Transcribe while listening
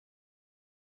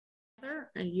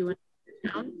and you and the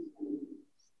town.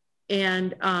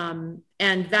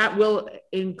 And that will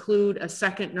include a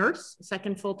second nurse, a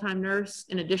second full-time nurse,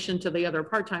 in addition to the other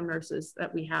part-time nurses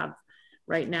that we have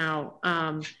right now.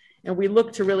 And we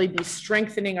look to really be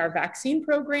strengthening our vaccine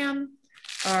program,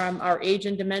 our age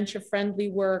and dementia friendly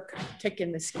work, tick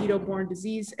and mosquito-borne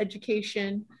disease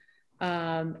education,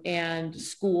 and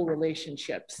school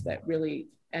relationships that really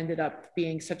ended up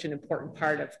being such an important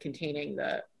part of containing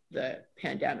the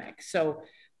pandemic. So,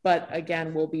 but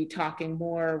again, we'll be talking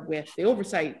more with the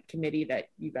oversight committee that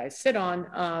you guys sit on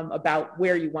about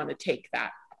where you want to take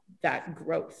that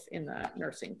growth in the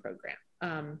nursing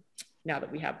program now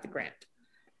that we have the grant.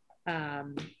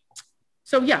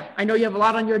 So yeah, I know you have a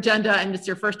lot on your agenda and it's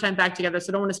your first time back together,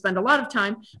 so I don't want to spend a lot of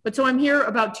time, but so I'm here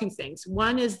about two things.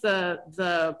 One is the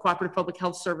Cooperative Public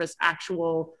Health Service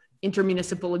actual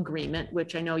intermunicipal agreement,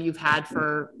 which I know you've had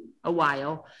for a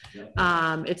while.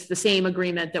 It's the same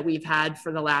agreement that we've had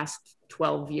for the last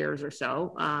 12 years or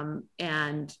so.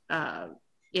 And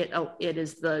it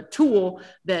is the tool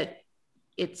that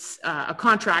it's a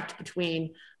contract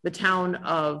between the town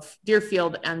of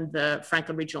Deerfield and the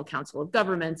Franklin Regional Council of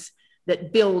Governments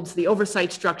that builds the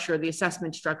oversight structure, the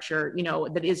assessment structure, you know,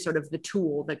 that is sort of the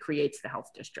tool that creates the health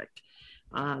district.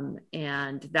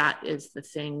 And that is the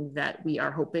thing that we are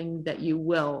hoping that you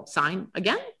will sign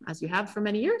again, as you have for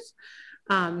many years.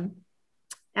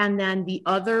 And then the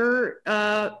other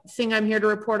thing I'm here to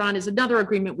report on is another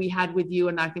agreement we had with you,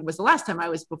 and I think was the last time I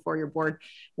was before your board,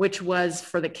 which was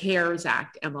for the CARES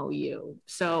Act MOU.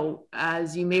 So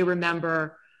as you may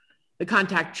remember, the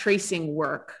contact tracing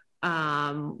work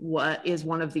what is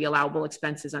one of the allowable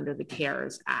expenses under the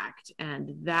CARES Act.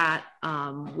 And that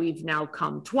we've now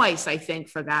come twice, I think,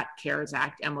 for that CARES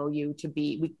Act MOU to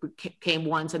be, we came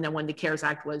once, and then when the CARES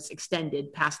Act was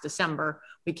extended past December,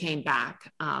 we came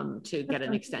back to get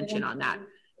an extension on that.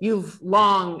 You've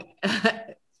long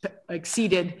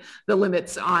exceeded the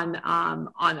limits on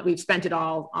we've spent it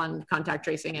all on contact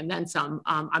tracing and then some.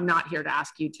 I'm not here to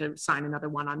ask you to sign another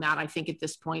one on that. I think at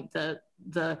this point,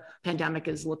 the pandemic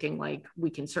is looking like we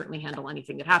can certainly handle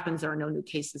anything that happens. There are no new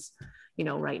cases, you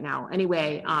know, right now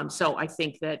anyway. So I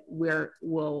think that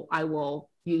I will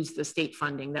use the state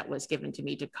funding that was given to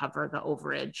me to cover the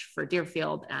overage for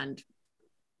Deerfield, and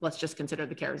let's just consider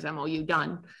the CARES MOU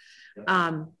done.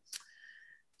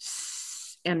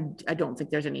 And I don't think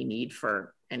there's any need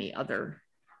for any other.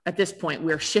 At this point,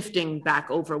 we're shifting back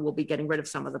over. We'll be getting rid of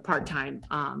some of the part-time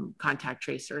contact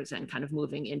tracers and kind of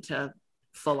moving into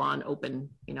full-on open,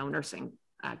 you know, nursing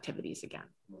activities again.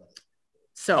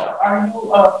 So, are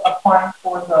you applying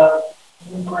for the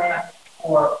new grant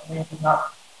for ramping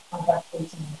up contact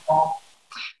tracing in the fall?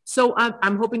 So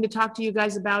I'm hoping to talk to you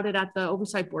guys about it at the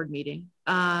oversight board meeting.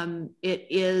 It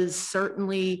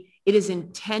is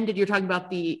intended, you're talking about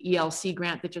the ELC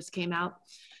grant that just came out.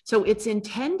 So it's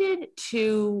intended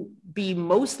to be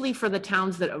mostly for the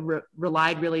towns that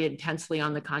relied really intensely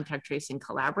on the contact tracing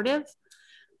collaborative.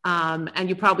 And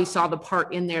you probably saw the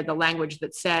part in there, the language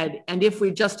that said, and if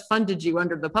we just funded you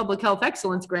under the Public Health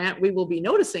Excellence Grant, we will be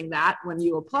noticing that when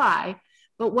you apply.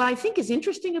 But what I think is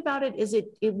interesting about it is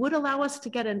it would allow us to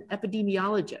get an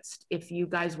epidemiologist if you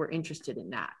guys were interested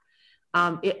in that.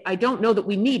 I don't know that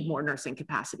we need more nursing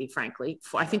capacity, frankly.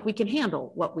 I think we can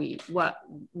handle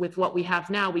with what we have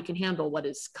now, we can handle what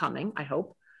is coming, I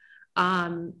hope.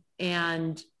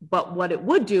 But what it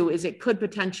would do is it could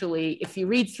potentially, if you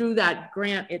read through that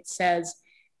grant, it says,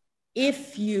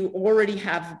 if you already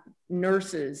have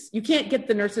nurses, you can't get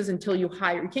the nurses until you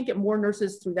can't get more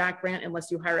nurses through that grant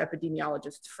unless you hire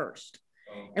epidemiologists first.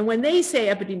 And when they say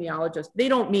epidemiologist, they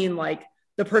don't mean like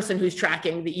the person who's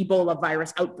tracking the Ebola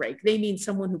virus outbreak. They mean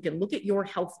someone who can look at your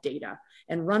health data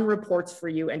and run reports for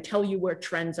you and tell you where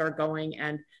trends are going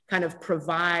and kind of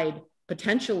provide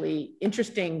potentially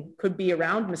interesting, could be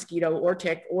around mosquito or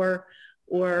tick or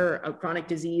a chronic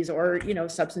disease or, you know,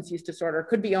 substance use disorder,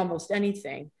 could be almost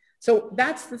anything. So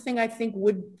that's the thing I think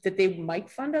that they might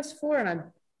fund us for. And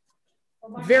I'm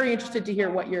very interested to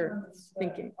hear what you're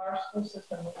thinking. Our school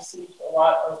system receives a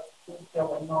lot of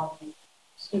Deerfield and non-Deerfield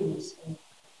students in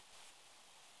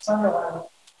Sunderland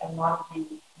and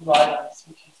non-Deerfield rely on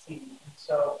CTC. And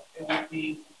so it would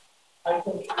be, I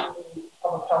think, really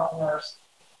public health nurse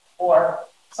or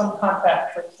some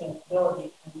contact tracing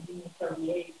ability in Union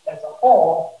 38 as a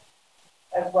whole,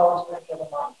 as well as Deerfield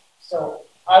and non-Deerfield. So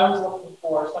I was looking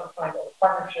for some kind of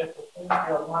partnership with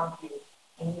Deerfield, non-Deerfield,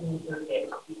 and Union 38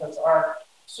 because our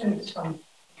students come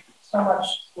so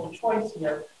much school choice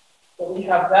here that we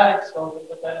have that exposure,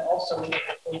 but then also we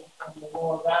have from the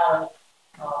Lower Valley,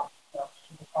 to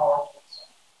the colleges.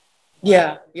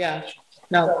 Yeah.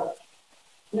 No. So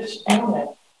this unit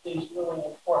is really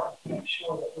important to make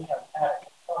sure that we have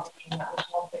adequate coverage. And that was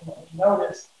one thing that we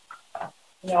noticed.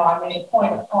 I made a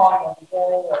point of calling every day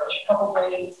or a couple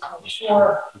days to make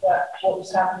sure that what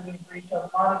was happening in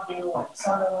Deerfield, Montague, and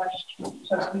Sunderland,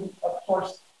 because we, of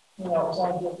course, it was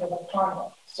only a given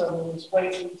time. So there was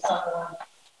Whately, Sunderland,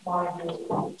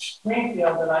 Montague,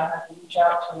 Greenfield that I had to reach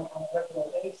out to on a regular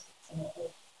basis, and it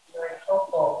was very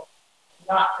helpful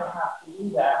not to have to do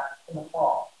that in the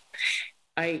fall.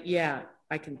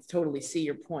 I can totally see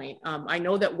your point. I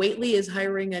know that Whately is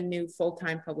hiring a new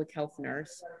full-time public health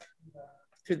nurse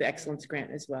through the Excellence Grant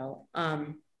as well.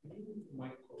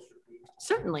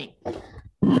 Certainly.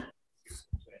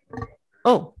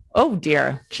 Oh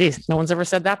dear. Jeez, no one's ever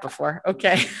said that before.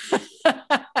 Okay.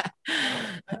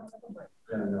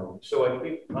 No. So I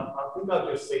think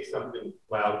I'll just say something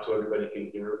loud so everybody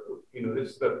can hear.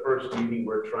 This is the first meeting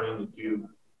we're trying to do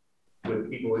with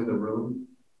people in the room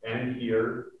and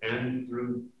here and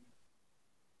through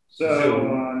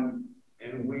Zoom.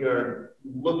 And we are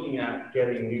looking at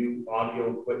getting new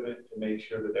audio equipment to make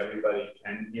sure that everybody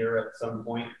can hear at some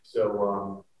point.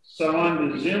 So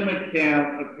on the Zoom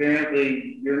account,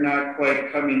 apparently you're not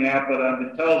quite coming out, but on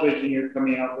the television you're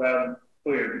coming out loud and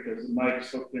clear because the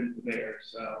mic's hooked into there.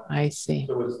 So I see.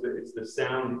 So it's the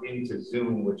sound into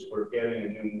Zoom, which we're getting a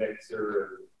new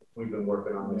mixer. We've been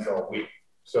working on this all week.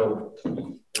 So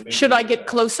should I get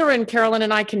closer and Carolyn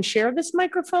and I can share this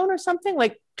microphone or something,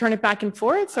 like turn it back and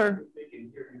forth, or? They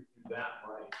can hear you through that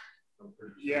mic.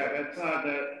 Yeah, that's not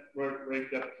that work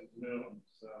right up to Zoom.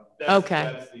 So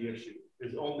that's the issue.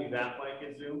 Is only that mic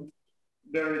is Zoom?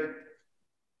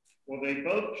 Well, they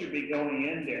both should be going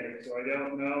in there, so I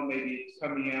don't know. Maybe it's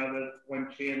coming out of one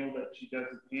channel that she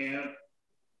doesn't have.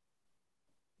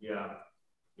 Yeah.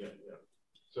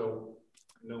 So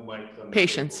no mics on.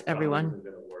 Patience, everyone. Isn't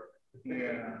gonna work.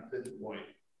 Yeah. At this point.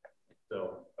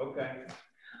 So okay.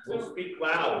 We'll speak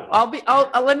loud. I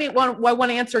want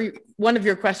to answer one of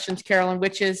your questions, Carolyn,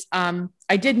 which is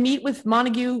I did meet with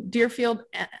Montague, Deerfield,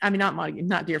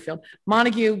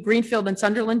 Montague, Greenfield, and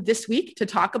Sunderland this week to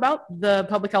talk about the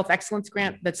Public Health Excellence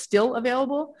Grant that's still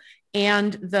available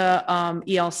and the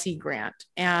ELC grant.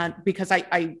 And because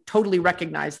I totally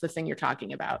recognize the thing you're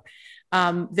talking about.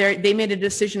 They made a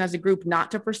decision as a group not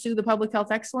to pursue the Public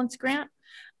Health Excellence Grant.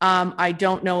 I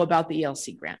don't know about the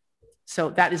ELC grant.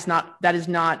 So that is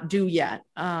not due yet.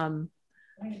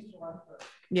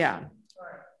 Yeah.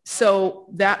 So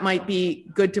that might be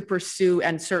good to pursue,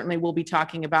 and certainly we'll be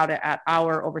talking about it at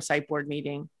our oversight board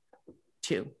meeting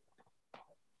too.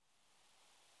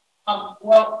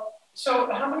 Well, so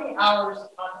how many hours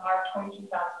on our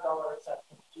 $22,000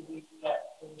 assessment do we get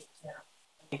now?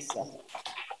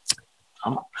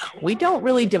 We don't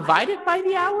really divide it by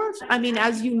the hours. I mean,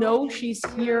 as you know, she's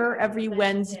here every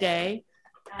Wednesday.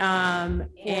 And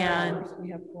we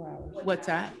have 4 hours. What's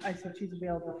that? I said she's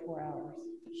available 4 hours.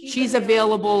 She's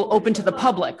available open to the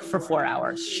public for 4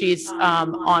 hours. She's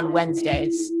on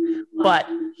Wednesdays, but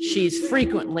she's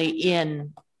frequently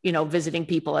in, visiting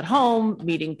people at home,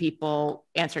 meeting people,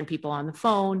 answering people on the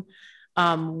phone.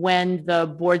 When the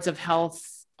boards of health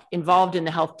involved in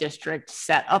the health district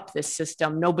set up this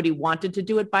system, nobody wanted to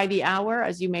do it by the hour,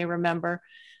 as you may remember.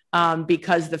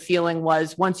 Because the feeling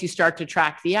was once you start to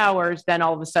track the hours, then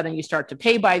all of a sudden you start to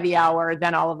pay by the hour.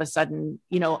 Then all of a sudden,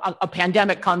 a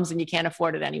pandemic comes and you can't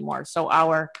afford it anymore. So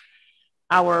our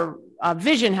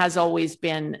vision has always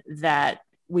been that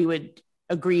we would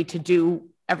agree to do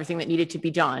everything that needed to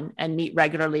be done and meet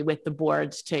regularly with the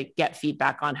boards to get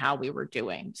feedback on how we were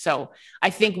doing. So I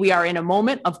think we are in a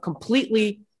moment of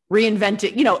completely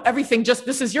reinventing, everything.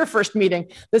 This is your first meeting.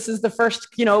 This is the first,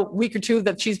 week or two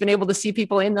that she's been able to see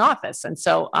people in the office. And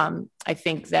so I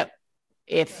think that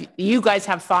if you guys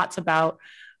have thoughts about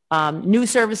new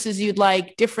services you'd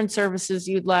like, different services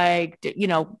you'd like,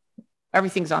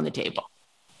 everything's on the table.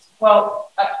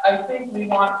 Well, I think we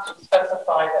want to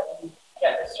specify that we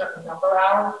get a certain number of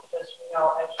hours because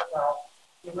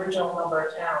the original number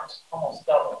of towns almost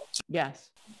doubled. Yes.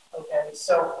 Okay,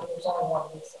 so there's only one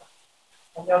visa.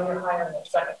 I know you're hiring a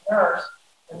second nurse,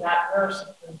 and that nurse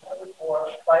has been paid for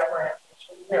by grant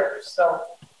for 2 years. So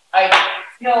I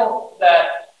feel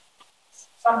that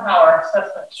somehow our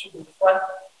assessment should reflect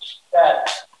that,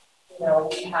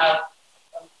 we have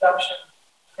a reduction.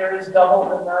 There is double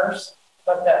the nurse,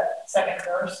 but that second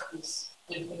nurse is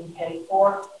being paid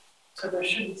for. So there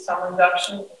should be some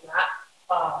reduction in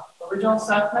that original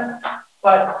assessment.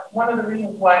 But one of the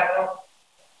reasons why I don't,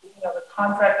 the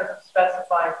contract doesn't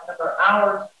specify number of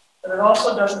hours, but it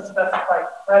also doesn't specify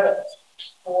credit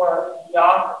for the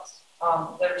office.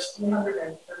 There's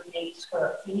 338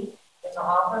 square feet in the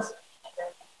office.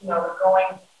 And, we're going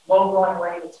low going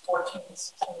rate is $14 to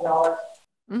 $16.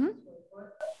 Mm-hmm.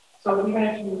 So even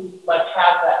if you like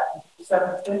have that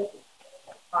 $750,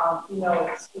 you know,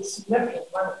 it's significant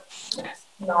money. It's,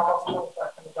 you know, almost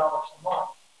 $2,500 a month.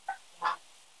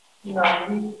 You know,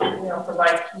 we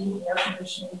provide heat, air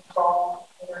conditioning, phone,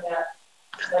 internet,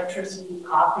 electricity,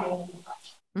 copying,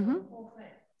 Mm-hmm. the whole thing.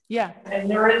 Yeah. And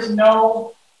there is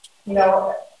no, you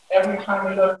know, every time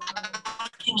we go,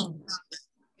 there's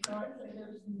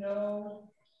no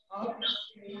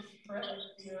space credit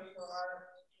here for our,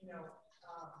 you know,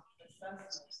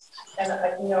 assessment. And I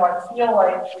feel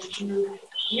like if you,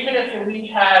 even if we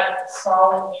had a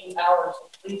solid 8 hours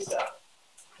with Lisa,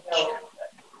 you know,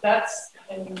 that's,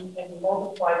 and you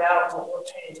multiply that out what we're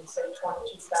paying, say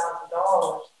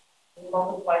 $22,000, and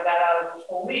multiply that out of the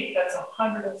whole week, that's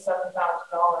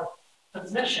 $107,000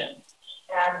 position.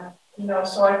 And, you know,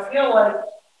 so I feel like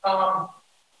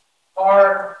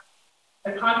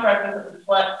the contract doesn't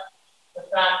reflect the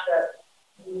fact that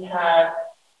we had,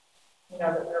 you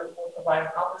know, that we're providing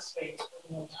office space for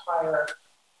the entire,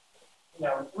 you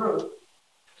know, group,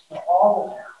 you know,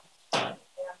 all the towns.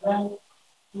 And then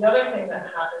the other thing that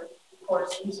happened, of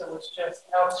course, Lisa was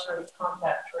just outstraight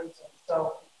contact tracing.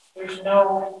 So there's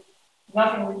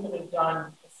nothing we could have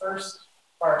done the first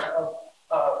part of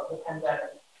the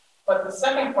pandemic. But the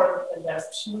second part of the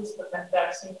pandemic, she was the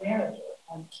vaccine manager.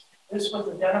 And this was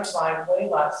identified way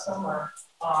last summer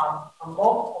on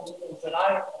multiple meetings that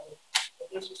I attended.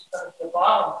 This was at the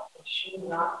bottom, and she did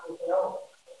not available.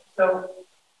 So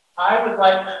I would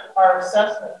like our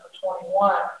assessment for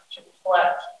 21 to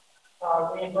reflect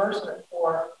reimbursement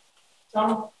for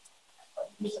some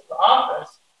use of the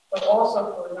office, but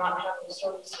also for not having the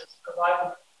services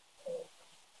provided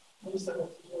Lisa was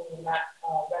doing that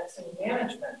vaccine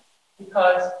management,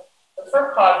 because the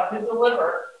FERCog did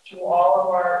deliver to all of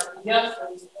our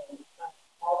pediatrics and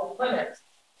all the clinics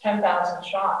 10,000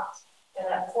 shots. And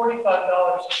at $45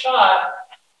 a shot,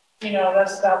 you know,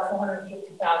 that's about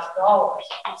 $450,000.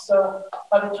 And so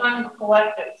by the time you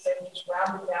collect it, say just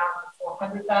round it down to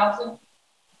 400,000,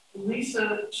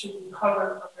 Lisa should be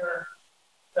covered under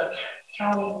the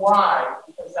county-wide,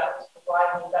 because that was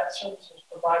provided, that service was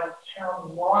provided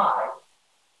county-wide.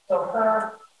 So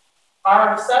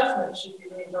our assessment should be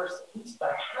reimbursed at least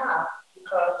by half,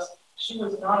 because she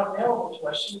was not available to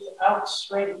us. She was out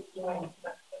straight doing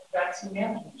vaccine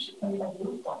management. She couldn't even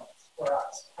do appointments for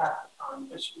us half the time,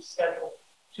 because she was scheduled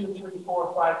 2, 3,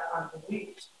 4, 5 times a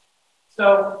week.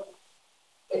 So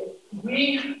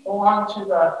we belong to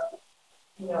the,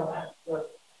 you know, the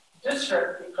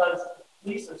district because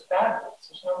Lisa's fabulous.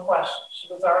 There's no question. She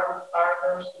was our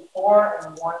nurse before,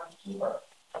 and we wanted to keep her.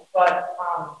 But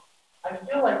I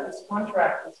feel like this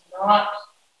contract is not,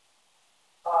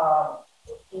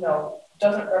 you know,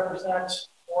 doesn't represent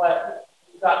what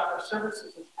we got for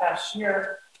services this past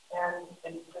year, and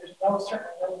there's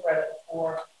certainly no credit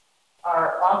for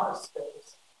our office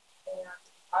space. And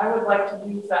I would like to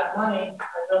use that money. I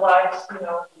realize, you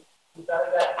know, you got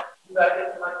to get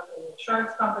the money from the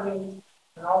insurance companies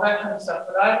and all that kind of stuff.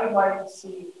 But I would like to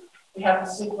see, we have the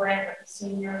SIG grant at the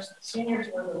seniors. The seniors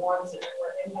were the ones that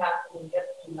were impacted and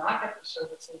do not get the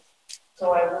services.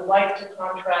 So I would like to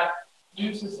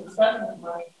use this assessment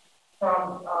money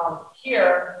from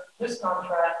here, this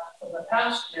contract from the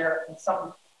past year, and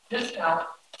some discount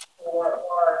for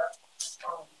our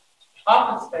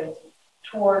office space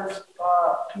towards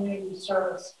community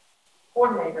service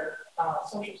coordinator,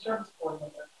 social service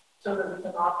coordinator, so that we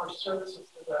can offer services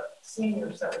to the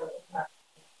seniors that were impacted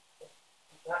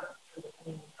through the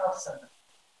community health center.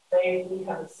 We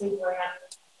have a SIG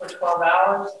grant for 12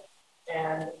 hours,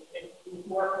 and if we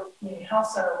work with the community health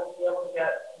center, we'll be able to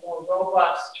get a more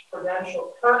robust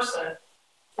credentialed person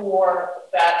for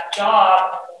that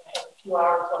job, and have a few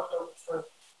hours left over for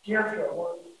Deerfield.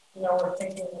 We're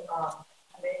thinking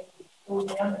maybe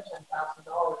 $10,000.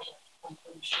 I'm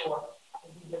pretty sure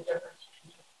would be the difference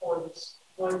for this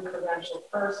good credentialed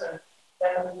person.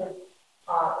 Then we could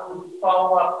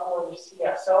follow up for the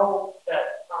CSO that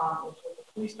is with the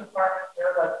police department.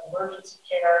 They're like emergency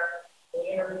care.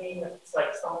 They intervene if it's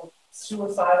like someone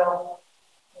suicidal.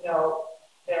 You know,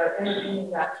 they're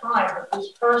intervening that time, but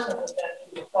this person would then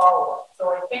do the follow up. So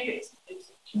I think it's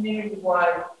a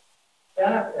community-wide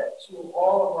benefit to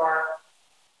all of our,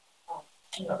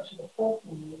 to the full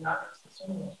community, not just the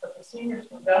seniors. But the seniors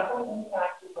were definitely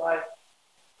impacted by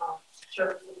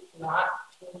services not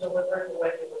being delivered the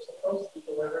way they were supposed to be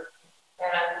delivered.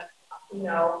 And,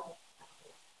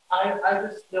 I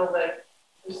just feel that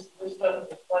this doesn't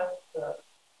reflect the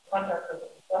contract, doesn't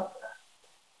reflect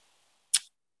that.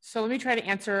 So let me try to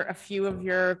answer a few of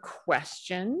your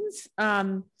questions.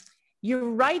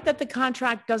 You're right that the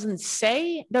contract doesn't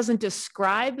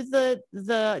describe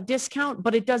the discount,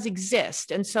 but it does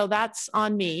exist. And so that's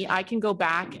on me. I can go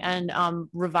back and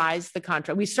revise the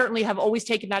contract. We certainly have always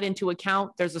taken that into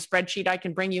account. There's a spreadsheet I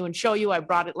can bring you and show you. I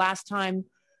brought it last time.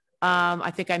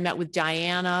 I think I met with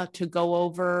Diana to go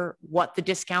over what the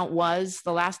discount was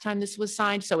the last time this was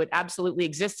signed. So it absolutely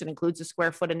exists. It includes a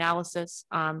square foot analysis.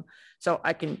 So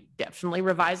I can definitely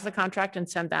revise the contract and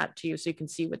send that to you so you can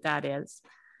see what that is.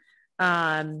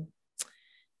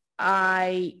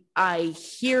 I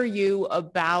hear you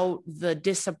about the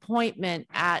disappointment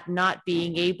at not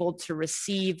being able to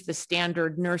receive the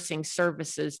standard nursing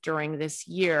services during this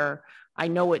year. I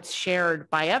know it's shared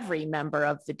by every member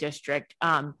of the district.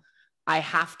 I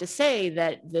have to say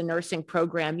that the nursing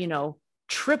program, you know,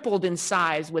 tripled in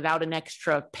size without an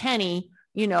extra penny,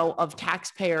 you know, of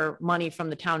taxpayer money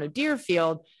from the town of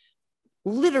Deerfield.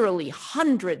 Literally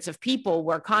hundreds of people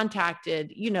were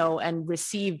contacted, you know, and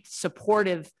received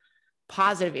supportive,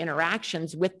 positive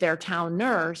interactions with their town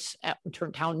nurse,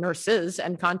 town nurses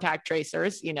and contact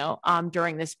tracers, you know,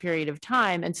 during this period of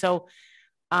time. And so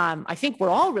I think we're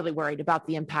all really worried about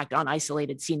the impact on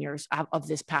isolated seniors of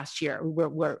this past year.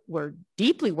 We're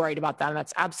deeply worried about that. And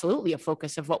that's absolutely a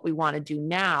focus of what we want to do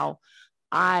now.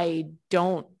 I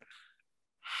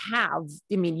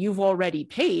mean, you've already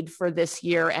paid for this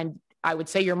year, and I would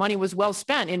say your money was well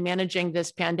spent in managing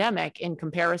this pandemic in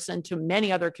comparison to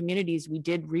many other communities. We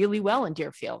did really well in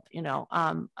Deerfield, you know,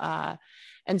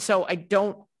 and so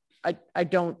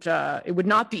it would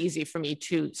not be easy for me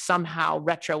to somehow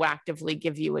retroactively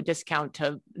give you a discount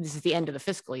this is the end of the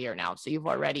fiscal year now. So you've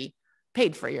already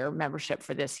paid for your membership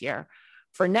for this year.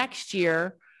 For next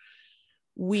year,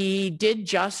 we did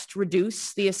just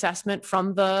reduce the assessment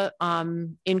from the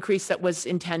increase that was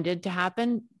intended to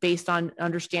happen based on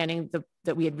understanding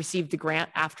that we had received the grant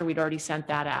after we'd already sent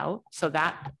that out. So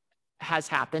that has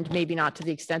happened, maybe not to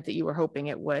the extent that you were hoping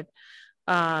it would.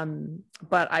 But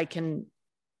I can,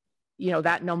 you know,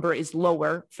 that number is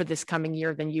lower for this coming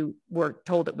year than you were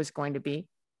told it was going to be.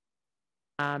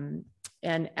 And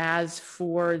as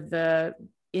for the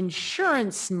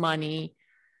insurance money,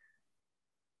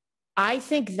 I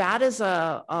think that is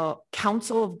a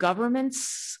Council of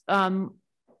Governments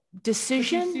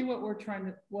decision. You see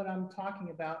what I'm talking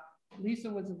about. Lisa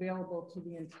was available to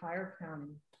the entire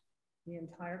county. The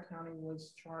entire county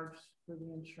was charged for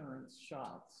the insurance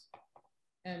shots.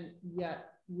 And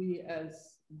yet we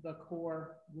as the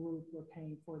core group were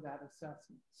paying for that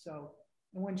assessment. So,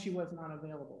 and when she was not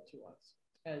available to us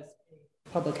as a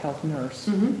public health nurse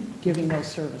giving those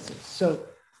services. So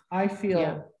I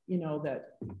feel, you know,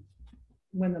 that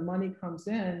when the money comes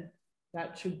in,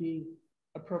 that should be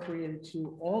appropriated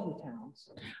to all the towns.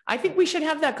 I think we should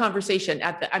have that conversation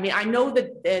I mean, I know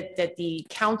that the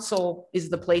council is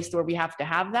the place where we have to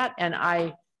have that. And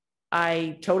I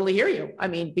totally hear you. I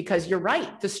mean, because you're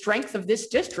right. The strength of this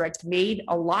district made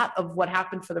a lot of what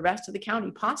happened for the rest of the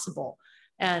county possible.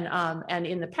 And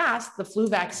in the past, the flu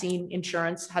vaccine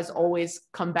insurance has always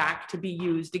come back to be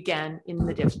used again in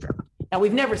the district. Now,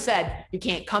 we've never said you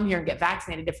can't come here and get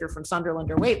vaccinated if you're from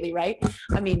Sunderland or Whately, right?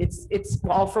 I mean, it's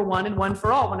all for one and one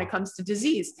for all when it comes to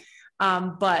disease.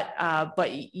 But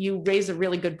you raise a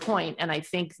really good point, and I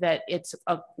think that it's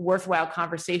a worthwhile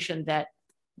conversation that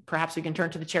perhaps we can turn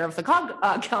to the chair of the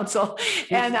council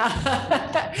and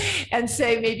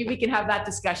say maybe we can have that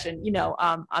discussion. You know,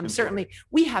 certainly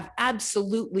we have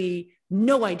absolutely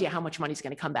no idea how much money is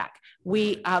going to come back.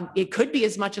 It could be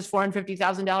as much as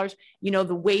 $450,000. You know,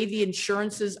 the way the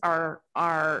insurances are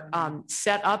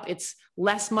set up, it's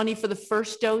less money for the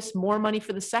first dose, more money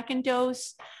for the second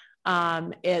dose.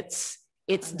 It's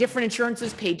different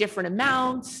insurances pay different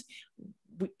amounts.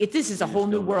 This is a whole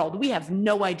new world. We have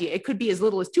no idea. It could be as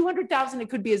little as 200,000. It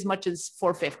could be as much as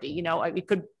 450. You know,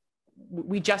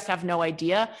 we just have no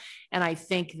idea. And I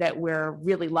think that we're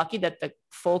really lucky that the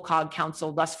full COG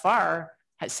Council thus far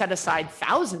has set aside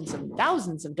thousands and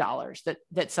thousands of dollars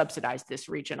that subsidize this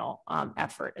regional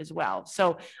effort as well.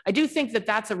 So I do think that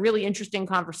that's a really interesting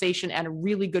conversation and a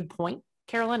really good point,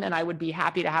 Carolyn. And I would be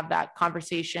happy to have that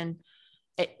conversation.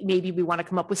 Maybe we want to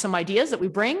come up with some ideas that we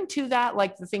bring to that,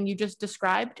 like the thing you just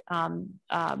described,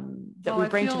 that we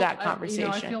bring to that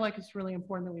conversation. I feel like it's really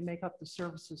important that we make up the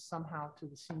services somehow to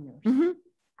the seniors.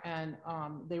 And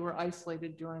they were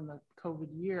isolated during the COVID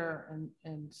year.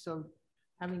 And so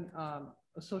having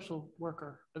a social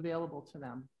worker available to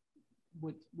them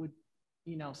would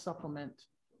you know, supplement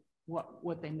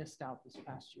what they missed out this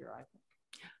past year, I think.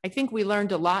 I think we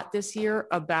learned a lot this year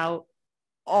about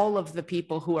all of the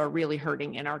people who are really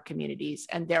hurting in our communities.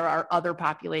 And there are other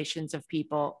populations of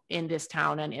people in this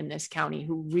town and in this county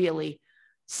who really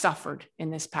suffered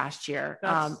in this past year,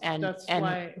 That's and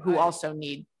why who also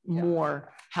need Yeah.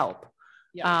 more help.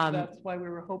 Yeah, that's why we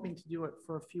were hoping to do it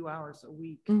for a few hours a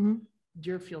week,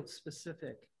 Deerfield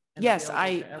specific. and Yes,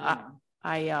 available to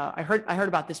everyone. I heard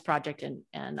about this project, and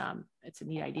it's a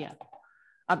neat idea.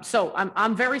 So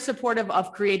I'm very supportive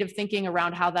of creative thinking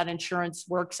around how that insurance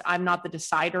works. I'm not the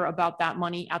decider about that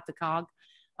money at the COG,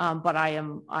 but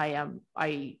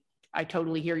I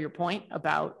totally hear your point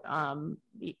about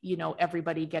you know,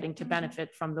 everybody getting to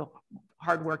benefit from the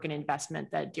hard work and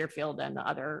investment that Deerfield and the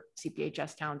other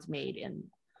CPHS towns made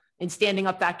in standing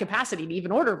up that capacity to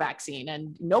even order vaccine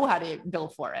and know how to bill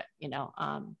for it. You know,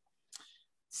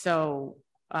 so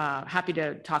happy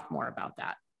to talk more about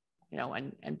that, you know,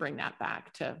 and bring that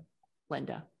back to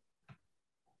Linda.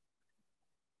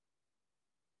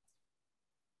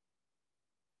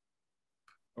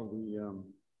 Are we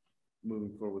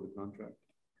moving forward with the contract?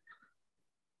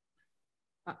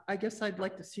 I guess I'd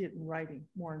like to see it in writing,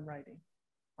 more in writing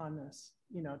on this,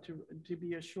 you know, to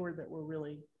be assured that we're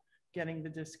really getting the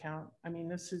discount. I mean,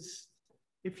 this is,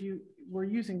 we're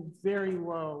using very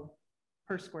low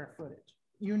per square footage.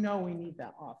 You know, we need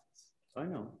that office. I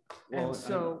know. Well, and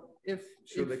so if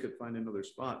they could find another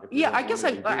spot. Yeah, I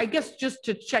guess just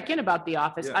to check in about the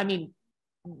office. Yeah. I mean,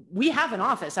 we have an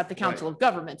office at the Council of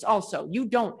Governments also. You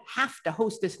don't have to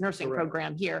host this nursing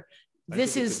program here.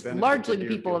 This is largely the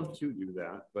people of to do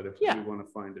that, but if you want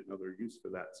to find another use for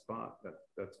that spot,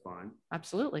 that's fine.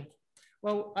 Absolutely.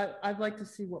 Well, I'd like to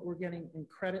see what we're getting in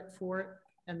credit for it,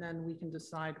 and then we can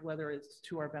decide whether it's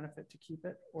to our benefit to keep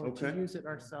it or to use it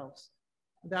ourselves.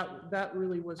 That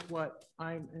really was what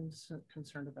I'm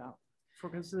concerned about.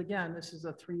 Because again, this is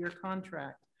a 3-year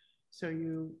contract, so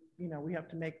you know we have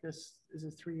to make this as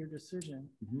a 3-year decision.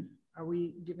 Are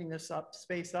we giving this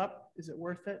space up? Is it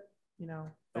worth it? You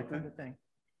know, that kind of thing.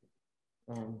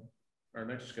 Our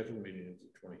next scheduled meeting is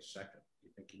the 22nd. Do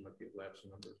you think you might be able to have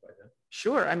some numbers by then?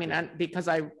 Sure. I mean, because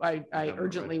I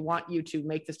urgently want you to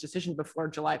make this decision before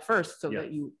July 1st so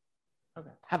that you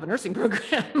have a nursing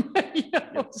program. You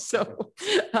know? So,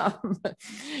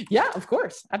 yeah, of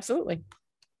course. Absolutely.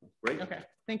 Great. Okay.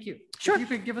 Thank you. Sure. If you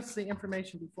could give us the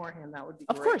information beforehand, that would be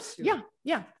great. Of course. Too.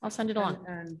 Yeah. I'll send it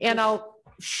along. And I'll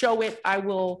show it. I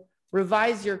will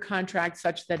revise your contract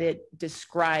such that it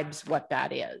describes what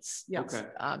that is. Yes.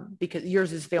 Okay. Because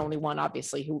yours is the only one,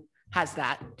 obviously, who has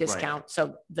that discount. Right.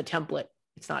 So the template,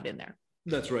 it's not in there.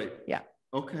 That's right. Yeah.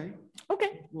 Okay.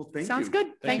 Well, thank you. Sounds good.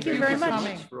 Thank you very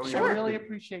much. Sure. I really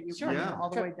appreciate you coming all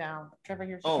the way down. Trevor,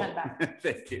 here's your pen back.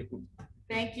 Thank you.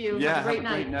 Thank you. Yeah, have a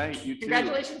great night. You too.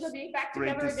 Congratulations on being back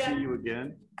together again. Great to see you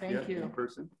again. Thank you. In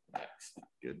person.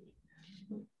 Good.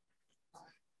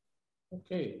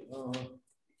 Okay.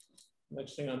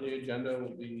 Next thing on the agenda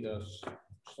will be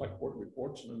select board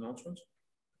reports and announcements.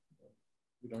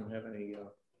 We don't have any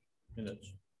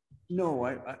minutes. No,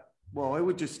 I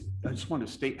just want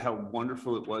to state how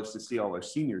wonderful it was to see all our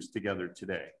seniors together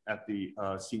today at the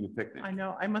senior picnic. I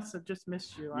know. I must have just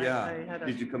missed you. Yeah.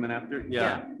 Did you come in after?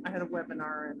 Yeah. I had a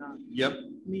webinar and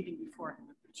meeting beforehand.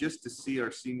 Just to see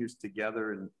our seniors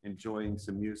together and enjoying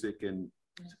some music and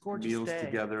meals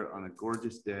together on a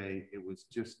gorgeous day.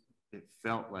 It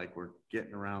felt like we're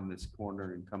getting around this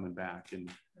corner and coming back. And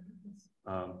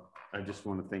I just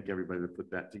want to thank everybody that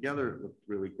put that together. It looked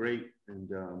really great.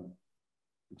 And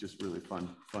just really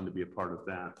fun to be a part of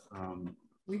that.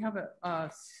 We have a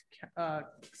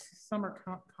summer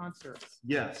concert.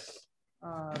 Yes.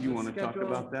 You want to talk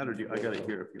about that, or I got it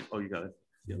here? You got it.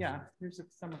 Yeah, here's a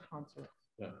summer concert.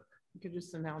 Yeah. You could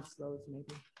just announce those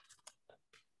maybe.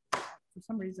 For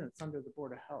some reason, it's under the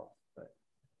Board of Health, but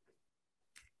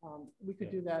we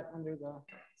could do that under the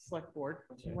select board.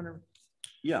 Do you want to?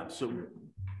 Yeah. So.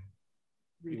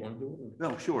 You want to do it?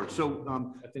 No, sure. So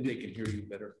I think they can hear you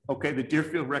better. Okay, the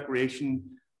Deerfield Recreation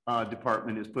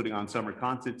Department is putting on summer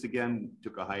concerts again.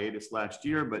 Took a hiatus last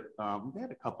year, but we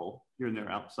had a couple here and there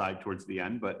outside towards the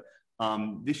end. But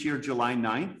this year, July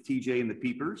 9th, TJ and the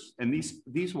Peepers, and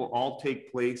these will all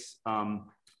take place.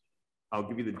 I'll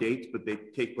give you the dates, but they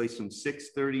take place from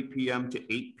 6:30 p.m.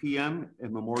 to 8 p.m.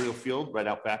 in Memorial Field, right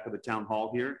out back of the town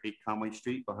hall here, 8 Conway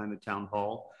Street, behind the town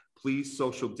hall. Please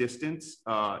social distance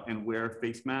and wear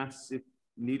face masks if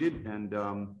needed. And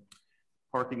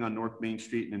parking on North Main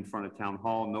Street and in front of Town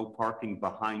Hall. No parking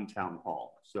behind Town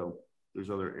Hall. So there's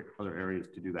other areas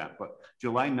to do that. But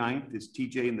July 9th is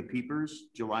TJ and the Peepers.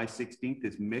 July 16th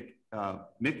is Mick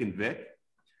and Vic.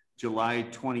 July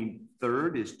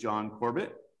 23rd is John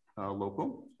Corbett,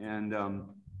 local. And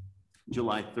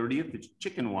July 30th is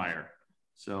Chicken Wire.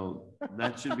 So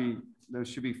that should be those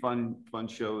should be fun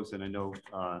shows. And I know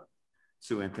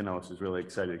Sue Antonos is really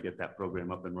excited to get that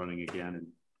program up and running again.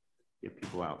 get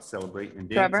people out celebrating and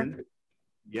Trevor? dancing.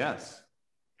 Yes.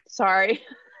 Sorry.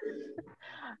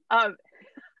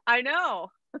 I know.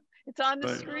 It's on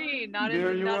the screen, not in the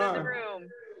room.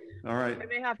 All right. I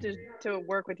may have to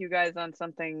work with you guys on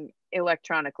something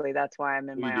electronically. That's why I'm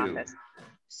in my office.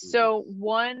 So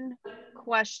one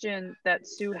question that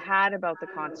Sue had about the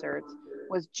concerts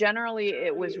was generally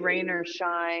it was rain or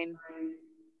shine.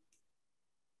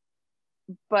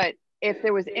 But if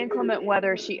there was inclement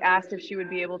weather, she asked if she would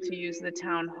be able to use the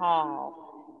town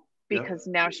hall because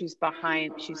now she's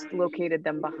located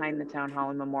them behind the town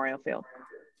hall in Memorial Field.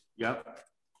 Yep.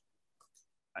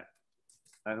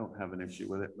 I don't have an issue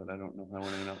with it, but I don't know how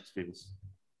anyone else feels.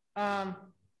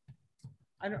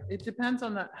 It depends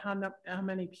on how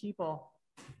many people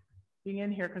being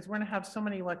in here, because we're gonna have so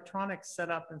many electronics set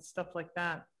up and stuff like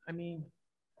that. I mean,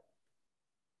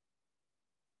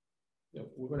 yeah,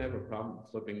 we're gonna have a problem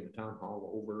flipping the town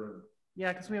hall over. And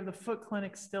yeah, because we have the foot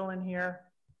clinic still in here.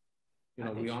 You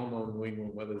know, we all know New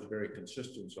England weather is very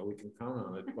consistent, so we can count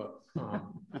on it. But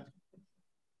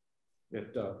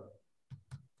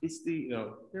it's the,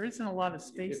 there isn't a lot of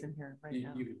space in here right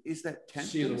now. Is that tent?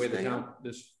 See the way the town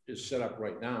this is set up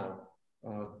right now.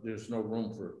 There's no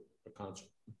room for a concert.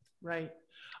 Right.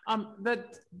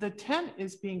 The tent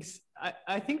is being.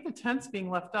 I think the tent's being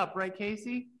left up, right,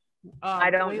 Casey? I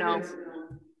don't know.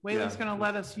 Whaley's going to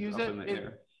let us use it.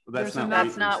 Well, that's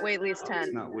not Whately's tent.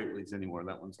 It's not Whately's anymore.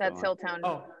 That one's that's gone.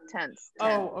 Hilltown tents.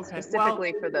 Oh, okay.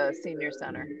 Specifically for the senior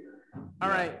center. All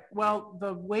right. Well,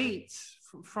 the weights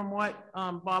from what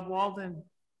Bob Walden,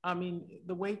 I mean,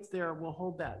 the weights there will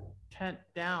hold that tent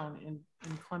down in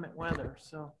inclement weather.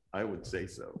 So I would say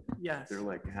so. Yes. They're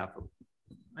like half a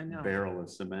barrel of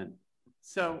cement.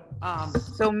 So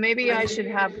so maybe I should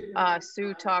have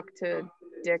Sue talk to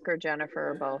Dick or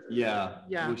Jennifer or both. Yeah.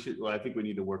 Yeah. We should. Well, I think we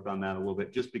need to work on that a little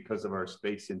bit just because of our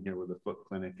space in here with the foot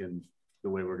clinic and the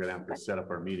way we're going to have to set up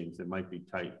our meetings. It might be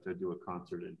tight to do a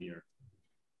concert in here.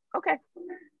 Okay.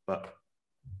 But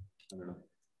I don't know.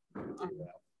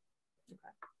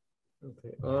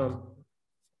 Okay.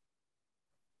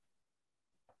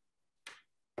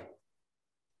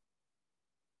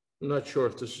 I'm not sure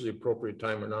if this is the appropriate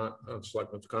time or not on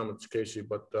Selectmen's comments, Casey,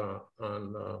 but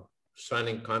on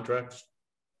signing contracts,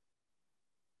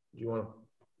 we want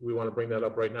to bring that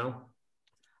up right now?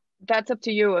 That's up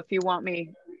to you. If you want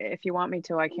me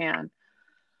to, I can.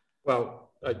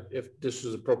 Well, if this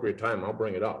is the appropriate time, I'll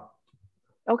bring it up.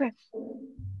 Okay.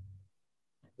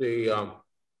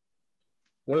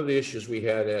 One of the issues we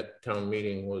had at town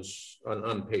meeting was an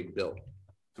unpaid bill.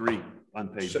 3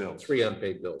 unpaid bills. 3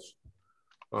 unpaid bills.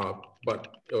 But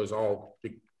it was all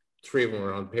 3 of them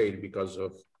were unpaid because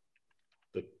of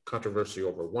the controversy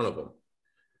over one of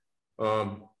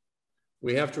them.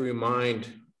 We have to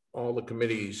remind all the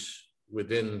committees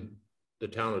within the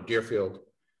town of Deerfield,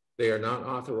 they are not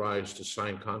authorized to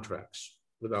sign contracts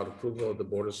without approval of the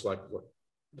Board of Selectmen,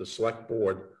 the Select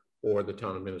Board, or the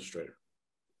town administrator.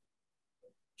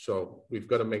 So we've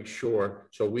got to make sure,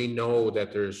 so we know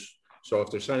that so if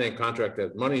they're signing a contract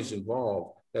that money's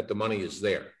involved, that the money is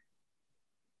there.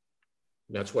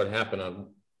 And that's what happened on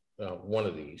one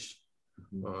of these.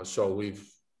 So we've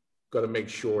got to make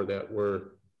sure that we're,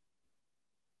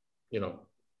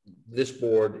 this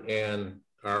board and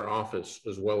our office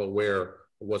is well aware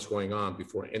of what's going on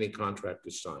before any contract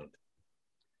is signed.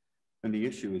 And the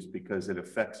issue is because it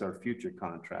affects our future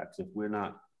contracts. If we're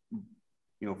not,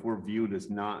 if we're viewed as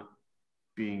not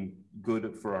being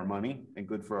good for our money and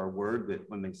good for our word, that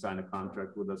when they sign a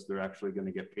contract with us, they're actually going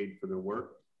to get paid for their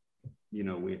work, we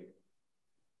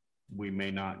may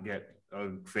not get a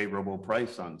favorable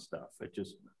price on stuff. It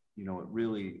just, it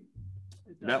really,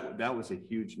 that was a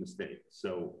huge mistake.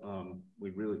 So we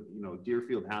really,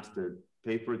 Deerfield has to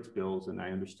pay for its bills, and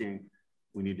I understand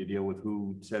we need to deal with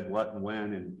who said what and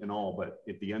when and all, but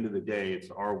at the end of the day, it's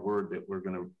our word that we're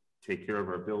going to take care of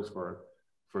our bills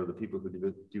for the people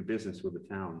who do business with the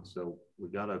town. So we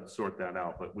got to sort that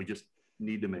out, but we just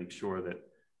need to make sure that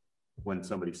when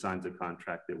somebody signs a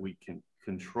contract that we can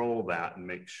control that and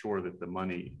make sure that the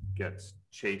money gets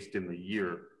chased in the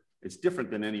year. It's different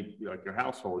than like your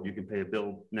household. You can pay a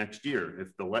bill next year if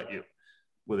they'll let you.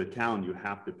 With a town, you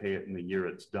have to pay it in the year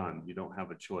it's done. You don't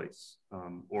have a choice.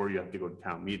 Or you have to go to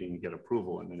town meeting and get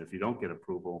approval. And then if you don't get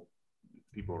approval,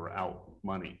 people are out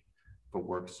money for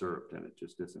work served, and it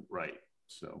just isn't right.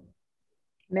 So,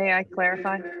 may I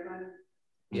clarify?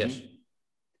 Yes.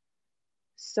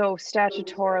 So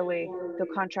statutorily, the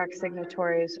contract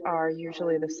signatories are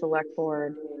usually the select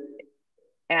board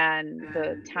and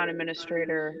the town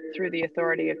administrator through the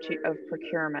authority of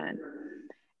procurement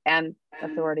and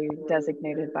authority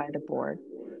designated by the board.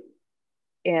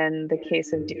 In the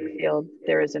case of Deerfield,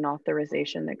 there is an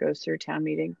authorization that goes through town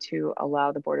meeting to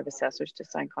allow the Board of Assessors to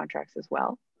sign contracts as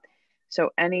well.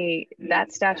 So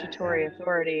that statutory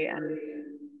authority and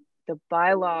the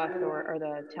bylaw or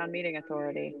the town meeting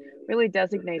authority really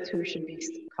designates who should be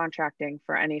contracting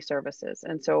for any services.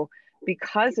 And so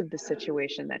because of the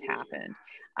situation that happened,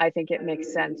 I think it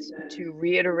makes sense to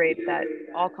reiterate that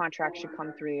all contracts should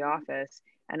come through the office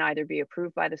and either be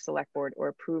approved by the select board or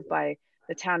approved by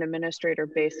the town administrator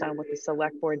based on what the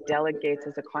select board delegates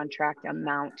as a contract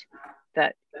amount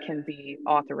that can be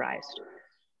authorized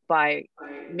by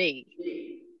me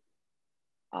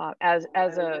as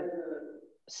a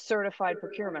certified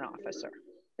procurement officer.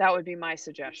 That would be my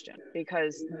suggestion,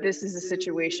 because this is a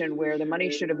situation where the money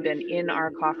should have been in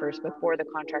our coffers before the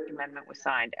contract amendment was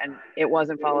signed and it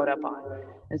wasn't followed up on.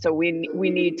 And so we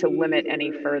need to limit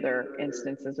any further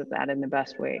instances of that in the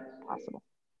best way possible.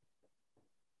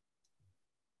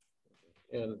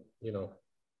 And, you know,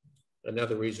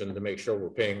 another reason to make sure we're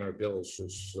paying our bills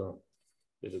is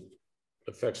it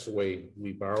affects the way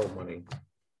we borrow money.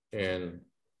 And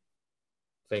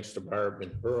thanks to Barb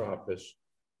in her office,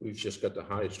 we've just got the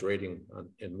highest rating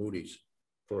in Moody's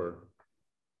for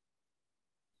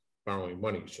borrowing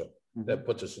money. So that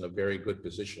puts us in a very good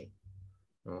position.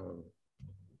 And,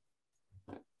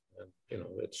 you know,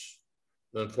 it's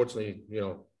unfortunately, you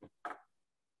know,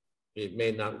 it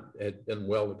may not have been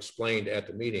well explained at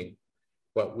the meeting,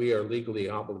 but we are legally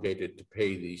obligated to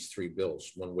pay these 3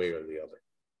 bills one way or the other.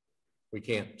 We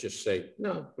can't just say,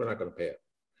 no, we're not going to pay it.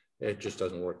 It just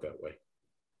doesn't work that way.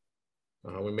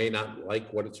 We may not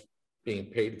like what it's being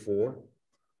paid for.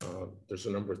 There's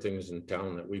a number of things in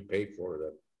town that we pay for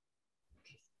that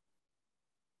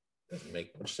doesn't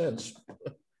make much sense.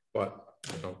 But,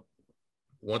 you know,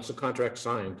 once the contract's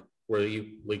signed, we're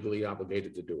legally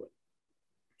obligated to do it.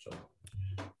 So,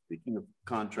 speaking of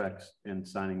contracts and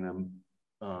signing them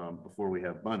before we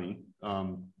have money,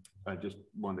 I just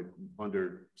wanted,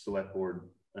 under select board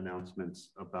announcements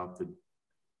about the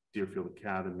Deerfield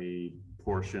Academy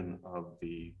portion of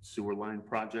the sewer line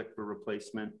project for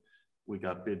replacement. We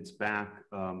got bids back.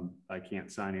 I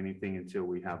can't sign anything until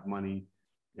we have money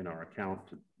in our account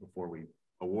before we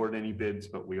award any bids,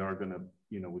 but we are going to,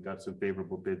 you know, we got some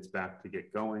favorable bids back to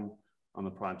get going on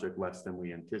the project, less than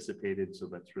we anticipated. So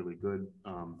that's really good.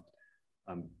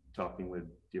 I'm talking with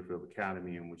Deerfield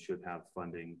Academy and we should have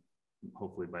funding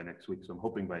hopefully by next week. So I'm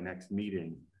hoping by next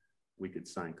meeting, we could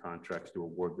sign contracts to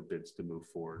award the bids to move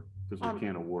forward, because we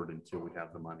can't award until we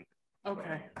have the money.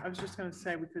 Okay, I was just going to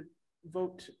say we could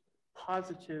vote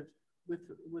positive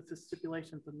with the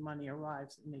stipulations that money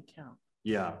arrives in the account.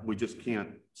 Yeah, we just can't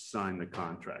sign the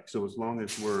contract. So as long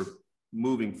as we're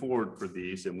moving forward for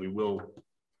these, and we will,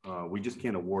 we just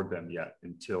can't award them yet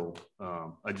until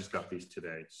I just got these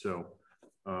today. So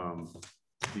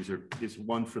is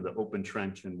one for the open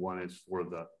trench and one is for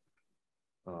the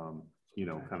you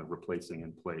know, kind of replacing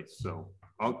in place. So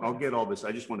I'll get all this.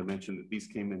 I just want to mention that these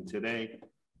came in today,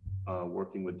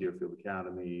 working with Deerfield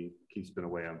Academy. Keith's been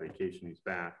away on vacation, he's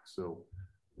back. So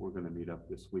we're going to meet up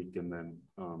this week, and then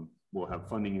we'll have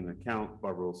funding in the account,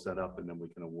 Barbara will set up, and then we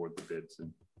can award the bids and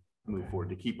move forward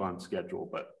to keep on schedule.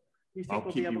 But you think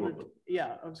we'll be able to,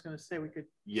 yeah, I was going to say we could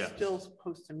still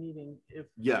post a meeting if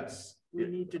we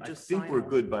need to just I think we're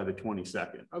good by the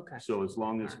 22nd. Okay. So as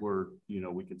long as we're, you know,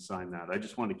 we can sign that. I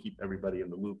just want to keep everybody in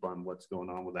the loop on what's going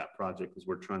on with that project, because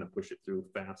we're trying to push it through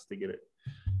fast to get it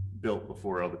built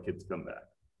before all the kids come back,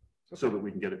 so that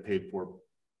we can get it paid for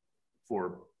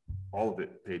all of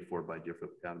it paid for by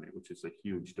Deerfield Academy, which is a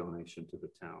huge donation to the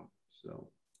town. So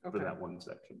for that one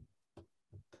section.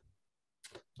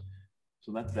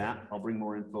 So that's that. I'll bring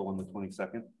more info on the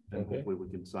 22nd, and hopefully we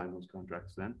can sign those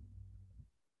contracts then.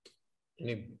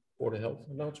 Any Board of Health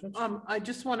announcements? I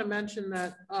just want to mention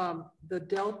that the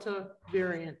Delta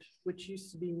variant, which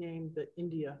used to be named the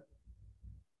India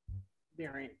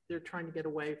variant, they're trying to get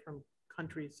away from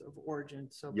countries of origin,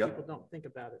 so people don't think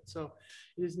about it. So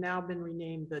it has now been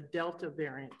renamed the Delta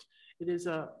variant. It is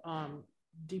a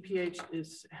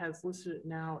DPH has listed it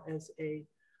now as a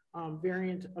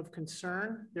variant of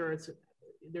concern. There is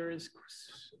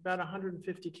about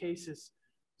 150 cases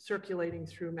circulating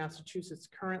through Massachusetts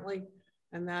currently,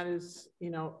 and that is, you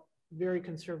know, very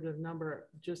conservative number,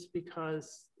 just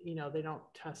because, you know, they don't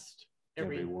test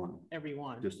everyone.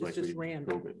 Just it's just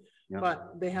random.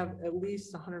 But they have at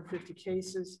least 150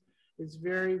 cases. It's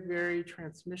very, very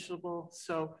transmissible.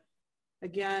 So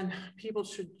again, people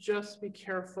should just be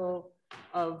careful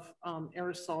of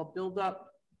aerosol buildup.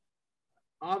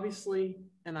 Obviously,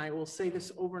 and I will say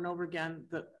this over and over again,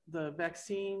 the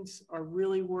vaccines are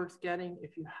really worth getting.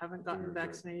 If you haven't gotten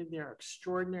vaccinated, they're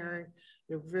extraordinary.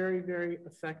 They're very, very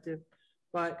effective,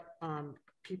 but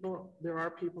there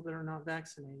are people that are not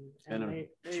vaccinated, and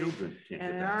children can't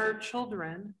and get our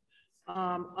children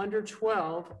under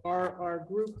 12 are our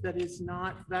group that is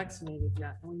not vaccinated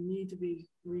yet. And we need to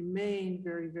remain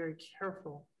very, very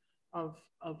careful of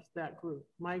that group.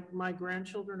 My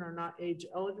grandchildren are not age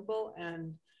eligible,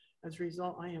 and as a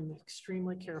result, I am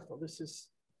extremely careful. This is,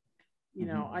 you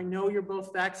know, I know you're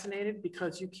both vaccinated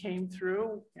because you came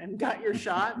through and got your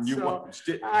shot. Watched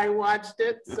it. I watched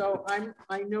it, so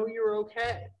I know you're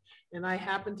okay. And I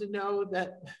happen to know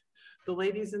that the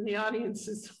ladies in the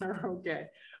audiences are okay.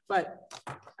 But,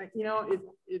 you know,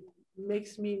 it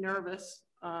makes me nervous.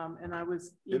 And I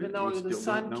was, even though the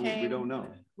sun came, we don't know.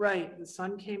 Right, the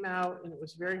sun came out and it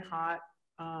was very hot,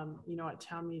 you know, at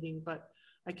town meeting. But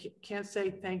I can't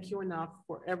say thank you enough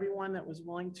for everyone that was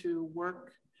willing to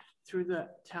work through the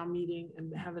town meeting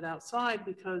and have it outside,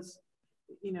 because,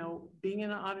 you know, being in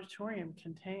an auditorium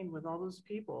contained with all those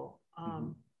people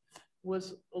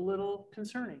was a little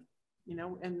concerning, you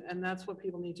know, and that's what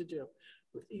people need to do.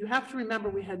 You have to remember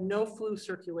we had no flu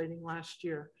circulating last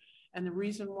year. And the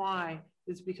reason why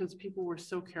is because people were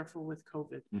so careful with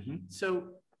COVID. So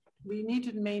we need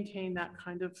to maintain that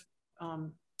kind of,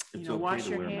 you know, wash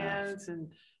your hands and,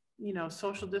 you know,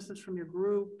 social distance from your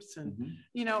groups and,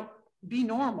 you know, be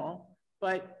normal,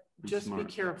 but just be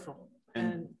careful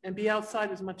and be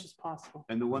outside as much as possible.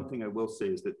 And the one thing I will say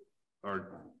is that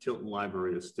our Tilton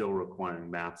Library is still requiring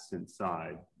masks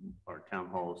inside. Our town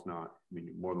hall is not. I mean,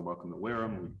 you're more than welcome to wear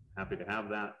them. We're happy to have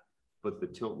that. But the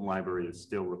Tilton Library is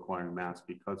still requiring masks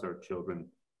because our children,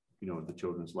 you know, the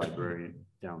children's library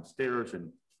downstairs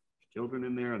and children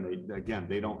in there. And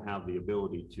they don't have the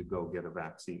ability to go get a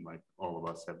vaccine like all of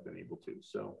us have been able to.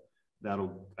 So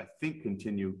that'll, I think,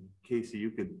 continue. Casey, you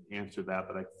could answer that,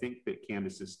 but I think that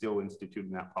Candace is still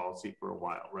instituting that policy for a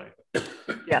while, right?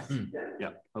 Yes.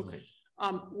 Yeah, okay.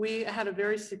 We had a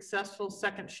very successful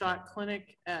second shot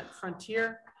clinic at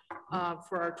Frontier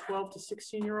for our 12 to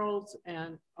 16-year-olds.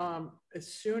 And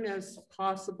as soon as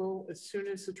possible, as soon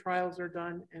as the trials are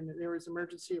done and there is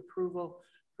emergency approval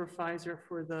for Pfizer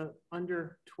for the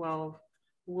under 12,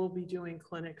 we'll be doing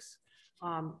clinics.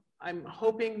 I'm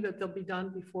hoping that they'll be done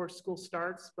before school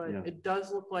starts, but it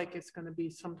does look like it's going to be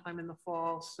sometime in the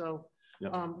fall. So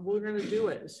we're going to do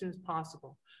it as soon as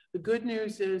possible. The good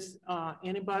news is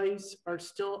antibodies are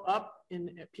still up in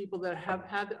people that have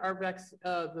had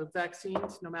the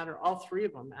vaccines, no matter all three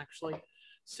of them, actually.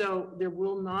 So there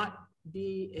will not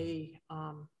be a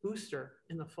booster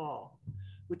in the fall,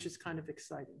 which is kind of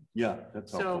exciting. Yeah,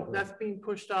 that's helpful. So that's being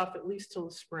pushed off at least till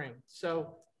the spring.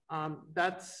 So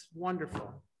that's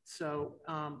wonderful. So,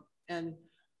 and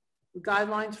the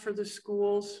guidelines for the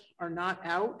schools are not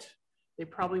out. They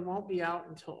probably won't be out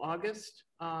until August,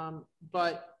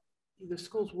 but the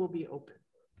schools will be open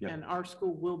and our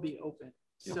school will be open.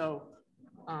 So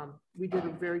we did a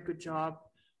very good job.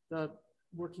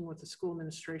 Working with the school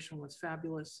administration was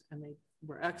fabulous and they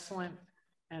were excellent,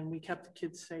 and we kept the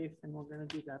kids safe, and we're going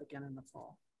to do that again in the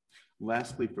fall.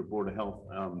 Lastly, for Board of Health,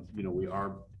 you know, we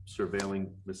are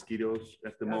surveilling mosquitoes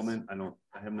at the moment.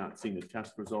 I have not seen the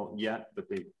test result yet, but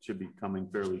they should be coming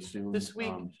fairly soon. This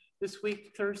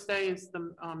week, Thursday is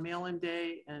the mail-in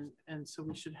day, and so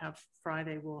we should have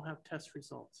Friday. We'll have test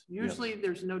results. Usually,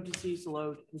 there's no disease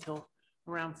load until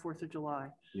around 4th of July.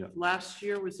 Last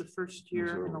year was the first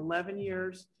year in 11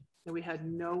 years that we had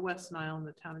no West Nile in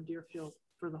the town of Deerfield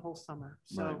for the whole summer.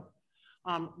 So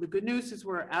the good news is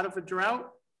we're out of a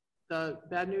drought. The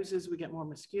bad news is we get more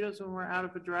mosquitoes when we're out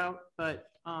of a drought, but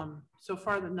so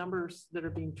far the numbers that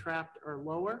are being trapped are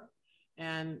lower.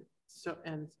 And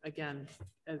again,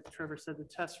 as Trevor said, the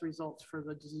test results for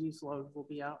the disease load will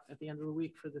be out at the end of the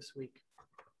week for this week.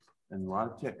 And a lot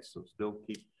of ticks, so still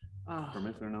keep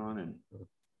permethrin on and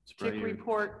spray.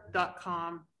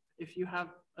 Tickreport.com. If you have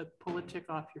pull a tick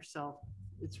off yourself,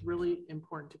 it's really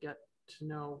important to get to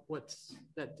know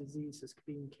that disease is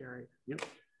being carried. Yep.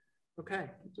 Okay.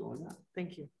 That's all I got.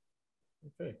 Thank you.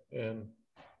 Okay, and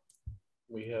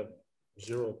we have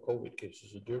 0 COVID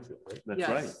cases in Deerfield, right? That's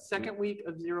right. Second week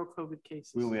of 0 COVID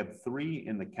cases. We only have 3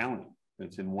 in the county.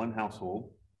 It's in one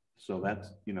household. So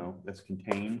that's, you know, that's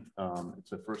contained. It's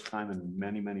the first time in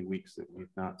many, many weeks that we've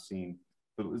not seen,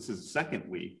 but this is the second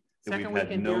week that we've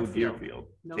had no Deerfield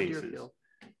cases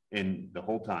in the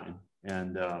whole time.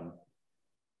 And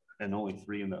only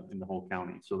 3 in the whole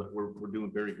county. So that we're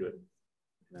doing very good.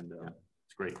 And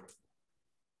it's great.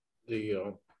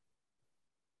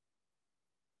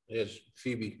 As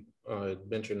Phoebe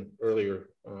mentioned earlier,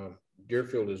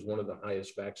 Deerfield is one of the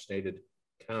highest vaccinated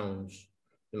towns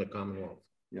in the Commonwealth.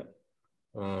 Yeah.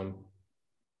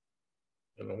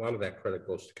 And a lot of that credit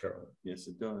goes to Carolyn. Yes,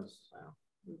 it does. Wow.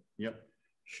 Yep.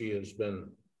 She has been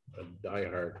a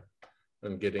diehard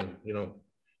on getting, you know,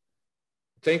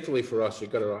 thankfully for us,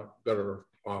 it got her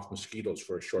off mosquitoes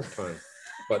for a short time.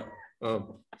 But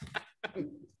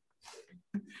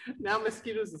now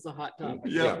mosquitoes is a hot topic.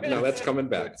 yeah, no, that's coming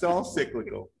back. It's all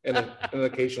cyclical. And an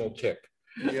occasional tick.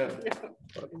 Yeah.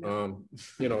 But,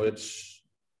 you know, it's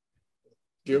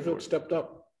Deerfield stepped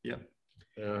up. Yeah.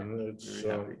 And it's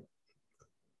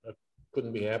I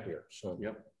couldn't be happier. So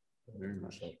yep. Very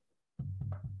much so.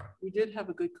 We did have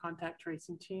a good contact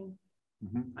tracing team.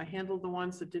 Mm-hmm. I handled the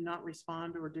ones that did not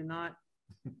respond or did not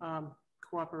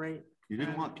cooperate. You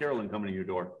didn't want Carolyn coming to your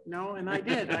door. No, and I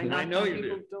did. I knocked know on you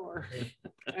people's did. door.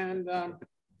 And,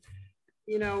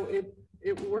 you know,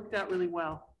 it worked out really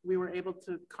well. We were able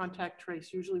to contact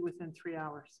trace usually within 3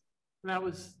 hours. And that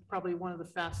was probably one of the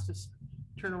fastest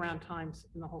turnaround times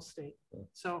in the whole state.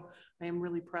 So I am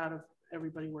really proud of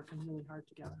everybody working really hard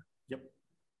together. Yep.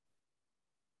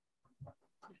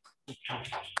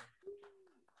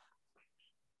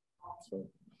 So,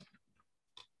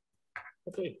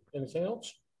 okay, anything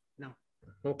else? No.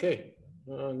 Okay,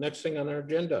 next thing on our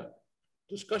agenda,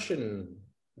 discussion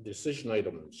decision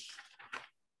items.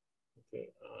 Okay.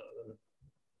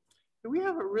 Do we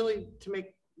have a really to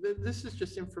make this is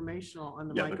just informational on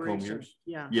the migration?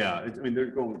 Yeah. I mean,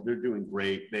 they're doing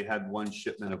great. They had one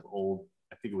shipment of old,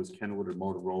 I think it was Kenwood or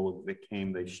Motorola that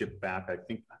came, they shipped back. I'm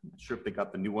not sure if they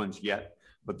got the new ones yet,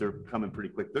 but they're coming pretty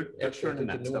quick. They're turning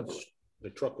that stuff.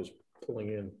 The truck is pulling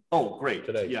in. Oh, great.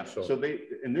 Today. Yeah. So they,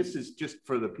 and this is just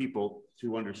for the people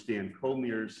to understand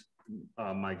Comir's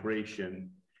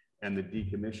migration and the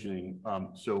decommissioning.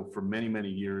 So for many, many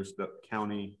years, the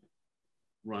county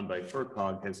run by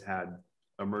FERCOG has had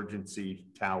emergency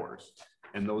towers,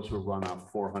 and those were run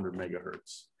off 400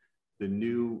 megahertz. The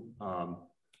new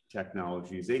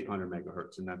technology is 800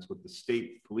 megahertz, and that's what the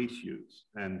state police use.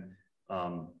 And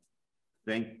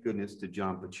thank goodness to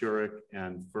John Pachurik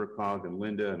and FERCOG and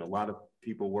Linda, and a lot of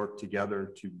people work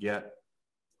together to get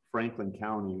Franklin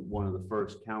County, one of the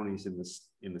first counties in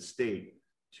the state,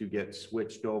 to get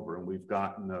switched over. And we've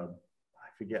gotten I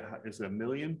forget, is it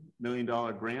 $1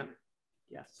 million grant?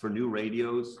 Yes. For new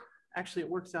radios. Actually, it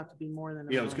works out to be more than.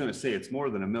 I was going to say it's more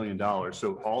than $1 million.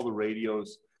 So all the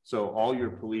radios, so all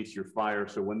your police, your fire.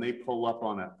 So when they pull up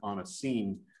on a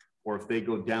scene, or if they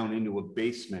go down into a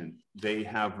basement, they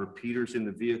have repeaters in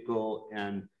the vehicle,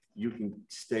 and you can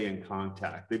stay in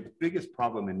contact. The biggest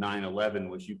problem in 9/11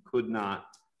 was you could not,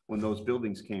 when those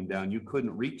buildings came down, you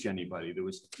couldn't reach anybody. There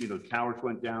was, towers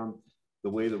went down. The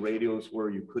way the radios were,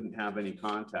 you couldn't have any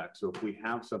contact. So if we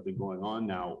have something going on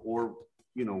now, or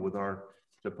with our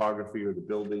topography or the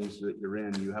buildings that you're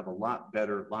in, you have a lot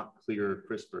better, lot clearer,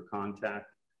 crisper contact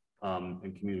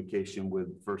and communication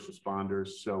with first responders.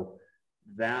 So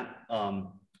that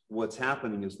what's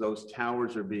happening is those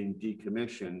towers are being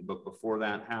decommissioned, but before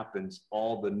that happens,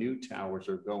 all the new towers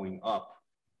are going up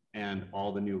and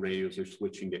all the new radios are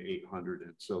switching to 800.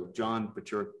 And so John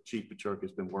Pachurik, Chief Pachurik,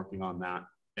 has been working on that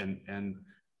and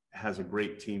has a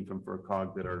great team from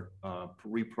FERCOG that are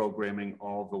reprogramming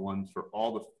all the ones for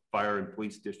all the fire and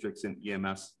police districts and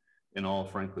EMS in all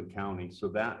of Franklin County. So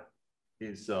that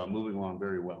is moving along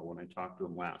very well when I talked to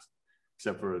him last,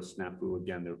 except for a snafu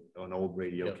again, an old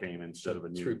radio came instead of a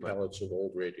new. 3 pallets of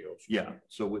old radios. Yeah,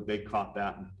 so they caught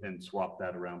that and swapped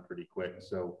that around pretty quick.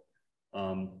 So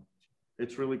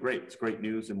it's really great. It's great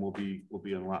news, and we'll be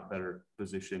in a lot better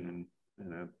position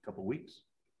in a couple of weeks.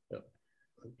 Yeah.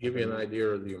 I'll give you an idea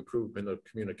of the improvement of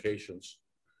communications.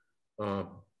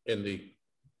 In the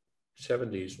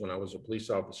 70s, when I was a police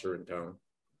officer in town,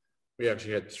 we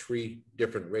actually had 3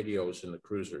 different radios in the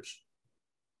cruisers.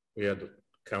 We had the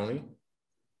county,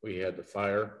 we had the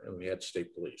fire, and we had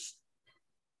state police.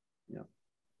 Yeah.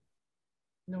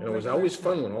 And it was always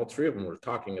fun when all 3 of them were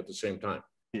talking at the same time.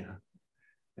 Yeah.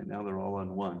 And now they're all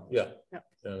on one. Yeah. Yep.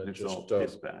 And it's all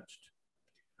dispatched.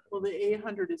 Well, the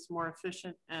 800 is more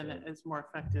efficient and is more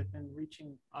effective in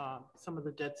reaching some of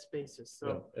the dead spaces.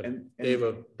 So, yeah. And Dave,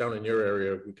 down in your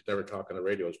area, we could never talk on the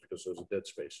radios because there's a dead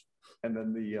space. And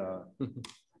then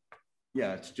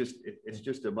yeah, it's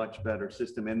just a much better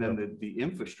system. And then the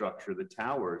infrastructure, the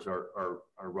towers are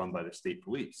run by the state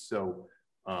police. So,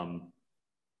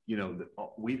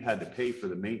 we've had to pay for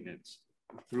the maintenance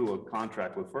through a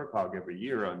contract with FERCOG every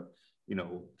year on,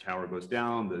 tower goes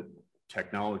down, the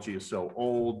technology is so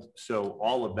old. So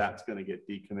all of that's going to get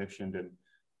decommissioned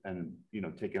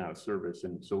and taken out of service.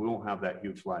 And so we won't have that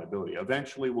huge liability.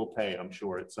 Eventually we'll pay, I'm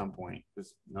sure, at some point,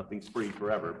 because nothing's free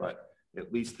forever, but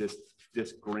at least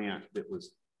this grant that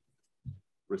was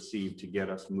received to get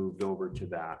us moved over to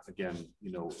that. Again,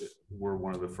 you know, we're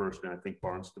one of the first, and I think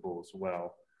Barnstable as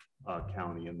well,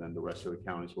 county, and then the rest of the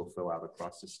counties will fill out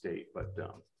across the state. But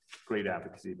great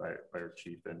advocacy by our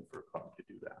chief and for COG to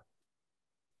do that.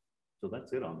 So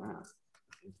that's it on that.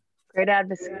 Great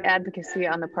advocacy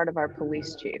on the part of our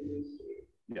police chief.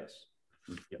 Yes.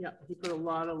 Yeah, he put a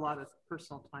lot of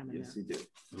personal time in Yes, there. he did.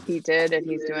 He did, and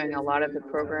he's doing a lot of the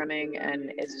programming,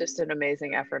 and it's just an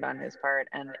amazing effort on his part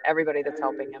and everybody that's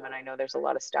helping him. And I know there's a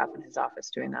lot of staff in his office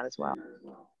doing that as well.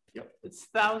 Yep. It's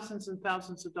thousands and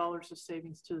thousands of dollars of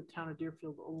savings to the town of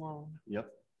Deerfield alone. Yep.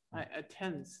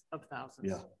 Tens of thousands.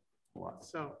 Yeah. A lot.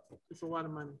 So it's a lot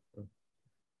of money.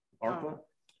 ARPA?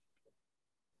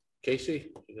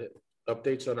 Casey,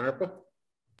 updates on ARPA?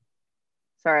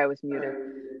 Sorry, I was muted.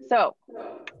 So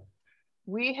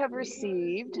we have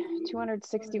received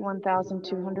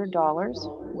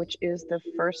 $261,200, which is the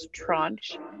first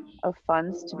tranche of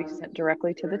funds to be sent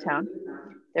directly to the town.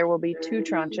 There will be 2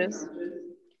 tranches.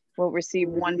 We'll receive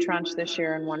 1 tranche this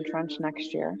year and 1 tranche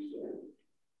next year.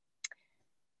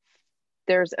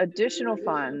 There's additional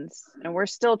funds, and we're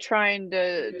still trying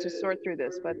to sort through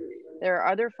this, but there are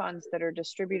other funds that are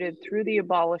distributed through the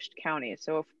abolished county.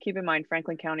 So keep in mind,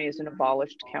 Franklin County is an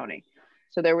abolished county.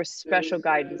 So there was special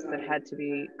guidance that had to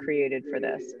be created for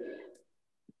this.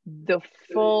 The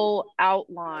full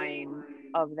outline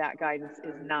of that guidance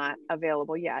is not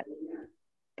available yet,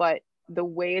 but the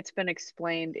way it's been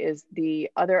explained is the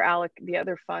other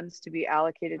funds to be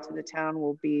allocated to the town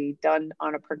will be done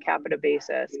on a per capita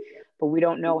basis, but we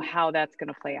don't know how that's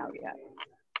going to play out yet.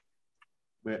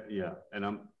 But yeah, and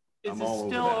I'm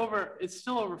It's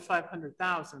still over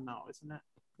 500,000 though, isn't it?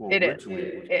 Well, it is.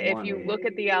 If you look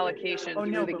at the allocation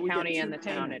through the county and the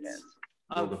town, it is.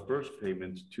 Well, the first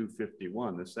payment's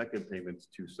 251, the second payment's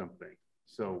 2 something.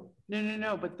 So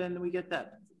No. But then we get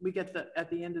at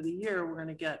the end of the year, we're going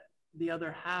to get the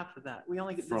other half of that. We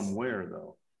only get from where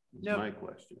though? That's my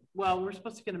question. Well, we're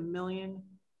supposed to get $1 million.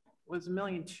 Was $1.2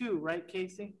 million, right,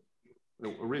 Casey?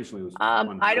 Originally it was.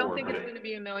 I don't think it's going to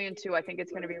be $1.2 million. I think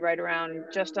it's going to be right around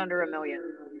just under $1 million.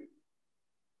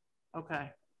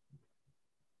 Okay.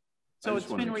 So it's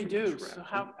been reduced. So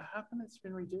how come it's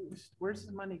been reduced? Where's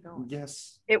the money going?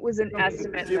 Yes. It was an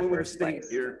estimate in the first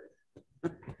place.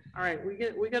 All right,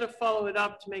 we got to follow it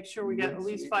up to make sure we get at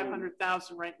least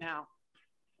 500,000 right now.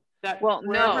 Well,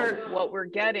 no, what we're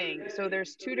getting, so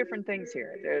there's 2 different things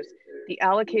here. There's the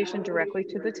allocation directly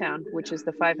to the town, which is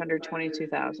the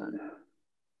 522,000.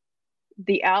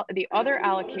 The other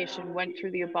allocation went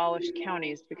through the abolished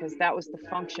counties because that was the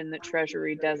function that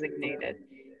Treasury designated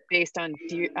based on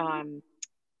the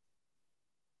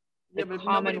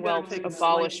Commonwealth's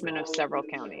abolishment of several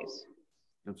counties.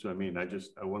 That's what I mean. I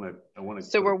want to.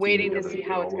 So we're waiting to see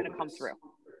how it's going to come through.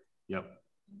 Yep.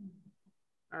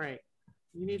 All right.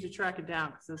 You need to track it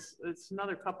down because it's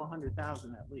another couple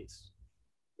 100,000 at least.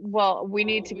 Well, we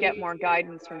need to get more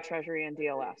guidance from Treasury and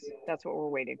DLS. That's what we're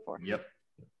waiting for. Yep.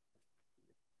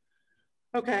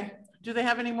 Okay. Do they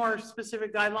have any more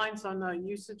specific guidelines on the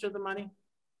usage of the money?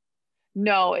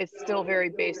 No, it's still very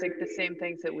basic. The same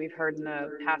things that we've heard in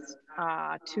the past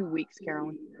 2 weeks,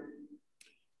 Carolyn.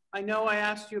 I know I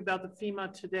asked you about the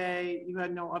FEMA today. You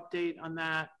had no update on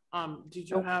that. Did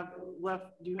you have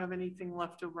left? Do you have anything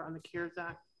left over on the CARES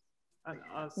Act?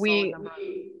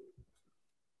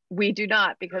 We do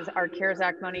not, because our CARES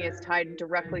Act money is tied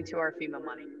directly to our FEMA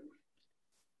money.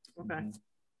 Okay.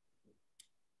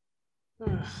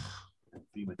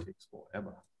 FEMA takes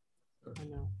forever. I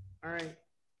know. All right.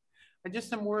 I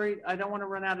just am worried. I don't want to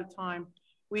run out of time.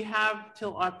 We have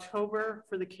till October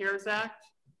for the CARES Act.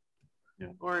 Yeah.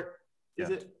 Or is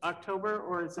it October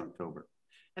or is it October?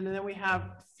 And then we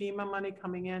have FEMA money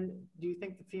coming in. Do you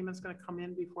think the FEMA is going to come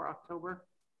in before October?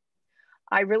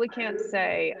 I really can't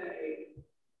say.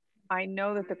 I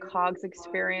know that the COGS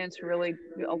experience really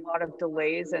a lot of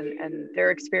delays, and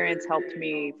their experience helped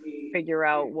me figure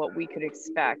out what we could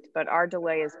expect. But our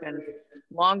delay has been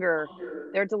longer.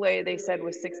 Their delay, they said,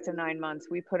 was 6 to 9 months.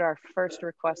 We put our first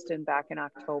request in back in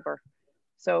October.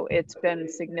 So it's been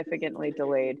significantly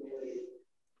delayed.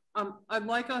 I'd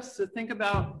like us to think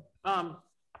about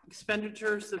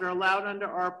expenditures that are allowed under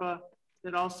ARPA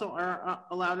that also are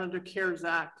allowed under CARES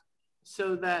Act,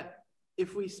 so that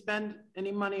if we spend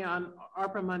any money on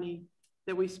ARPA money,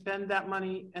 that we spend that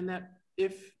money, and that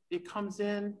if it comes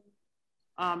in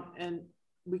and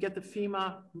we get the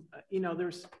FEMA,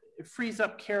 it frees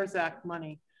up CARES Act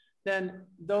money, then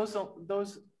those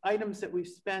items that we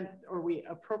spent or we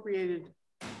appropriated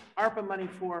ARPA money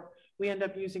for, we end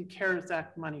up using CARES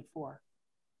Act money for.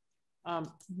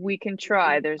 We can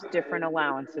try. There's different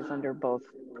allowances under both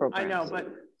programs. I know, but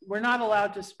we're not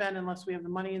allowed to spend unless we have the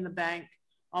money in the bank.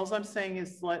 All I'm saying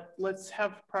is let's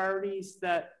have priorities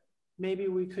that maybe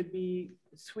we could be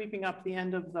sweeping up the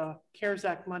end of the CARES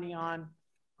Act money on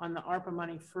the ARPA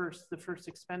money first, the first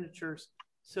expenditures,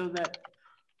 so that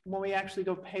when we actually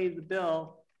go pay the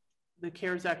bill, the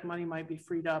CARES Act money might be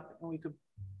freed up and we could,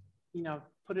 you know,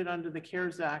 put it under the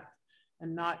CARES Act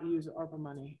and not use ARPA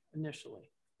money initially.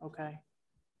 Okay.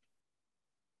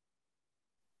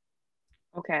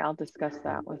 Okay, I'll discuss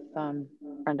that with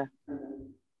Brenda.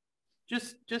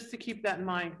 Just to keep that in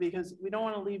mind, because we don't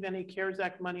want to leave any CARES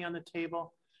Act money on the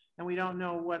table, and we don't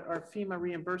know what our FEMA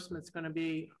reimbursement is going to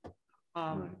be.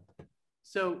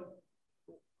 So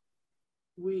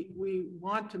we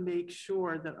want to make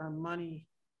sure that our money,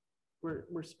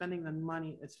 we're spending the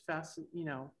money as fast, you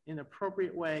know, in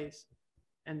appropriate ways,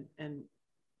 and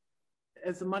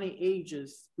as the money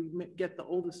ages, we get the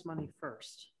oldest money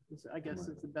first. I guess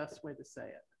is the best way to say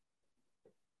it,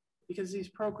 because these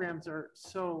programs are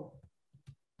so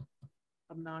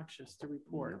obnoxious to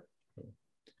report.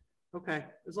 Okay,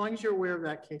 as long as you're aware of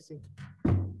that, Casey.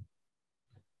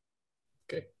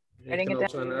 Okay. Anything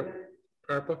else on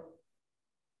ARPA?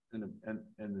 And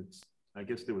it's, I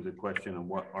guess there was a question on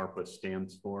what ARPA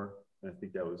stands for. I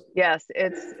think that was. Yes,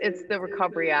 it's the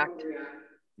Recovery Act.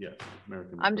 Yes,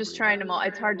 American. I'm just trying to,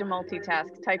 it's hard to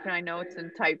multitask, type my notes and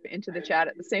type into the chat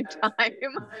at the same time.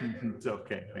 It's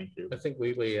okay, thank you. I think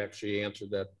Lily actually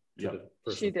answered that. Yeah,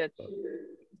 she did.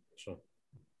 So.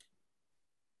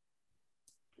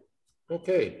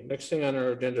 Okay, next thing on our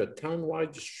agenda,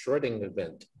 townwide shredding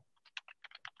event.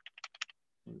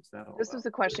 This was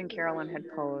a question Carolyn had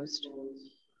posed.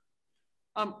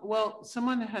 Well,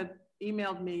 someone had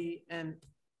emailed me, and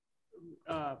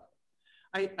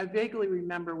I vaguely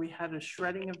remember we had a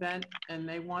shredding event, and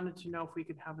they wanted to know if we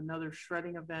could have another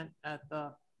shredding event at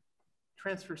the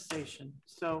transfer station.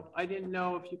 So I didn't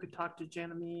know if you could talk to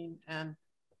Janamine and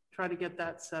try to get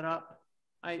that set up.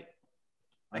 I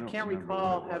can't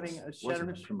recall having a shredder. Wasn't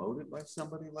it promoted by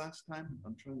somebody last time?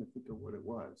 I'm trying to think of what it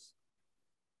was.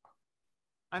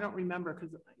 I don't remember,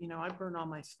 because, you know, I burn all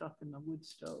my stuff in the wood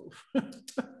stove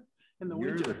in the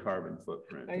winter. The carbon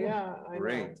footprint. Yeah, I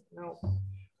Great. know. No,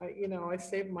 you know, I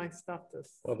save my stuff to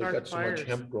well, they got so much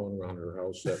hemp growing around her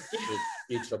house that it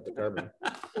eats up the carbon.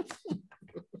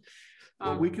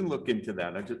 Well, we can look into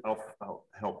that. I'll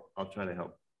help. I'll try to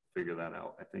help figure that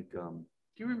out. I think. Do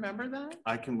you remember that?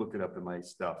 I can look it up in my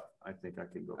stuff. I think I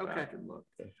can go back and look.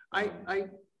 I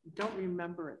don't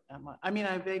remember it that much. I mean,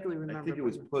 I vaguely remember. I think it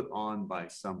was put on by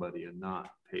somebody and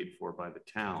not paid for by the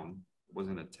town. It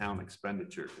wasn't a town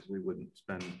expenditure, because we wouldn't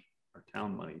spend our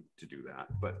town money to do that.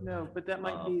 But no, but that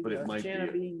might be. But it might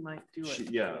Jana Bean might do it.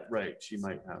 Yeah, right. She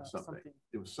might have something.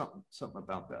 It was something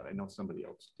about that. I know somebody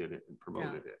else did it and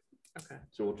promoted it. Okay.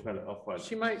 So we'll try to. I'll find.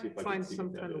 She might find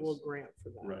some kind of little grant for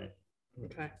that. Right.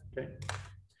 Okay. Okay.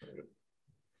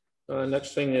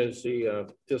 Next thing is the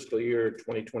fiscal year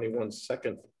 2021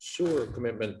 second sewer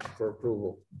commitment for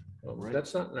approval. Right.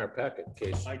 That's not in our packet,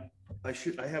 Case. I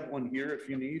have one here if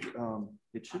you need.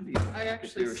 It should be. I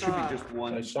actually there should be just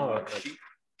one. I saw it. Sheet.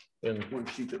 And one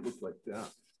sheet that looked like that.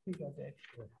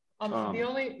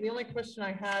 The only question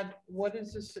I had, what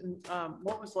is this?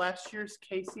 What was last year's,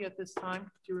 Casey, at this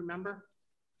time? Do you remember?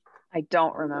 I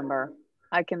don't remember.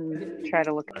 I can try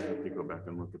to look. I have to go back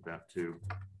and look at that too.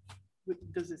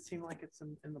 Does it seem like it's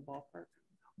in the ballpark?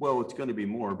 Well, it's going to be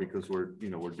more, because we're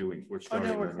starting.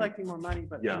 Oh no, we're collecting more money,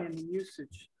 but yeah. I mean the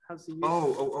usage. How's the usage?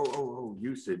 Oh,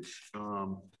 usage.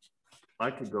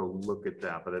 I could go look at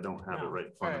that, but I don't have it right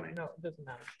in front of me. No, it doesn't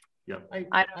matter. Yep.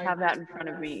 I don't have that in front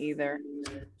of me either.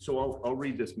 So I'll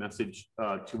read this message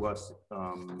to us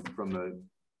from the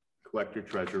collector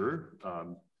treasurer,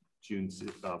 June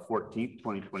 14th,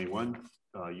 2021,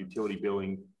 utility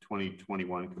billing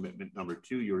 2021 commitment number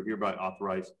 2. You are hereby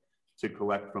authorized to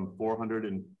collect from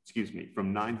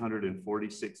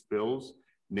 946 bills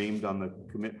named on the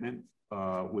commitment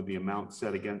with the amount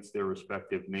set against their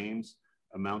respective names,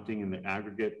 amounting in the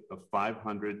aggregate of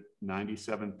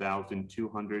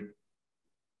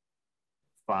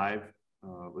 $597,205.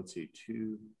 Let's see,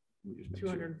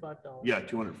 $205. Yeah,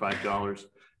 $205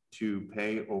 to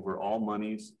pay over all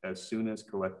monies as soon as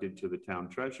collected to the town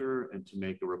treasurer, and to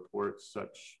make a report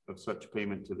of such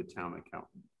payment to the town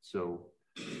accountant. So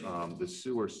the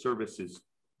sewer services,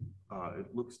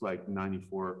 it looks like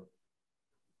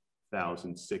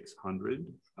 94,600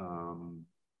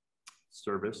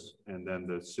 service, and then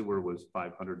the sewer was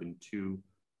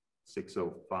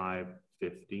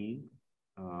 502,605.15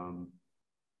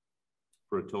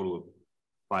 for a total of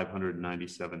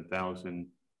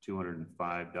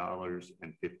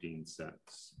 $597,205.15.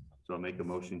 So I'll make a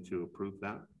motion to approve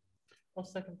that. I'll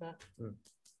second that.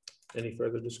 Any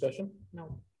further discussion?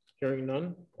 No. Hearing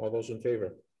none, all those in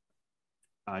favor?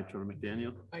 Aye, Trevor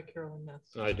McDaniel. Aye, Carolyn Ness.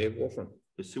 Aye, Dave Wolfram.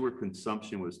 The sewer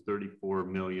consumption was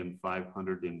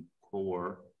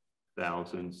 34,504,664.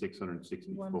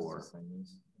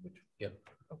 Yep.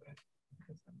 Okay.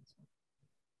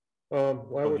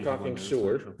 While we're talking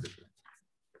sewer,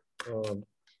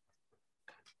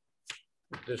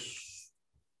 this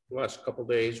last couple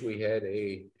days, we had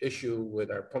a issue with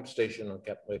our pump station on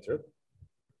Captain Lathrop,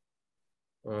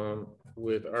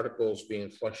 with articles being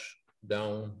flushed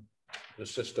down the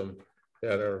system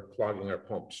that are clogging our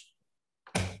pumps.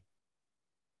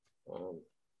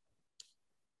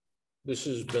 This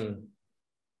has been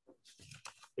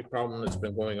a problem that's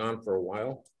been going on for a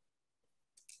while,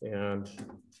 and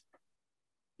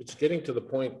it's getting to the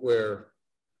point where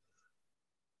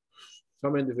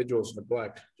some individuals'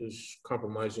 neglect is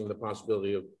compromising the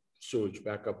possibility of sewage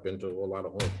back up into a lot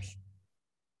of homes.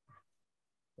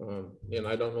 And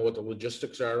I don't know what the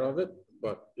logistics are of it,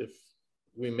 but if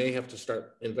we may have to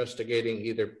start investigating,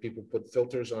 either people put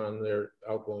filters on their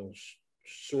outgoing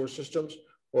sewer systems,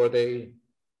 or they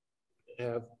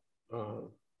have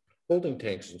holding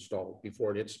tanks installed before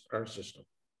it hits our system.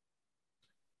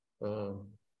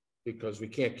 Because we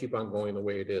can't keep on going the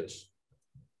way it is.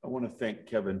 I want to thank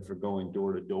Kevin for going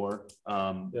door to door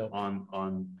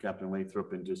on Captain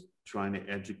Lathrop and just trying to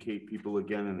educate people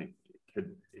again. And it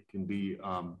can be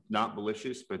not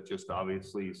malicious, but just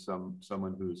obviously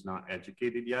someone who's not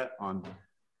educated yet on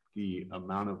the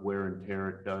amount of wear and tear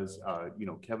it does. You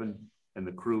know, Kevin and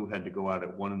the crew had to go out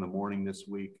at 1 a.m. this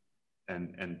week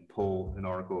and pull an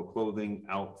article of clothing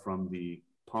out from the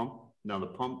pump. Now the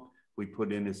pump we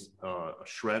put in is a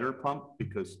shredder pump,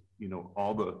 because you know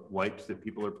all the wipes that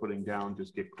people are putting down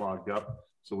just get clogged up.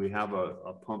 So we have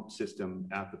a pump system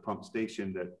at the pump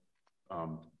station that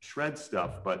shreds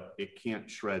stuff, but it can't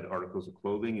shred articles of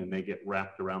clothing, and they get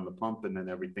wrapped around the pump, and then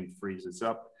everything freezes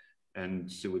up and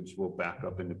sewage will back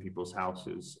up into people's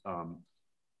houses.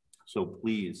 So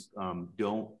please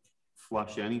don't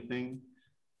flush anything,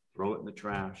 throw it in the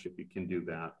trash if you can do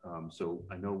that. So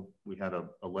I know we had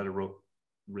a letter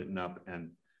written up,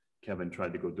 and Kevin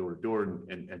tried to go door to door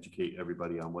and educate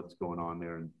everybody on what's going on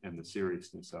there and the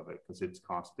seriousness of it, because it's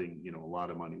costing, you know, a lot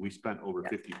of money. We spent over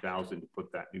 $50,000 to put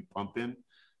that new pump in,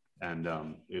 and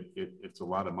it's a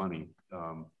lot of money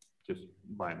just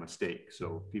by mistake.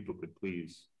 So if people could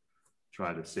please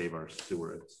try to save our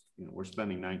sewer. It's, you know, we're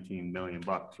spending $19 million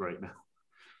right now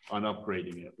on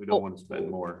upgrading it. We don't want to spend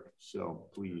more, so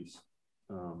please.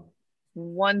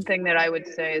 One thing that I would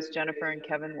say is Jennifer and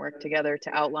Kevin worked together to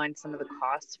outline some of the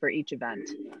costs for each event,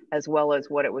 as well as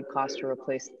what it would cost to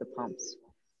replace the pumps.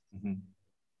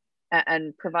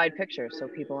 And provide pictures so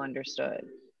people understood.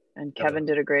 And Kevin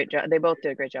did a great job. They both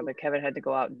did a great job, but Kevin had to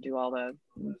go out and do all the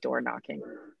door knocking.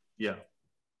 Yeah.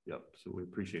 Yep. So we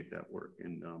appreciate that work,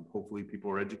 and hopefully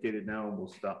people are educated now, and we'll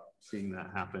stop seeing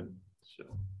that happen. So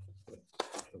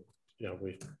yeah,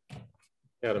 we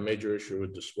had a major issue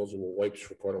with disposable wipes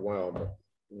for quite a while, but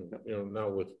you know, now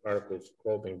with articles of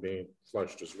clothing being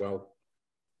flushed as well,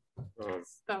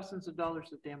 thousands of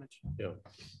dollars of damage. Yeah,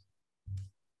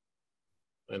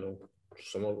 I know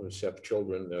some of us have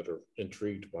children that are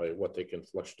intrigued by what they can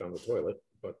flush down the toilet,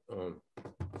 but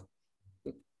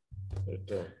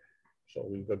so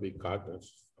we've got to be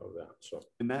cognizant of that. So,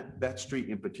 and that street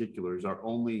in particular is our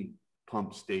only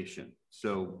pump station.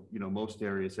 So, you know, most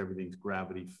areas, everything's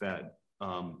gravity fed.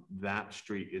 That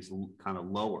street is kind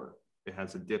of lower. It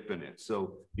has a dip in it.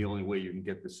 So the only way you can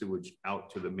get the sewage out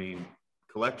to the main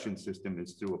collection system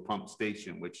is through a pump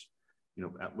station, which, you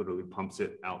know, that literally pumps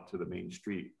it out to the main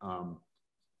street.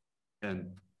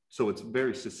 And so it's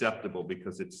very susceptible,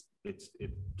 because it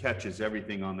catches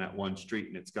everything on that one street,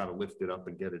 and it's got to lift it up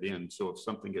and get it in. So if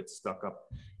something gets stuck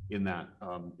up in that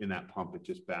pump, it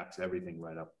just backs everything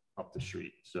right up the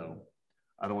street. So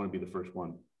I don't want to be the first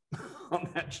one on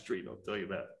that street, I'll tell you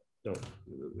that. No,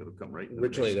 it'll come right.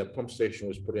 Originally, that pump station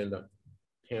was put in to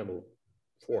handle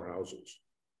 4 houses.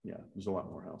 Yeah, there's a lot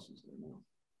more houses there now.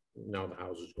 Now the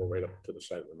houses go right up to the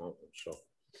side of the mountain, so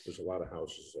there's a lot of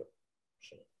houses there.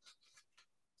 So.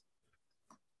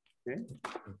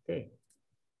 Okay.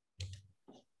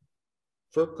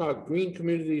 FERCog Green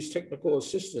Communities Technical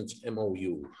Assistance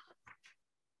MOU.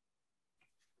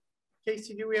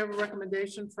 Casey, do we have a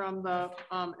recommendation from the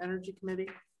Energy Committee?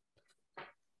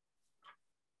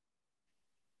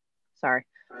 Sorry,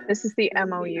 this is the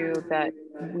MOU that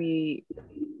we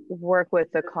work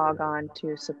with the COG on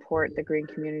to support the Green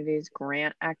Communities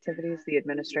grant activities, the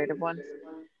administrative ones.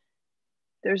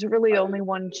 There's really only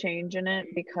one change in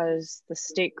it, because the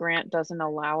state grant doesn't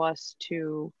allow us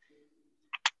to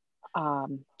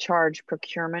charge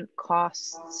procurement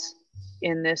costs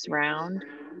in this round.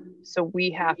 So we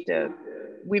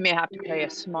may have to pay a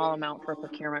small amount for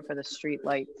procurement for the street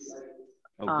lights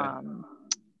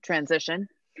transition.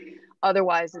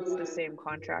 Otherwise, it's the same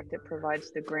contract. It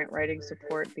provides the grant writing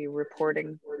support, the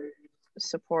reporting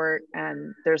support,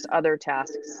 and there's other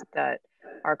tasks that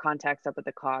our contacts up at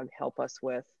the COG help us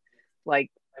with, like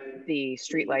the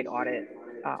streetlight audit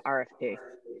RFP.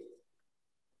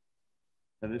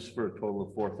 And this is for a total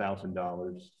of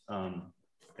 $4,000,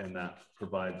 and that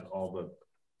provides all of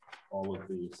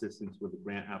the assistance with the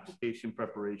grant application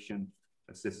preparation,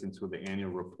 assistance with the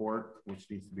annual report, which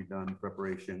needs to be done,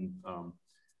 preparation,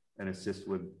 and assist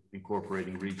with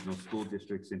incorporating regional school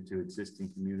districts into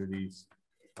existing communities,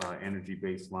 energy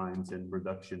baselines and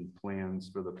reduction plans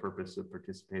for the purpose of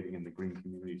participating in the Green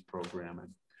Communities program.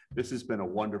 And this has been a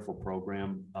wonderful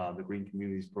program. The Green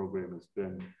Communities program has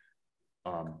been,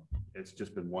 it's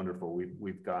just been wonderful.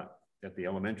 We've got at the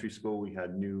elementary school, we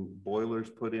had new boilers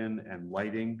put in and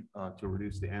lighting to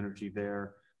reduce the energy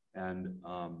there. And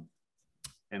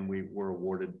we were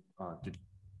awarded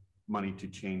money to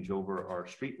change over our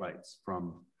street lights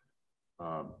from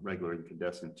regular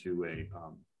incandescent to a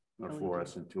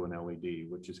fluorescent to an LED,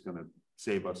 which is going to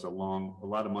save us a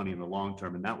lot of money in the long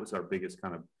term. And that was our biggest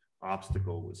kind of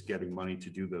obstacle, was getting money to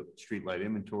do the street light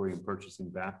inventory and purchasing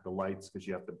back the lights, because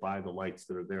you have to buy the lights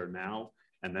that are there now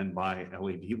and then buy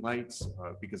LED lights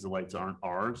because the lights aren't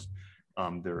ours.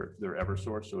 They're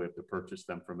Eversource, so we have to purchase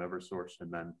them from Eversource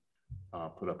and then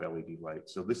put up LED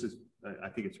lights. So this is, I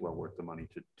think it's well worth the money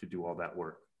to do all that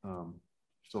work.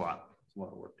 It's a lot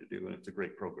of work to do, and it's a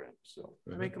great program. So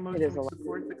I make a motion to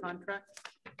support the contract.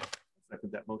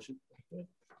 Second that motion. Okay.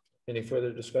 Any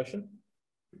further discussion?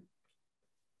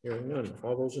 Hearing none.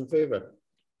 All those in favor?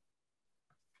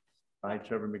 Aye,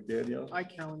 Trevor McDaniel. Aye,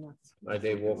 Carolyn Nuts. Aye,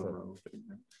 Dave Wolfen.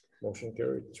 Motion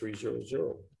carried 300. I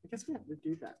guess we have to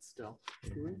do that still.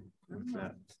 Do we?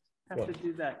 Have to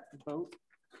do that vote.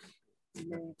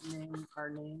 Name our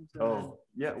names. Oh,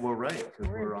 yeah, well, right, because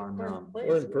we're on.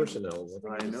 We're in personnel.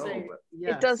 I know, but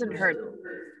yes. It doesn't hurt.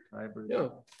 Yeah.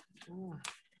 Oh,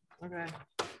 okay.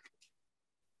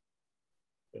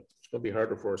 It's gonna be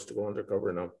harder for us to go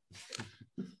undercover now.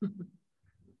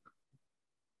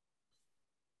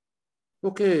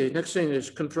 Okay, next thing is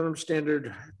confirmed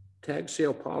standard tag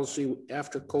sale policy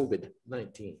after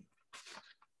COVID-19.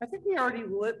 I think we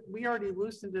already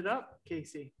loosened it up,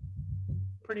 Casey.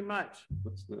 Pretty much.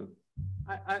 what's the?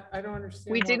 I don't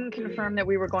understand. We didn't confirm that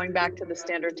we were going back to the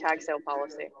standard tag sale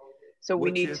policy. So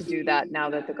we need to do that now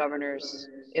that the governor's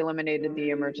eliminated the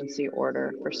emergency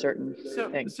order for certain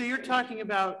things. So you're talking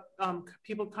about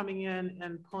people coming in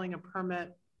and pulling a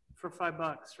permit for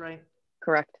 $5, right?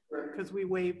 Correct. Because we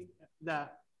waived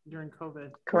that during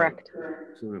COVID. Correct.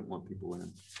 So we don't want people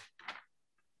in.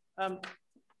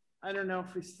 I don't know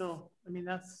if we still, I mean,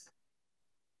 I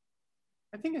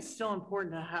think it's still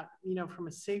important to have, from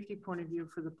a safety point of view,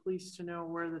 for the police to know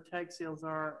where the tag sales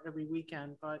are every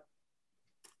weekend, but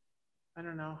I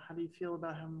don't know. How do you feel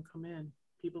about having them come in?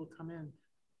 People come in.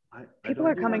 People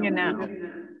are coming in now. Do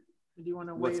you want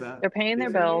to waive? They're paying their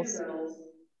bills.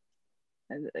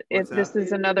 This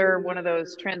is another one of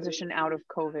those transition out of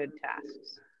COVID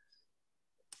tasks.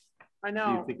 I know.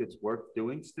 Do you think it's worth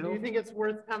doing still? Do you think it's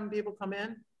worth having people come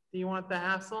in? Do you want the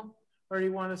hassle? Or do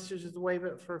you want us to just waive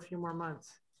it for a few more months?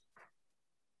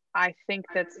 I think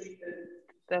that's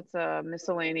a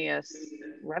miscellaneous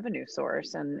revenue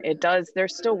source, and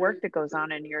there's still work that goes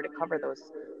on in here to cover those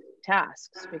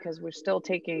tasks, because we're still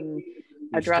taking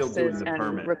addresses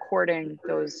and recording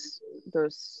those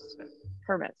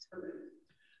permits.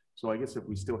 So I guess if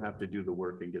we still have to do the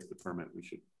work and get the permit, we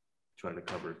should try to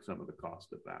cover some of the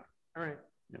cost of that. All right.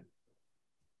 Yeah.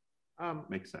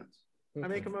 Makes sense. I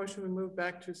make a motion, we move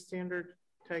back to standard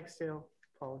tag sale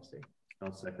policy.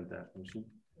 I'll second that motion.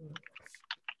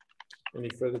 Any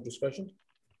further discussion?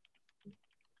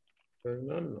 Hearing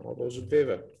none. All those in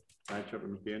favor? Aye, Trevor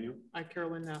McDaniel. Aye,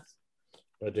 Carolyn Ness.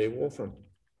 Aye, Dave Wolfen.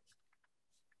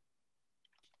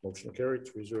 Motion carried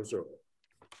 300.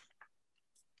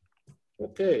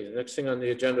 Okay, the next thing on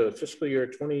the agenda, fiscal year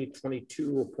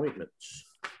 2022 appointments.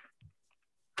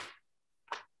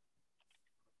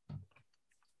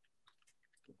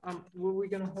 Were we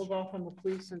going to hold off on the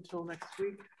police until next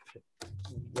week?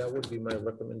 That would be my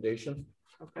recommendation.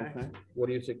 Okay. What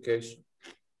do you think, Case?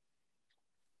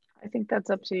 I think that's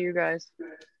up to you guys.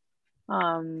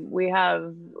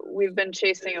 We've been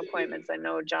chasing appointments. I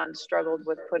know John struggled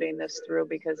with putting this through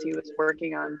because he was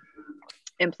working on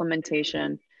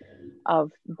implementation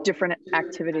of different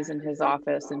activities in his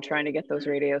office and trying to get those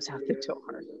radios out the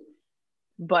door.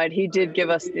 but he did give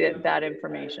us that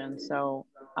information. So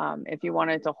if you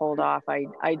wanted to hold off,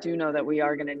 I do know that we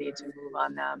are going to need to move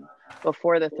on them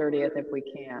before the 30th if we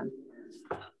can.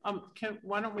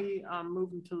 Why don't we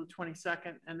move them to the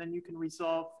 22nd, and then you can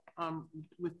resolve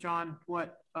with John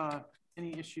what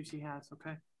any issues he has.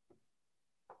 Okay.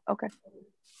 Okay.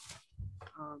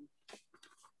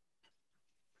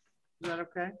 Is that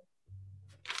okay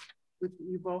with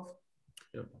you both?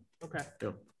 Yeah. Okay.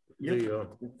 Yeah. Yeah.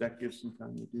 If that gives some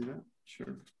time to do that,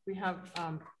 sure. We have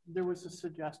there was a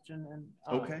suggestion, and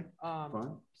okay.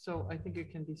 Fine. So I think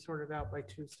it can be sorted out by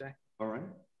Tuesday. All right.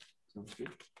 Sounds good.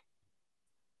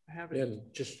 I have it. And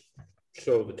just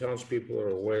so the townspeople are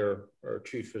aware, our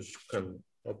chief has come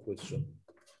up with some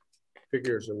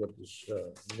figures of what this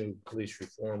new Police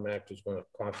Reform Act is going to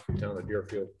cost the town of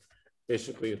Deerfield.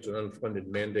 Basically, it's an unfunded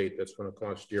mandate that's going to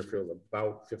cost Deerfield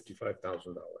about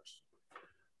 $55,000.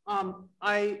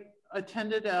 I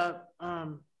attended a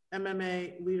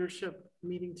MMA leadership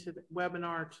meeting to the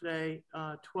webinar today,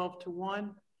 12 to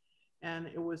 1, and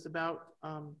it was about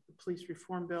the police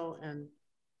reform bill. And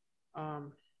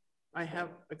I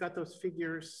got those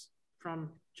figures from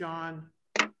John,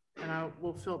 and I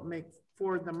will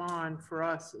forward them on for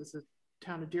us as a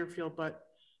town of Deerfield. But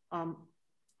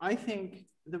I think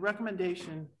the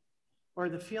recommendation or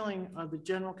the feeling of the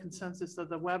general consensus of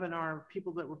the webinar,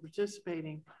 people that were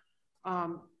participating,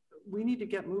 we need to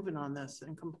get moving on this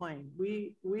and complain.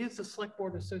 We as the Select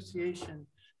Board Association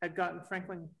had gotten,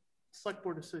 Franklin Select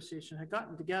Board Association had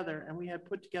gotten together, and we had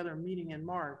put together a meeting in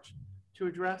March to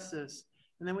address this.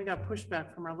 And then we got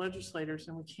pushback from our legislators,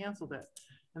 and we canceled it.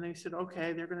 And they said,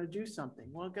 okay, they're going to do something.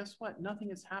 Well, guess what? Nothing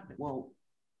has happened. Well,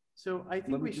 so I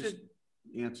think we should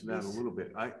answer that a little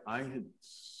bit. I had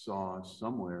saw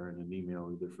somewhere in an email,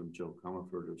 either from Joe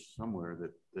Comerford or somewhere,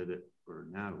 that it, or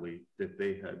Natalie, that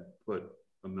they had put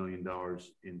 $1 million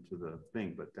into the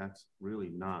thing, but that's really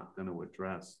not going to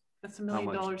address. That's $1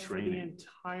 million for the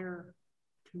entire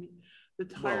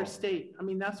state. I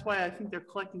mean, that's why I think they're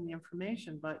collecting the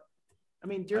information, but I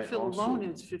mean, Deerfield alone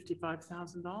is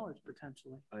 $55,000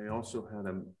 potentially. I also had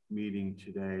a meeting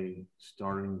today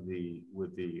starting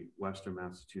with the Western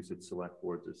Massachusetts Select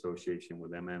Boards Association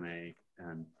with MMA,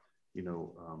 and a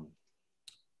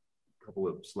couple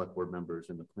of select board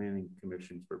members in the planning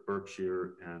commissions for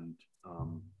Berkshire and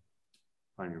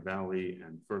Pioneer Valley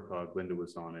and FERCOG. Linda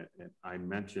was on it, and I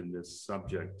mentioned this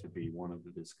subject to be one of the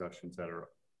discussions that are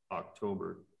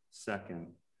October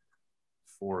 2nd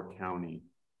for county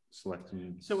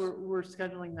selecting. So we're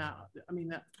scheduling that. I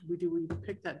mean, we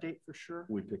pick that date for sure?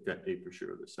 We picked that date for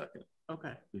sure, the 2nd.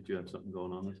 Okay. Did you have something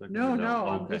going on the 2nd? No, okay.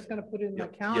 I'm just going to put it in my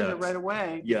calendar right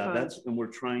away. Yeah, and we're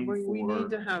trying we need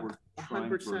to have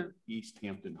 100% East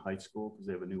Hampton High School, because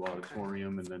they have a new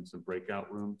auditorium and then some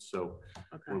breakout rooms. So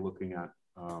we're looking at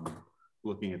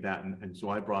that. And so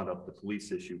I brought up the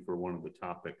police issue for one of the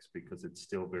topics, because it's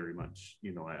still very much,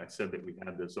 I said that we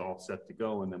had this all set to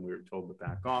go, and then we were told to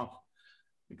back off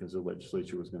because the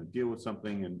legislature was going to deal with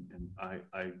something. And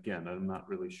again, I'm not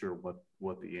really sure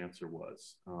what the answer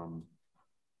was.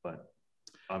 But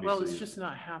obviously, well, it's just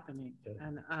not happening.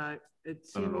 And it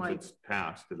seemed I don't know like if it's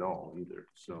passed at all either.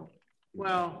 So,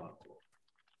 well,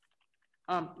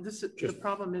 the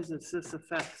problem is this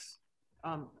affects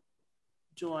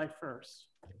July 1st.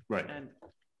 Right.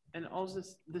 And all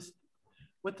this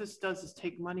what this does is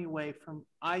take money away from,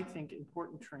 I think,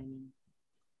 important training.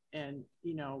 And,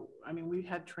 I mean, we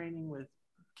had training with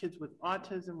kids with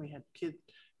autism. We had kids,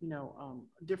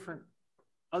 different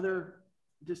other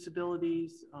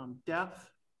disabilities,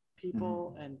 deaf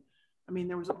people. And I mean,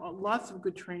 there was lots of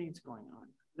good trainings going on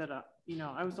that,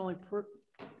 I was only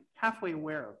halfway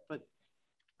aware of, but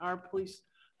our police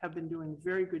have been doing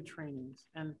very good trainings.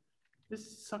 And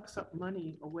this sucks up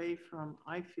money away from,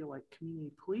 I feel like,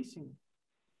 community policing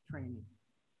training.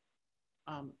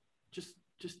 Just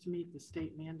to meet the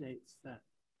state mandates that.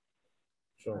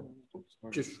 So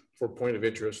just for point of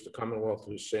interest, the Commonwealth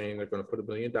is saying they're going to put $1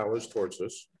 million towards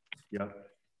this. Yeah.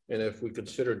 And if we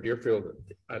consider Deerfield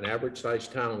an average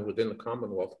sized town within the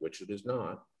Commonwealth, which it is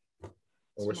not,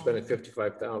 and we're spending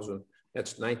 $55,000,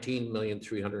 that's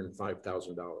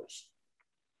 $19,305,000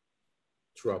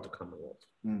 throughout the Commonwealth.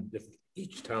 If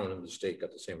each town in the state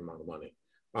got the same amount of money,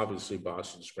 obviously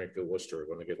Boston, Springfield, Worcester are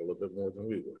going to get a little bit more than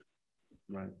we would.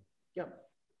 Right. Yep.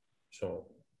 So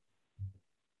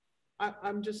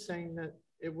I'm just saying that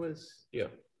it was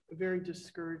very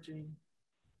discouraging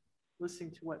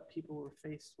listening to what people were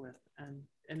faced with, and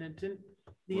it didn't.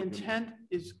 The intent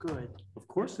is good. Of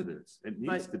course it is. It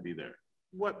needs to be there.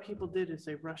 What people did is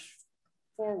they rushed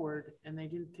forward and they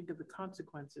didn't think of the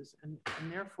consequences, and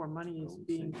therefore money is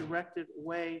being directed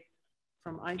away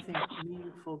from, I think,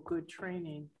 meaningful, good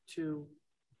training to,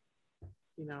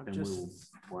 you know, And just. we'll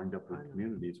wind up with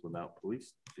communities without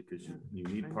police because you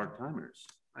need part-timers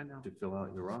to fill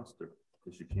out your roster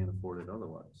because you can't afford it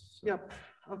otherwise. So. Yep.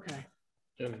 Okay.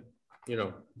 And, you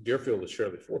know, Deerfield is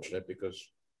fairly fortunate because,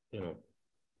 you know,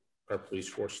 our police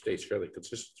force stays fairly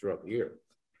consistent throughout the year.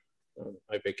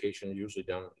 I vacation usually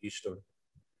down in Easton.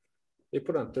 They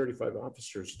put on 35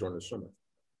 officers during the summer.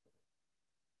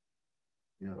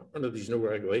 Yeah. Under these new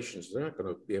regulations, they're not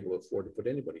going to be able to afford to put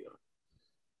anybody on.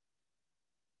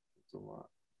 It's a lot.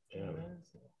 Yeah,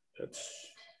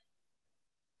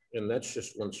 that's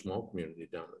just one small community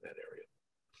down in that area.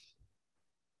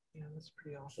 Yeah, that's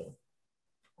pretty awesome.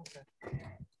 Okay.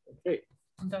 Okay.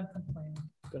 I'm done complaining.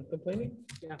 Done complaining?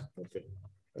 Yeah. Okay.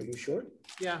 Are you sure?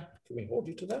 Yeah. Can we hold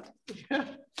you to that? Yeah.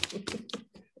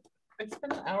 I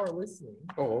spent an hour listening.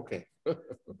 Oh, okay. I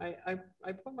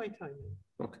put my time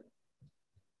in. Okay.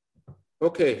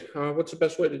 Okay, what's the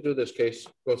best way to do this case?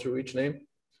 Go through each name?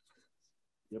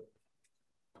 Yep.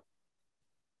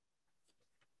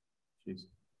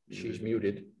 She's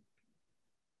muted.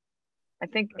 I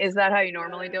think, is that how you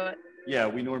normally do it? Yeah,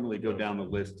 we normally go down the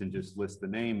list and just list the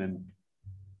name and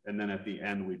then at the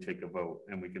end we take a vote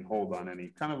and we can hold on any,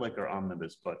 kind of like our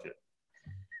omnibus budget.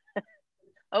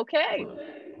 Okay.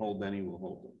 Hold any, we'll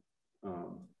hold them.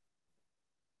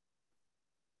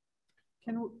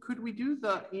 Could we do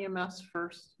the EMS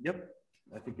first? Yep,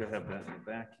 I think I have that in the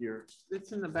back here.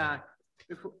 It's in the back.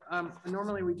 If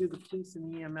normally we do the police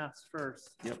and EMS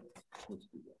first. Yep, let's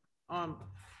do that.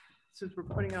 Since we're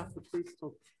putting off the police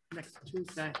till next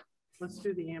Tuesday, let's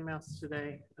do the EMS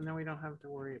today, and then we don't have to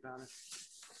worry about it.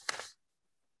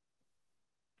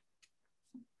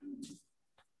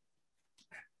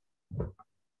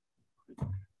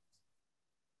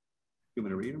 You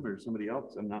want me to read them or somebody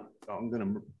else? I'm going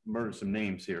to murder some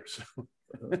names here. So.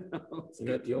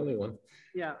 You're not the only one.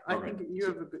 Yeah, I think you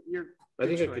have a good, I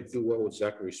think I could do well with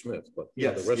Zachary Smith, but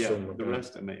yeah, the rest of them. The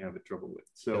rest I may have trouble with.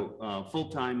 So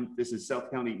full-time, this is South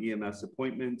County EMS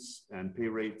appointments and pay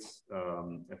rates,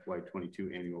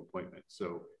 FY22 annual appointments.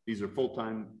 So these are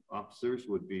full-time officers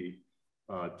would be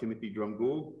Timothy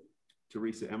Drumgoole,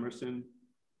 Teresa Emerson,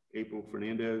 April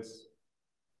Fernandez,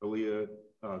 Aaliyah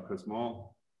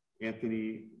Kosmal,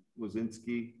 Anthony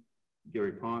Wozinski,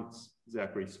 Gary Ponce,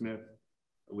 Zachary Smith,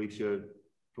 Alicia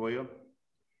Toya,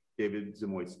 David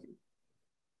Zamoyski.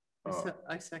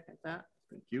 I second that.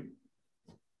 Thank you.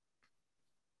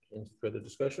 Any further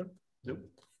discussion? Nope.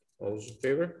 All those in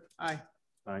favor? Aye.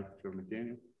 Aye, Trevor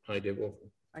McDaniel. Aye, Dave Wolfen.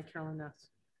 Aye, Carolyn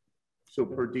Ness. So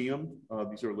per diem,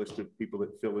 these are a list of people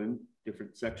that fill in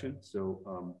different sections. So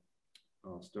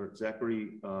I'll start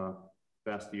Zachary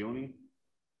Bastioni,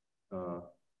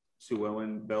 Sue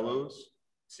Ellen Bellows,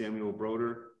 Samuel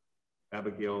Broder,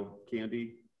 Abigail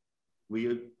Candy,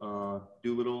 Leah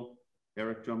Doolittle,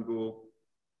 Eric Drumgoole,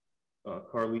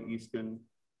 Carly Easton,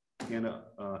 Hannah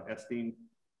Esteen,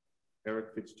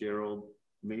 Eric Fitzgerald,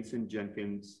 Mason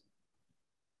Jenkins,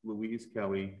 Louise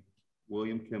Kelly,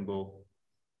 William Kimball,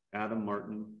 Adam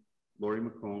Martin, Lori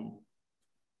McComb,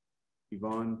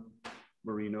 Yvonne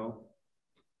Marino,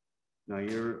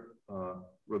 Nair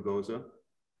Ragoza,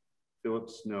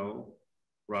 Philip Snow,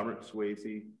 Robert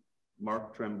Swayze,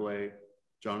 Mark Tremblay,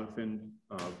 Jonathan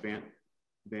Van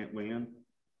Land,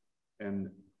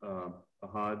 and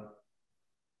Ahad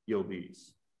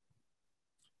Yildiz.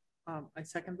 I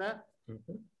second that.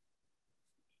 Mm-hmm.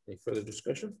 Any further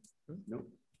discussion? Nope.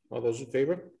 All those in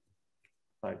favor?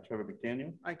 Aye, Trevor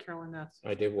McDaniel. Aye, Carolyn Ness.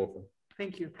 Aye, Dave Wolfen.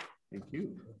 Thank you. Thank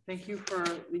you. Thank you for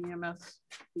the EMS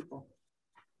people.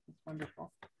 It's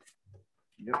wonderful.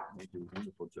 Yep, they do a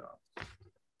wonderful job.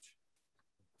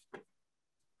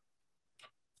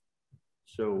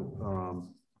 So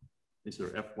these are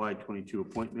FY22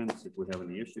 appointments. If we have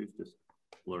any issues, just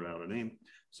blurt out a name.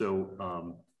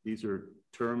 So these are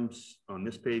terms on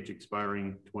this page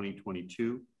expiring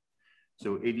 2022.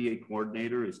 So ADA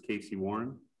coordinator is Casey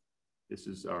Warren. This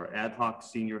is our ad hoc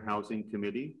senior housing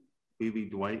committee. Phoebe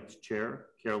Dwight's chair,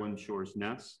 Carolyn Shores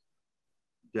Ness,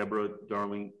 Deborah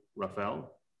Darling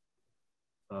Raphael,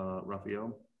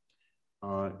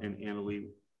 and Annalie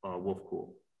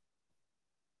Wolfcool.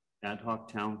 Ad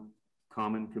hoc town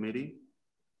common committee,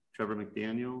 Trevor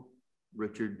McDaniel,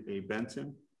 Richard A.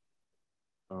 Benson,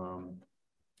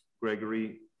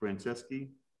 Gregory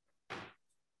Franceschi,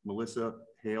 Melissa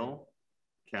Hale,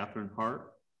 Catherine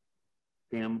Hart,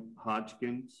 Pam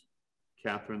Hodgkins,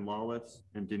 Catherine Lawless,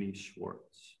 and Denise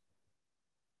Schwartz.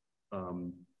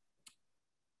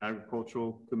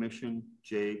 Agricultural Commission,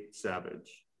 Jay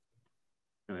Savage.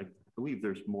 And I believe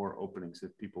there's more openings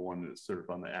if people wanted to serve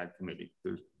on the ag committee.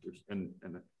 And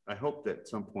I hope that at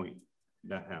some point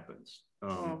that happens.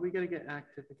 Well, we got to get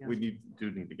active again. We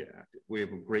do need to get active. We have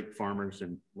great farmers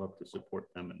and love to support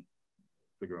them and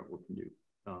figure out what we can do.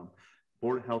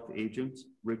 Board of Health agents,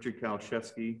 Richard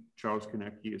Kalszewski, Charles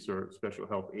Konecki is our special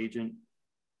health agent,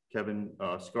 Kevin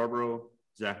Scarborough,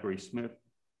 Zachary Smith,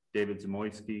 David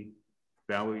Zamoyski,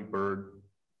 Valerie Bird,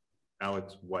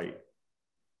 Alex White.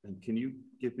 And can you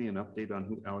give me an update on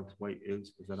who Alex White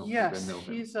is? Because I don't think I know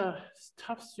him. He's a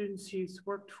tough student. He's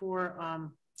worked for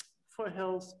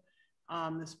Foothills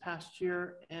this past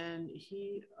year, and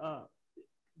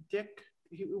Dick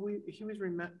was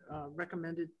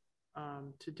recommended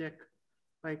to Dick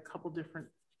by a couple different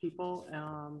people,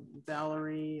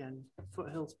 Valerie and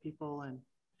Foothills people, and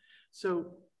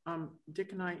so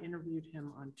Dick and I interviewed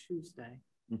him on Tuesday,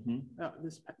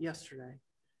 yesterday,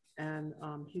 and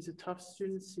he's a tough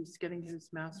student. He's getting his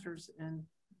master's in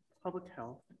public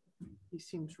health. He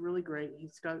seems really great.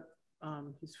 He's got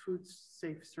his food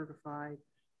safe certified.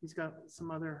 He's got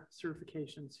some other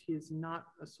certifications. He is not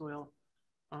a soil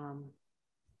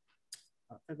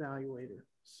evaluator.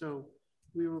 So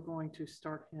we were going to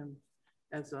start him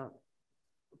as a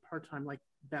part-time, like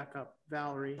backup.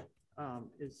 Valerie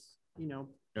is, you know,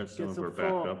 as some of our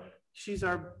backup. She's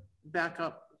our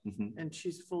backup, and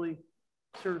she's fully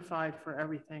certified for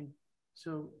everything.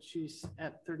 So she's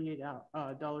at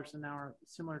 $38 an hour,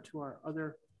 similar to our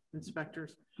other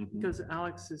inspectors, because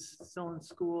Alex is still in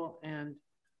school and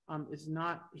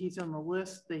he's on the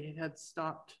list. They had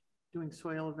stopped doing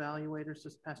soil evaluators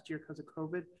this past year because of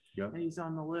COVID. And he's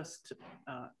on the list,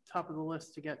 top of the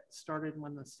list to get started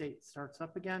when the state starts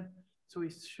up again. So he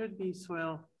should be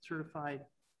soil certified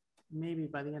maybe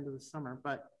by the end of the summer,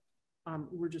 but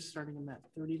we're just starting him at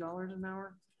 $30 an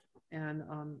hour. And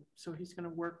so he's going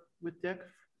to work with Dick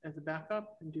as a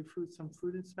backup and do some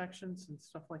food inspections and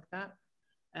stuff like that.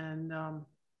 And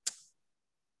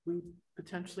we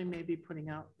potentially may be putting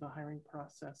out the hiring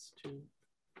process to,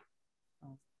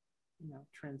 you know,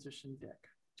 transition Dick.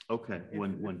 Okay,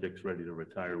 when Dick's ready to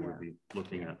retire, we'll be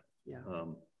looking at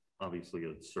obviously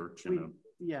a search and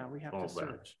we have to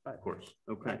search, but of course,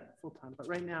 okay, full time. But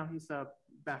right now he's a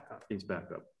backup. He's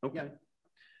backup. Okay.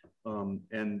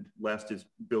 And last is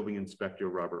building inspector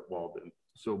Robert Walden.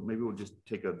 So maybe we'll just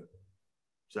take a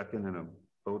second and a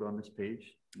vote on this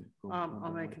page.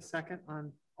 I'll make a second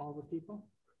on all the people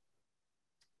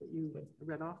that you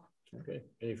read off. Okay.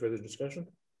 Any further discussion?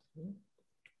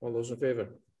 All those in favor?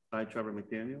 Hi, Trevor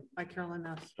McDaniel. Hi, Carolyn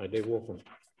Ness. Hi, Dave Wolfram.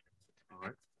 All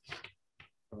right.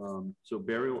 So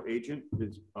burial agent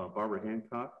is Barbara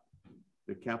Hancock.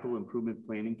 The Capital Improvement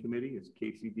Planning Committee is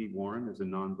Casey D. Warren as a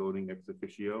non-voting ex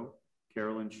officio.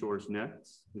 Carolyn Shores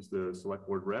Nets is the select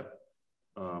board rep.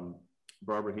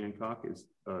 Barbara Hancock is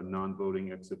a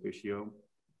non-voting ex officio.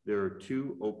 There are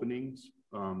 2 openings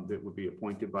that would be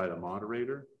appointed by the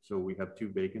moderator. So we have 2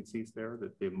 vacancies there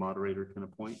that the moderator can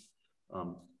appoint.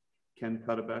 Ken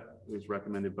Cuddebeck is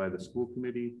recommended by the school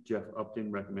committee. Jeff Upton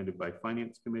recommended by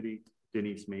finance committee.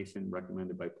 Denise Mason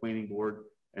recommended by planning board.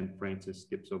 And Francis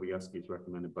Skipsovieski is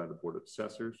recommended by the Board of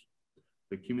Assessors.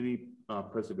 The Community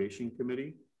Preservation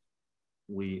Committee,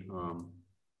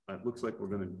 it looks like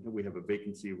we have a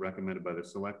vacancy recommended by the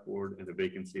Select Board and a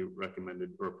vacancy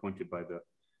recommended or appointed by the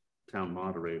town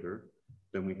moderator.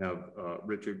 Then we have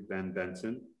Richard Van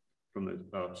Benson from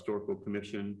the Historical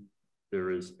Commission.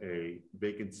 There is a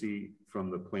vacancy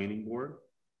from the Planning Board.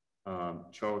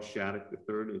 Charles Shattuck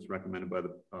III is recommended by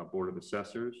the Board of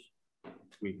Assessors.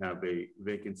 We have a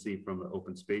vacancy from the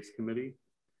Open Space Committee,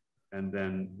 and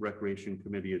then Recreation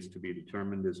Committee is to be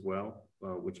determined as well,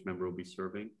 which member will be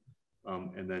serving.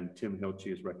 And then Tim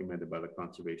Hilchey is recommended by the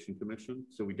Conservation Commission.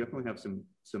 So we definitely have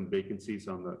some vacancies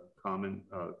on the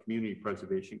Community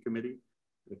Preservation Committee.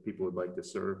 If people would like to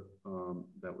serve,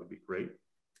 that would be great.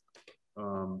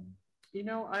 You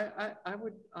know, I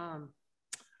would, I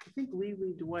think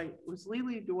Lily Dwight, was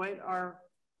Lily Dwight our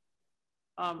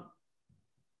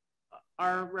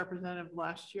representative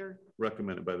last year?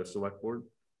 Recommended by the select board.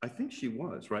 I think she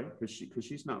was, right? Because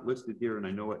she's not listed here, and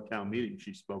I know at town meeting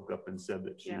she spoke up and said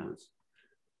that she was.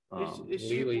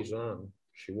 Lily's on.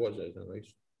 She was at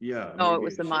least. Yeah. Oh, it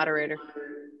was the moderator.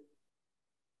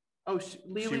 Oh,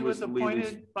 Lily was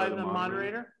appointed by the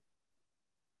moderator?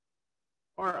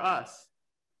 Or us?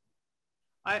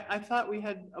 I thought we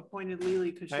had appointed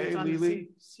Lily because she was on the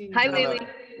senior. Hi, Lily.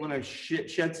 Want to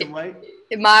shed some light?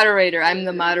 Moderator. I'm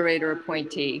the moderator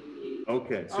appointee.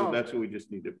 Okay, so that's what we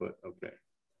just need to put. Okay.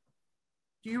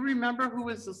 Do you remember who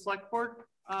was the select board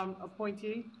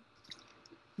appointee?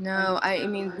 No, I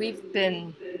mean, we've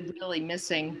been really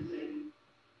missing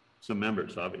some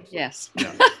members, obviously. Yes.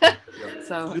 Yeah.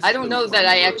 So I don't know that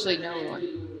I actually know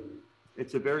one.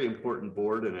 it's a very important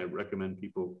board, and I recommend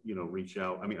people, you know, reach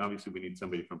out. I mean, obviously we need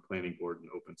somebody from planning board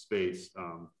and open space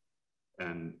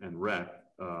and rec,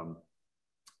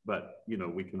 but you know,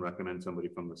 we can recommend somebody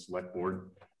from the select board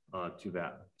to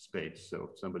that space. So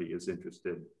if somebody is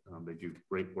interested, they do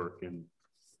great work and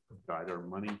guide our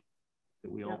money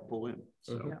that we all pull in.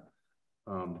 So,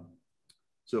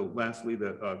 so lastly,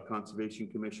 the Conservation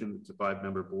Commission, it's a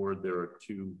 5-member board. There are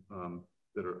 2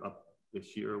 that are up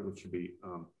this year, which would be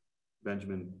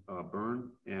Benjamin Byrne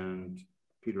and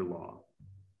Peter Law.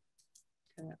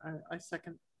 Okay, I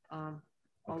second all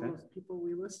those people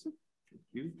we listed. Thank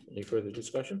you. Any further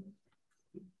discussion?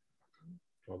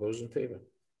 All those in favor?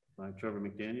 Hi, Trevor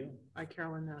McDaniel. Hi,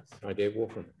 Carolyn Ness. Hi, Dave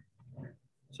Wolfram.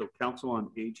 So Council on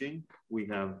Aging, we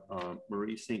have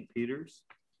Marie St. Peters,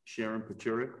 Sharon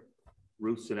Pachurik,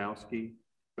 Ruth Sadowski,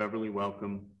 Beverly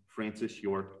Welcome, Francis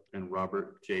York, and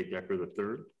Robert J. Decker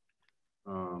III.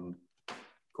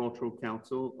 Cultural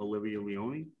Council, Olivia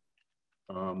Leone,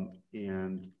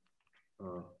 and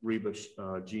Reba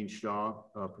Jean Shaw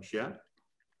Pachette.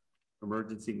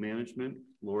 Emergency Management,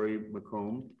 Lori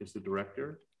McComb is the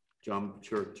director. John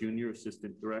Pachurik Jr.,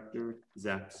 Assistant Director.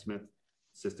 Zach Smith,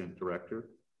 Assistant Director.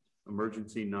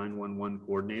 Emergency 911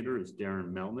 Coordinator is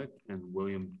Darren Melnick and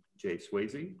William J.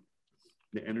 Swayze.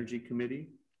 The Energy Committee,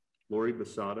 Lori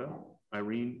Basada,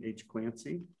 Irene H.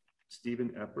 Clancy, Stephen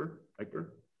Epper,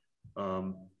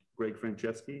 Greg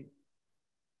Franceschi,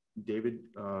 David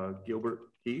Gilbert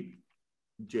Keith,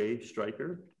 Jay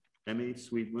Stryker, M.A.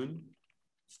 Swedlin,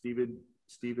 Stephen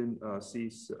C.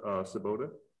 Sabota,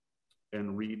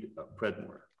 and Reed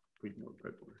Predmore.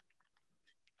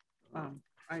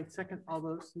 I second all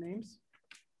those names.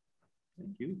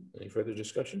 Thank you. Any further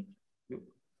discussion? Nope.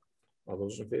 All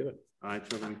those in favor? Aye,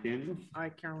 Trevor McDaniel. Hi,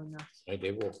 Carolyn Ness. Hi,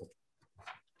 Dave Wolfram.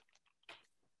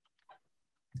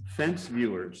 Fence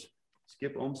viewers.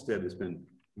 Skip Olmsted has been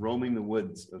roaming the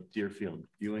woods of Deerfield,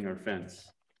 viewing our fence.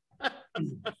 I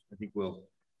think we'll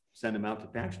send him out to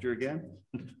pasture again.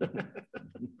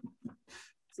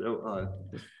 So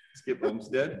Skip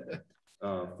Olmsted,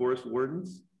 Forest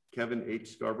Wardens, Kevin H.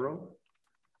 Scarborough,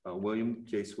 William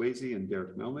J. Swayze, and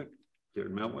Darren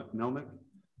Melnick.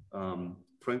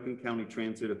 Franklin County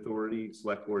Transit Authority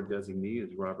Select Board designee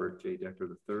is Robert J.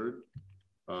 Decker III.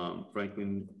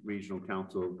 Franklin Regional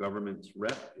Council of Governments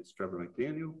rep is Trevor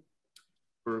McDaniel.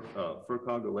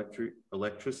 FERCOG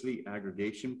Electricity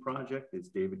Aggregation Project is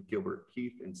David Gilbert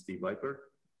Keith and Steve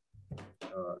Viper.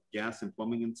 Gas and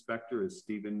Plumbing Inspector is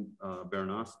Stephen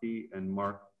Baranowski and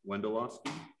Mark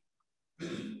Wendelowski.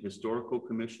 Historical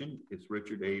Commission is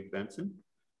Richard A. Benson.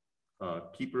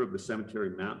 Keeper of the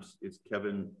Cemetery Maps is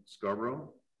Kevin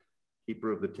Scarborough.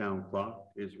 Keeper of the Town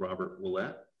Clock is Robert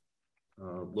Willett.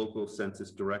 Local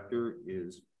Census Director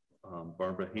is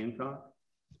Barbara Hancock.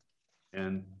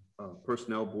 And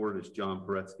Personnel Board is John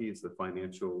Paretsky, is the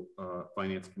Finance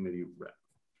Committee rep.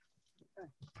 Okay.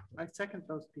 I second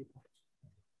those people.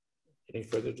 Any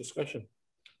further discussion?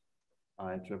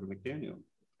 Hi, Trevor McDaniel.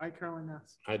 Hi, Carolyn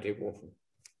Ness. Hi, Dave Wolfram.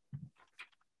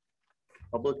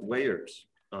 Public Weighers.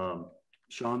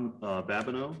 Sean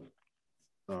Babineau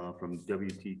from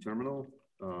WT Terminal.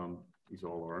 These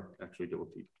all are actually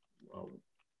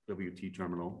WT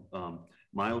Terminal.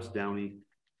 Miles Downey,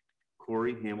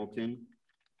 Corey Hamilton,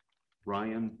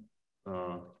 Ryan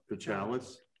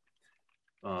Pichalis,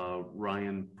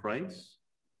 Ryan Price,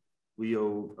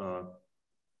 Leo,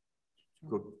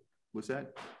 was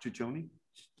that Ciccone?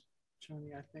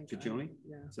 Ciccone, I think. Ciccone?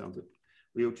 Yeah. Sounds it.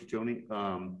 Leo Ciccone,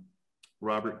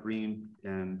 Robert Green,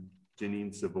 and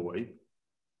Janine Savoy.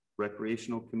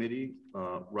 Recreational Committee,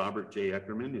 Robert J.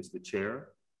 Eckerman is the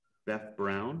chair. Beth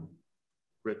Brown,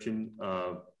 Gretchen,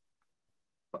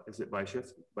 is it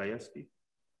Bayeski?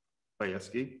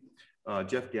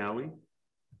 Jeff Galley,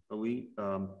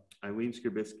 Eileen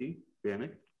Skrbisky,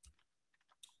 Bannock,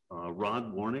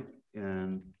 Rod Warnick,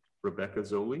 and Rebecca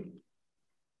Zoli.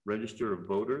 Register of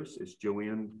Voters is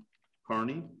Joanne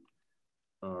Carney,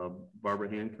 Barbara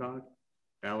Hancock,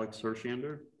 Alex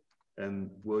Hershander, and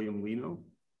William Leno.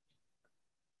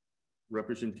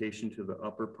 Representation to the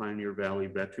Upper Pioneer Valley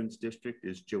Veterans District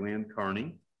is Joanne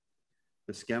Carney.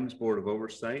 The SCEMS Board of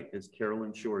Oversight is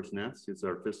Carolyn Shores Ness, is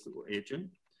our fiscal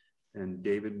agent, and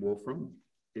David Wolfram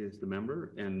is the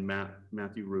member, and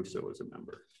Matthew Russo is a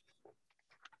member.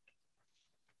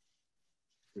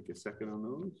 Take a second on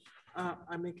those.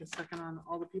 I make a second on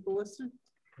all the people listed.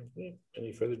 Okay.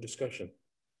 Any further discussion?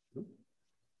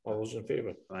 All those in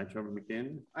favor? Hi, Trevor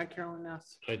McDaniel. Hi, Carolyn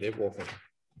Ness. Hi, Dave Wolfram.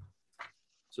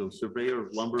 So Surveyor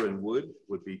of Lumber and Wood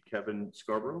would be Kevin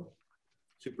Scarborough.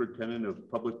 Superintendent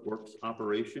of Public Works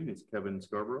Operation is Kevin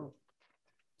Scarborough.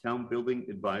 Town Building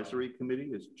Advisory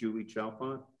Committee is Julie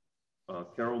Chalfont,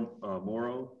 Carol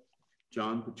Morrow,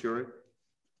 John Pachurik,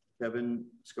 Kevin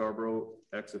Scarborough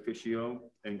ex officio,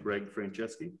 and Greg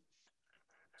Franceschi.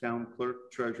 Town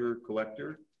Clerk, Treasurer,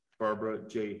 Collector, Barbara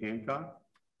J. Hancock.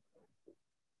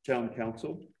 Town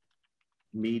Council,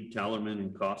 Mead, Tallerman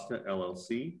and Costa,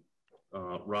 LLC.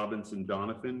 Robinson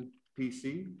Donovan,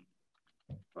 PC.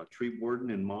 Tree Warden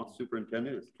and Moss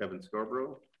Superintendent is Kevin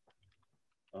Scarborough.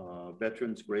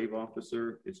 Veterans Grave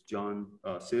Officer is John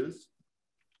Siz.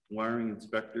 Wiring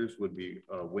Inspectors would be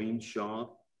Wayne Shaw.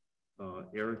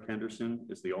 Eric Henderson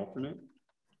is the alternate.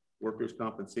 Workers'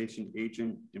 Compensation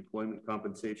Agent, Employment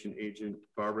Compensation Agent,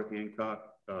 Barbara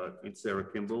Hancock and Sarah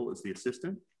Kimball is the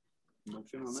assistant.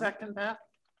 Motion on that? Second that.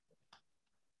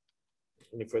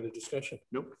 Any further discussion?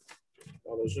 Nope.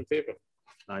 All those in favor?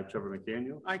 Aye, Trevor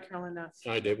McDaniel. Aye, Carolyn Ness.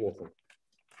 Aye, Dave Wolfen.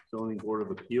 Zoning Board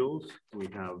of Appeals, we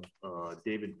have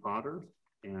David Potter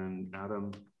and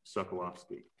Adam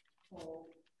Sokolowski.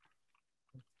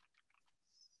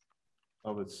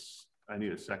 I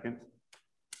need a second.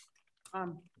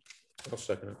 I'll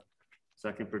second it.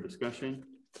 Second for discussion.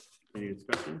 Any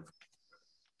discussion?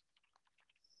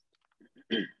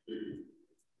 You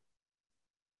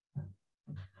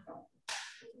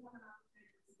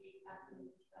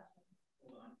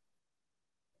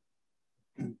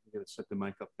gotta set the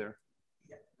mic up there.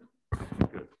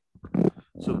 Good.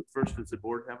 So first, does the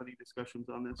board have any discussions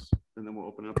on this? And then we'll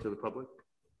open it up to the public?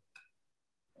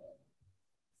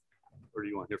 Or do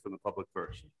you want to hear from the public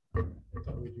first?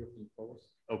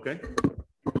 Okay.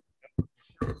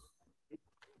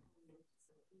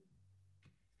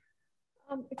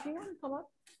 If you want to come up,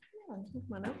 yeah,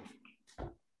 come on up.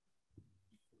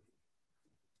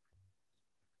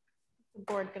 The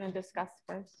board going to discuss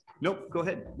first. Nope, go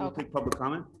ahead. We'll Okay. take public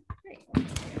comment. Great.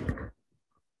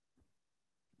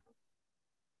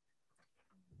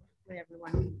 Hopefully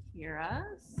everyone can hear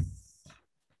us.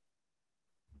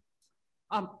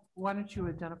 Why don't you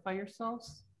identify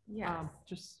yourselves? Yes.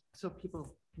 Just so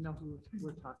people know who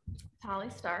we're talking to. Holly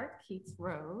Stark, Keats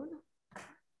Road.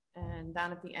 And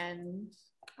down at the end,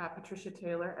 Patricia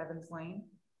Taylor, Evans Lane.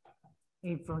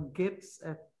 April Gibbs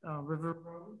at River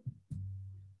Road.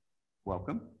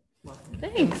 Welcome.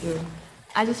 Thanks.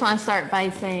 I just want to start by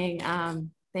saying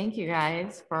thank you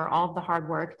guys for all the hard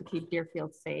work to keep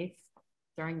Deerfield safe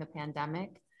during the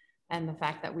pandemic. And the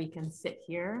fact that we can sit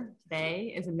here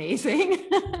today is amazing.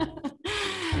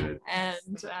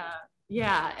 And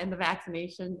yeah, and the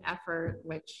vaccination effort,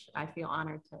 which I feel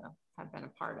honored to have been a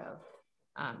part of.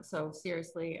 So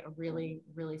seriously, a really,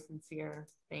 really sincere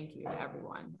thank you to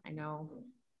everyone. I know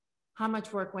how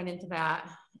much work went into that,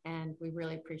 and we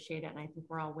really appreciate it. And I think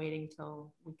we're all waiting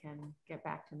till we can get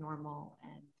back to normal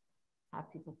and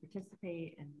have people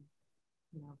participate and,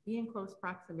 you know, be in close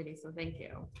proximity. So thank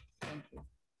you. Thank you.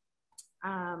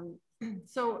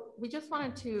 So we just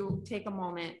wanted to take a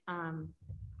moment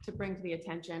to bring to the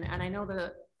attention, and I know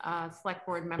the select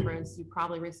board members, you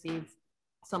probably received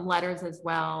some letters as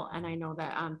well, and I know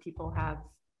that people have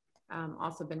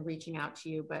also been reaching out to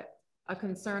you, but a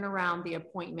concern around the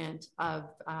appointment of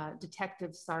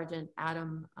Detective Sergeant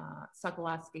Adam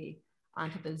Sokolowski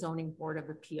onto the Zoning Board of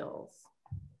Appeals.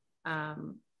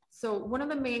 So one of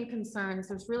the main concerns,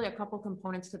 there's really a couple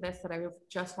components to this that I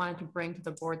just wanted to bring to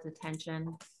the board's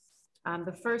attention.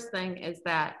 The first thing is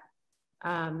that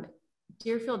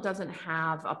Deerfield doesn't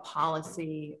have a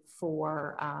policy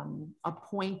for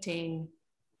appointing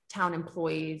town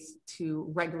employees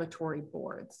to regulatory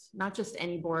boards, not just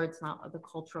any boards, not the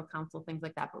cultural council, things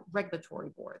like that, but regulatory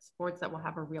boards, boards that will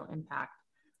have a real impact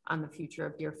on the future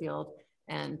of Deerfield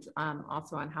and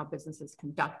also on how business is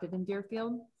conducted in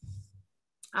Deerfield.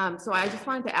 So I just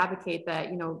wanted to advocate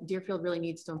that, you know, Deerfield really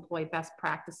needs to employ best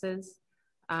practices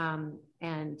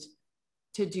and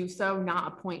to do so, not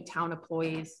appoint town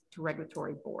employees to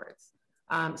regulatory boards.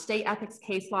 State ethics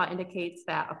case law indicates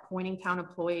that appointing town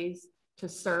employees to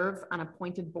serve on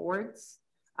appointed boards,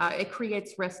 it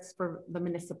creates risks for the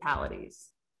municipalities.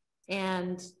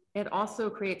 And it also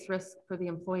creates risks for the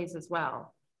employees as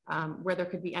well, where there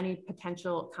could be any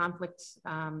potential conflict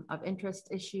of interest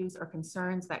issues or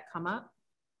concerns that come up.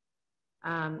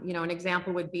 You know, an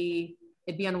example would be,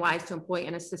 it'd be unwise to employ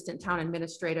an assistant town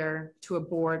administrator to a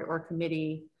board or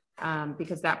committee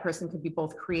because that person could be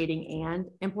both creating and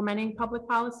implementing public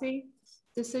policy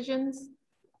decisions.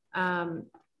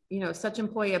 You know, such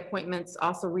employee appointments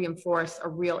also reinforce a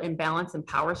real imbalance in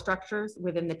power structures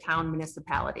within the town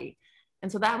municipality. And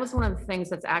so that was one of the things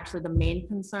that's actually the main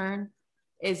concern,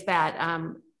 is that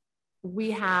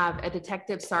we have a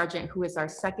detective sergeant who is our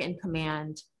second in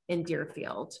command in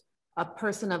Deerfield, a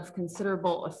person of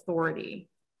considerable authority.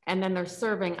 and then they're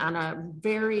serving on a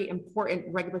very important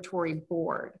regulatory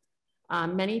board.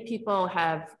 Many people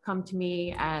have come to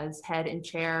me as head and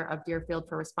chair of Deerfield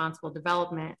for Responsible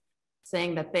Development,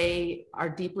 saying that they are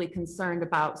deeply concerned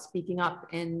about speaking up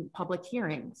in public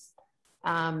hearings.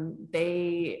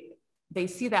 They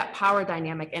see that power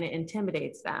dynamic and it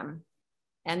intimidates them.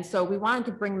 And so we wanted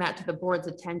to bring that to the board's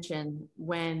attention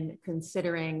when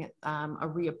considering a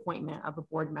reappointment of a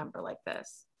board member like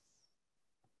this.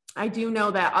 I do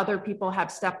know that other people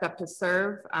have stepped up to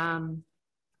serve.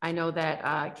 I know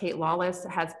that Kate Lawless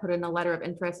has put in a letter of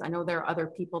interest. I know there are other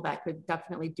people that could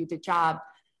definitely do the job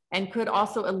and could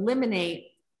also eliminate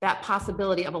that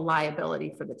possibility of a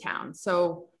liability for the town.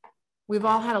 So we've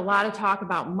all had a lot of talk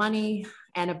about money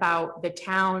and about the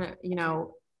town, you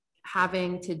know,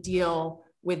 having to deal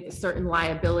with certain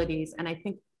liabilities. And I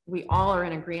think we all are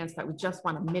in agreement that we just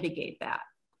want to mitigate that.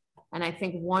 And I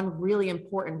think one really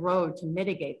important road to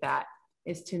mitigate that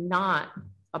is to not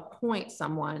appoint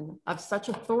someone of such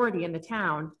authority in the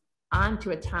town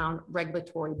onto a town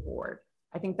regulatory board.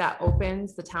 I think that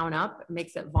opens the town up,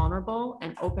 makes it vulnerable,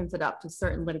 and opens it up to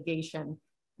certain litigation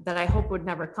that I hope would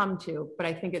never come to, but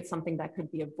I think it's something that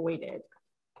could be avoided.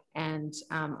 And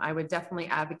I would definitely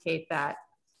advocate that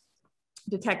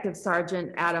Detective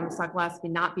Sergeant Adam Sokoloski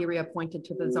not be reappointed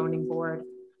to the zoning board.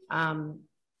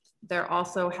 There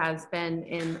also has been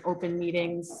in open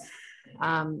meetings,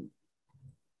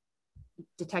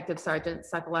 Detective Sergeant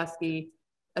Sokoloski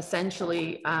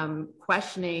essentially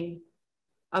questioning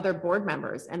other board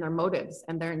members and their motives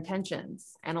and their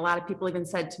intentions. And a lot of people even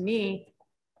said to me,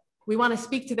 we want to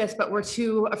speak to this, but we're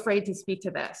too afraid to speak to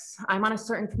this. I'm on a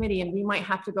certain committee and we might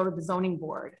have to go to the zoning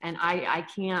board. And I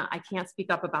can't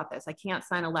speak up about this. I can't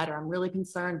sign a letter. I'm really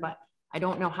concerned, but I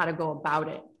don't know how to go about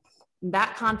it. And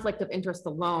that conflict of interest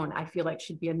alone, I feel like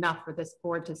should be enough for this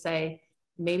board to say,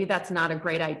 maybe that's not a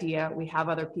great idea. We have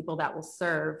other people that will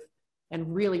serve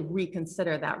and really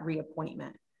reconsider that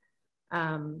reappointment.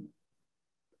 I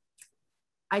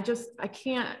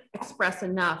can't express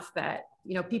enough that,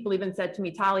 you know, people even said to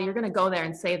me, Tali, you're going to go there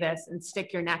and say this and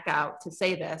stick your neck out to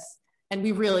say this. And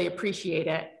we really appreciate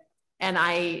it. And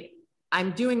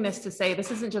I'm doing this to say,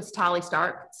 this isn't just Tali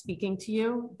Stark speaking to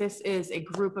you. This is a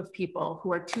group of people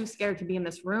who are too scared to be in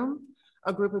this room,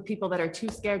 a group of people that are too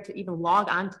scared to even log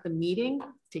on to the meeting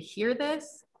to hear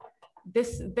this.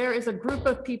 There is a group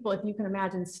of people, if you can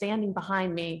imagine, standing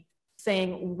behind me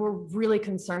saying, we're really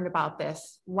concerned about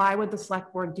this. Why would the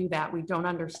select board do that? We don't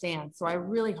understand. So I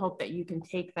really hope that you can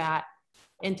take that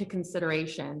into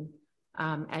consideration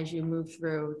as you move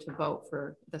through to vote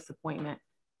for this appointment.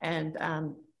 And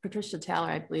Patricia Taylor,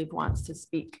 I believe, wants to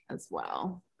speak as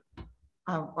well.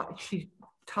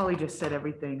 Tali just said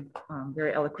everything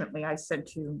very eloquently. I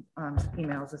sent you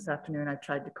emails this afternoon. I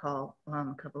tried to call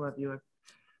a couple of you. Have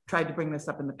tried to bring this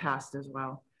up in the past as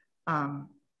well.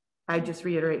 I just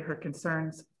reiterate her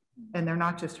concerns, and they're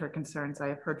not just her concerns. I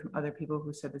have heard from other people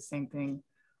who said the same thing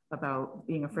about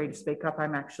being afraid to speak up.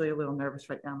 I'm actually a little nervous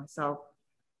right now myself,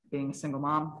 being a single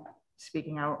mom,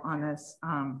 speaking out on this.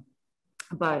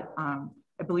 But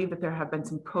I believe that there have been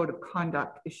some code of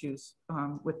conduct issues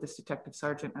with this detective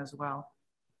sergeant as well.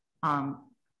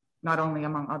 Not only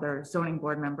among other zoning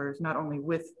board members, not only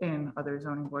within other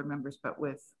zoning board members, but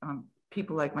with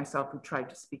people like myself who tried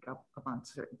to speak up on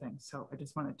certain things. So I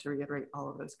just wanted to reiterate all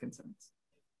of those concerns.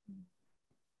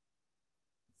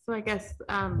 So I guess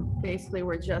basically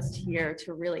we're just here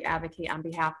to really advocate on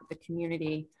behalf of the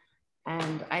community.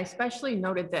 And I especially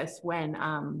noted this when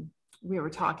we were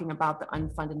talking about the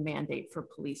unfunded mandate for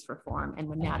police reform, and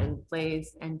when Natalie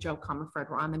Blaze and Joe Comerford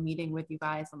were on the meeting with you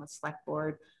guys on the select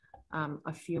board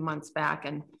a few months back.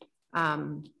 And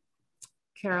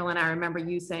Carolyn, I remember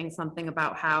you saying something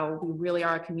about how we really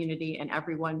are a community and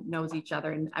everyone knows each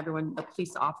other, and everyone, the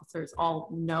police officers all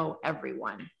know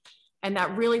everyone. And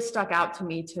that really stuck out to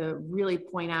me to really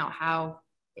point out how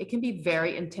it can be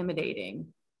very intimidating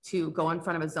to go in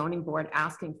front of a zoning board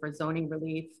asking for zoning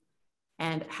relief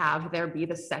and have there be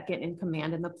the second in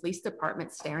command in the police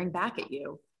department staring back at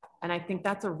you. And I think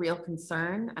that's a real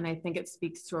concern. And I think it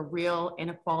speaks to a real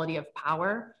inequality of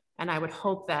power. And I would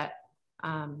hope that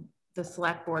the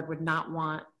select board would not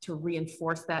want to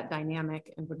reinforce that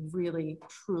dynamic and would really,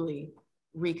 truly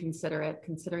reconsider it,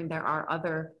 considering there are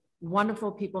other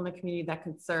wonderful people in the community that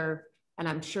could serve. And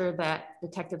I'm sure that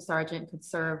Detective Sergeant could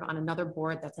serve on another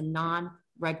board that's a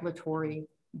non-regulatory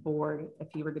board if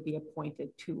he were to be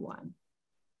appointed to one.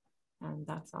 And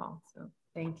that's all. So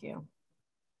thank you.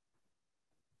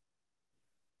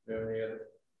 Any other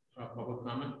public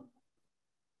comment?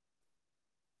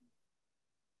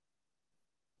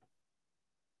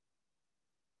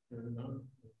 None on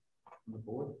the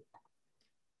board.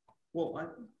 Well,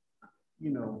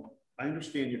 I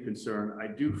understand your concern. I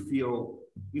do feel,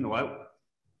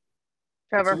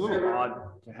 Trevor. it's a little odd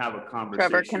to have a conversation.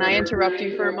 Trevor, can I interrupt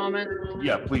you for a moment?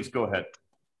 Yeah, please go ahead.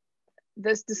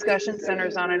 This discussion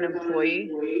centers on an employee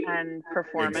and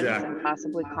performance and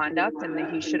possibly conduct, and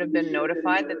that he should have been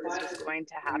notified that this was going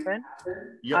to happen.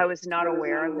 Yep. I was not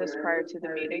aware of this prior to the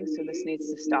meeting, so this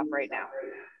needs to stop right now.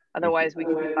 Otherwise, we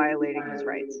could be violating his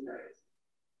rights.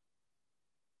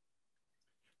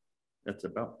 That's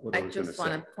about what I was going to say. I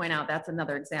just want to point out that's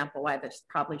another example why this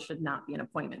probably should not be an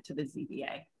appointment to the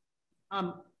ZBA.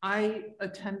 I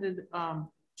attended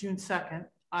June 2nd.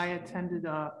 I attended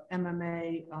a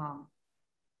MMA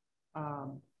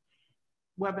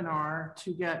webinar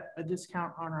to get a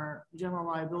discount on our general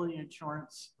liability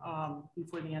insurance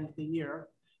before the end of the year.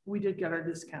 We did get our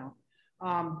discount.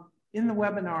 In the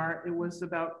webinar, it was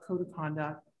about code of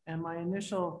conduct, and my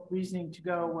initial reasoning to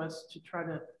go was to try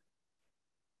to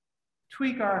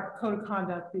tweak our code of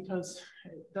conduct because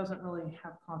it doesn't really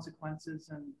have consequences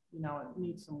and it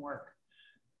needs some work.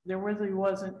 There really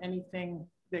wasn't anything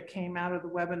that came out of the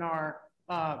webinar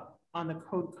on the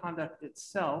code of conduct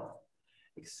itself,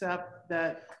 except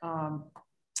that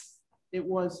it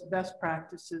was best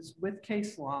practices with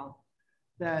case law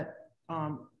that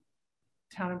town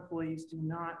employees do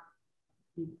not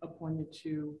be appointed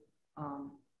to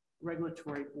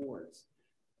regulatory boards.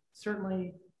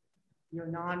 Certainly, your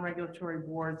non-regulatory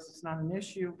boards is not an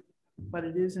issue, but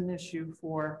it is an issue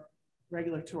for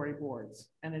regulatory boards,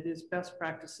 and it is best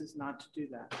practices not to do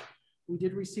that. We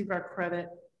did receive our credit,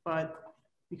 but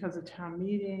because of town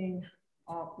meeting,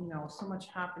 so much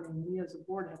happening, we as a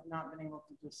board have not been able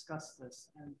to discuss this,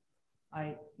 and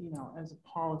as a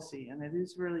policy, and it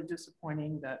is really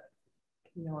disappointing that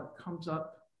it comes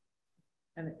up,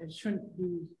 and it shouldn't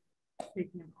be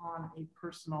taken on a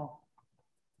personal.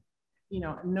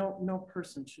 No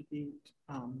person should be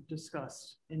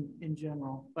discussed in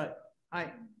general, but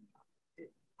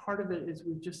part of it is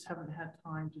we just haven't had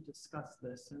time to discuss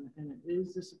this, and it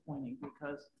is disappointing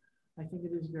because I think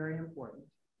it is very important,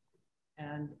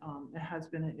 and it has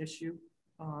been an issue.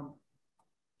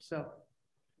 So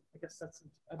I guess that's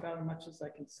about as much as I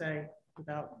can say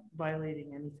without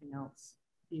violating anything else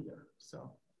either. So,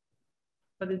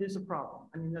 but it is a problem.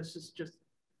 I mean, this is just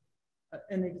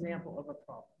an example of a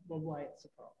problem, or why it's a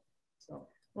problem. So,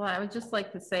 well, I would just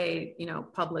like to say,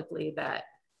 publicly that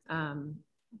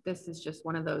this is just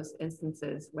one of those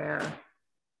instances where,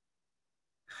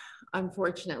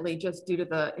 unfortunately, just due to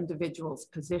the individual's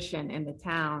position in the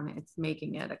town, it's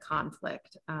making it a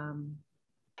conflict.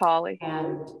 Polly,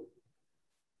 and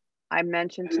I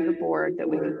mentioned to the board that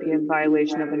we could be in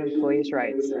violation of an employee's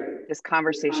rights. This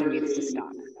conversation needs to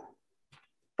stop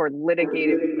for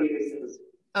litigated purposes.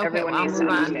 Okay, everyone well, needs to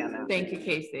understand that. Thank you,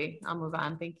 Casey. I'll move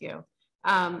on. Thank you.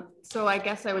 So I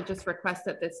guess I would just request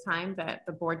at this time that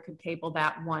the board could table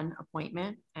that one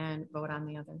appointment and vote on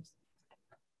the others.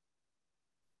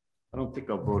 I don't think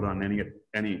I'll vote on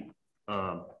any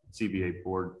CBA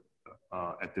board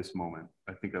at this moment.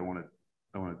 I think I want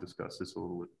to discuss this a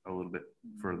little bit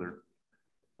further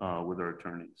with our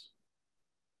attorneys,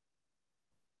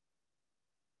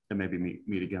 and maybe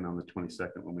meet again on the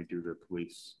 22nd when we do the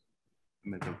police.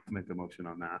 Make a motion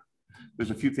on that. There's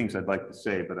a few things I'd like to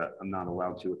say, but I'm not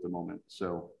allowed to at the moment.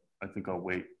 So I think I'll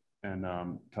wait and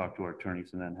talk to our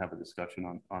attorneys and then have a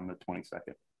discussion on the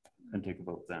 22nd and take a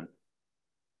vote then.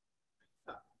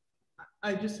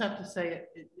 I just have to say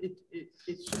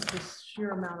it's just the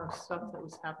sheer amount of stuff that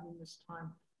was happening this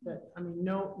time that, I mean,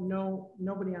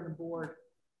 nobody on the board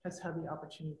has had the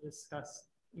opportunity to discuss,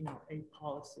 a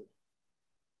policy.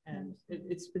 And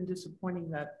it's been disappointing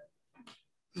that,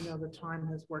 the time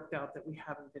has worked out that we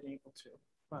haven't been able to,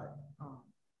 but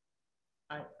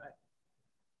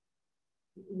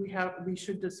we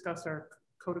should discuss our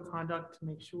code of conduct to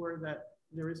make sure that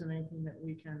there isn't anything that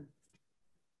we can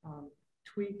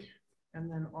tweak,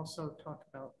 and then also talk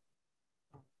about,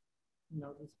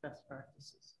 these best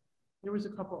practices. There was a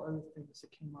couple other things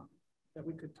that came up that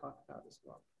we could talk about as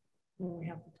well when we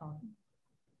have the time.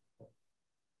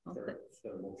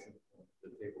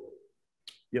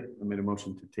 Yep, I made a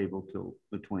motion to table till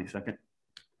the 22nd.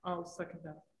 I'll second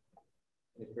that.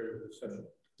 Any further discussion?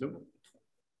 Nope.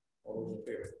 All those in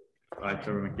favor? Aye,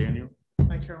 Trevor McDaniel.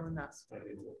 Hi, Carolyn Nass.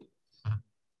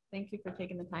 Thank you for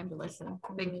taking the time to listen.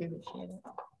 Thank you. Appreciate it.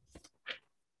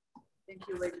 Thank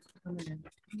you, ladies, for coming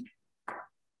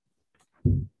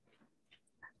in.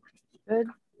 Good.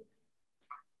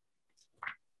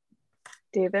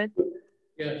 David?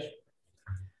 Yes.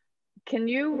 Can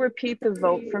you repeat the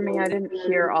vote for me? I didn't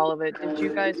hear all of it. Did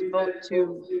you guys vote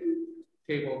to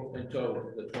table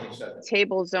until the 22nd.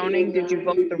 Table zoning, did you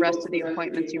book the rest of the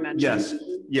appointments you mentioned? Yes,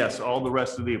 yes, all the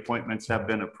rest of the appointments have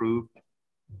been approved.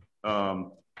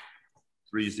 3-0,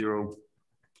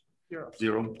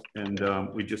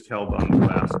 and we just held on the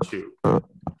last two.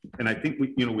 And I think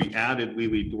we added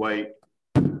Lily Dwight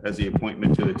as the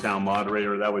appointment to the town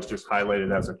moderator. That was just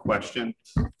highlighted as a question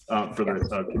for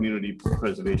the Community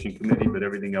Preservation Committee, but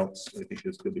everything else I think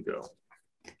is good to go.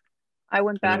 I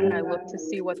went back and I looked to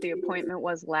see what the appointment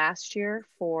was last year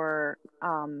for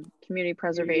community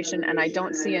preservation, and I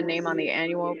don't see a name on the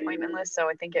annual appointment list, so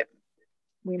I think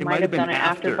we might have done it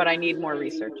after, but I need more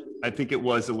research. I think it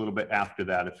was a little bit after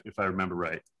that, if I remember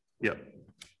right. Yep.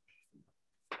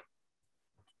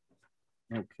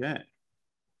 Okay.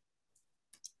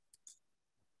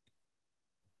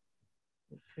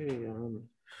 Okay.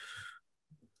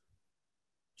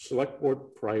 Select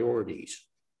board priorities.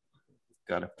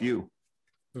 Got a few.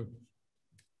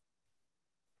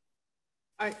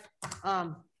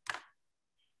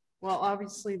 Well,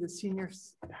 obviously the senior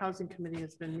housing committee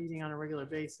has been meeting on a regular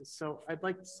basis, so I'd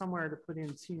like somewhere to put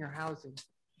in senior housing,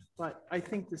 but I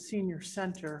think the senior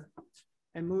center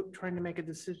and trying to make a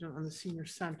decision on the senior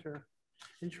center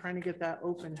and trying to get that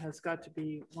open has got to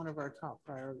be one of our top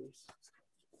priorities.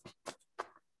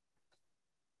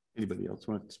 Anybody else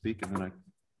want to speak? And then I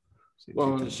see.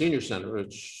 Well, in the senior center,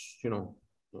 it's,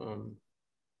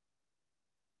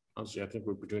 honestly, I think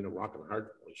we're between a rock and a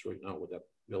hard place right now with that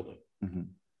building.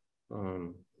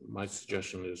 My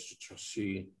suggestion is to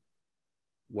see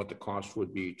what the cost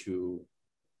would be to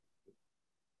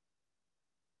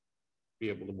be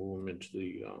able to move them into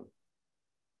the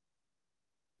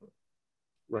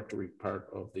rectory part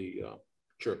of the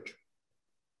church.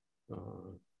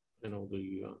 I know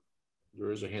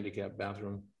there is a handicap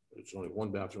bathroom. It's only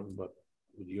one bathroom, but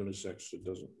with unisex, it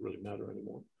doesn't really matter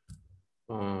anymore.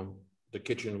 The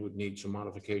kitchen would need some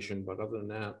modification, but other than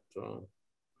that,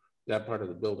 that part of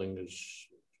the building is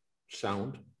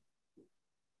sound.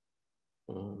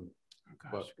 Oh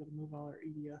gosh, we're gonna move all our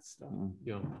EDS stuff.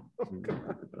 Yeah, Oh,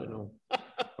 I know.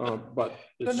 But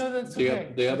no, that's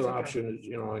okay. The other option is,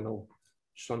 I know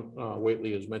some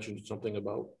Whately has mentioned something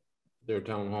about their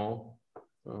town hall.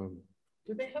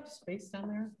 Do they have space down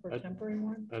there for a temporary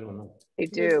one? I don't know. They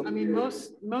do. I mean,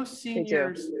 most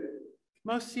seniors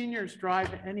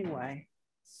drive anyway,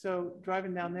 so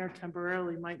driving down there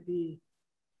temporarily might be.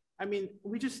 I mean,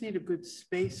 we just need a good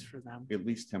space for them. At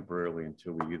least temporarily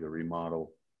until we either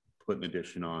remodel, put an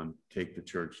addition on, take the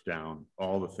church down,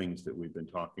 all the things that we've been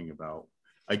talking about.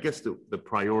 I guess the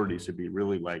priorities would be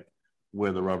really like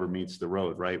where the rubber meets the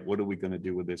road, right? What are we going to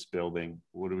do with this building?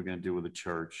 What are we going to do with the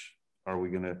church? Are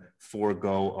we going to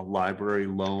forego a library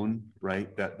loan,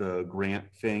 right? That the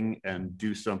grant thing, and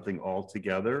do something all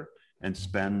together and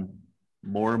spend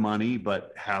more money,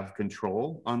 but have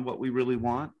control on what we really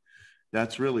want?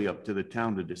 That's really up to the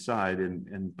town to decide.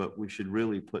 But we should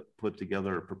really put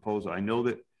together a proposal. I know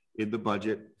that in the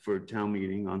budget for town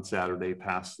meeting on Saturday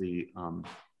passed the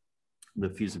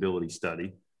feasibility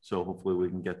study. So hopefully we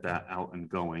can get that out and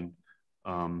going.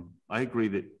 I agree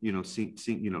that,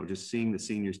 just seeing the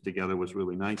seniors together was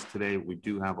really nice today. We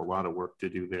do have a lot of work to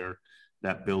do there.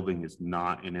 That building is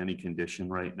not in any condition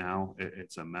right now.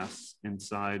 It's a mess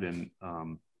inside, and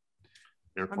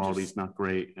air quality is not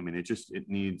great. I mean, it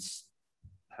needs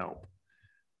help,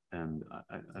 and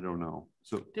I don't know.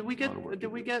 So did we get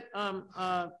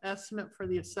estimate for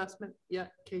the assessment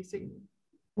yet, Casey?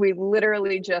 We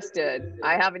literally just did.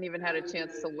 I haven't even had a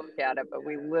chance to look at it, but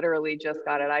we literally just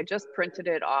got it. I just printed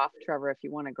it off, Trevor, if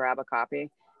you want to grab a copy.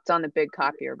 It's on the big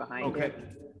copier behind you.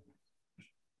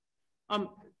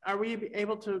 Are we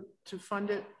able to fund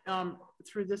it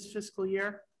through this fiscal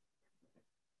year?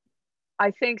 I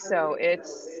think so.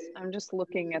 I'm just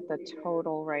looking at the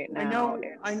total right now.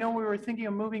 I know we were thinking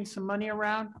of moving some money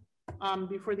around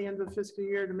before the end of the fiscal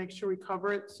year to make sure we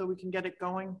cover it so we can get it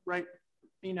going right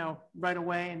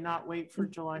away and not wait for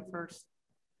July 1st.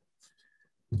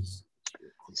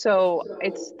 So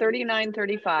it's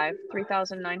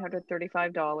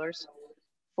 $3,935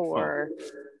 for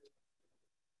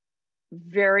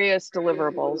various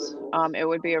deliverables. It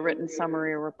would be a written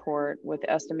summary report with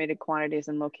estimated quantities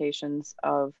and locations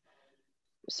of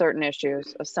certain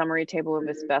issues, a summary table of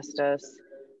asbestos,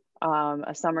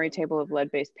 a summary table of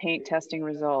lead-based paint testing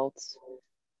results,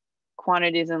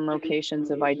 quantities and locations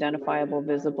of identifiable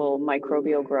visible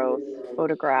microbial growth,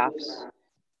 photographs,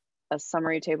 a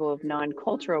summary table of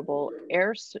non-culturable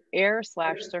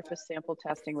air/surface sample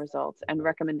testing results, and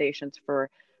recommendations for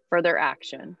further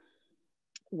action.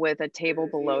 with a table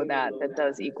below that that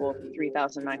does equal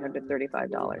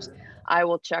 $3,935. I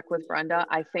will check with Brenda.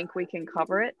 I think we can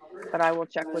cover it, but I will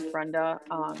check with Brenda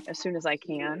as soon as I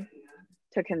can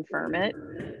to confirm it.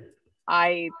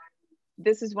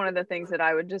 This is one of the things that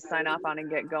I would just sign off on and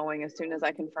get going as soon as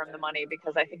I confirm the money,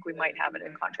 because I think we might have it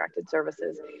in contracted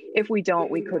services. If we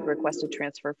don't, we could request a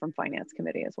transfer from Finance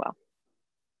Committee as well.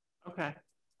 Okay.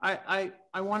 I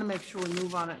want to make sure we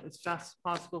move on it as fast as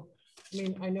possible. I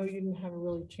mean, I know you didn't have a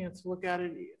really chance to look at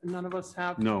it. None of us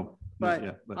have. No, but,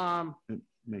 it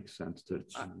makes sense to.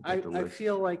 I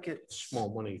feel like it's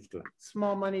Small money.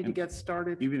 Small money to get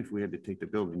started. Even if we had to take the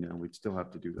building down, we'd still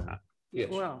have to do that. Yes.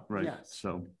 Well, right. Yes.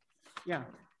 So. Yeah.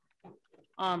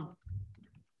 I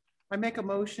make a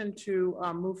motion to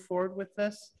move forward with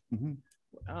this.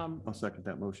 I'll second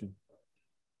that motion.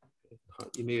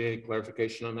 You need any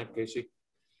clarification on that, Casey?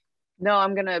 No,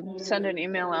 I'm going to send an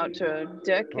email out to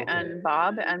Dick and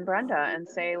Bob and Brenda and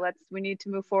say, we need to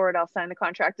move forward. I'll sign the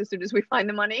contract as soon as we find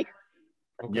the money.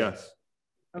 Okay. Yes.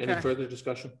 Any further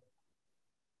discussion?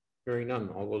 Hearing none.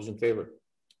 All those in favor?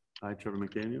 Aye, Trevor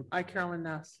McDaniel. Aye, Carolyn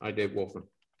Ness. Aye, Dave Wolfen.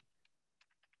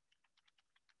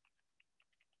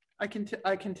 I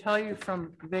can tell you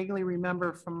vaguely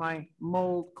remember from my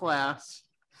mold class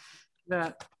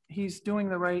that he's doing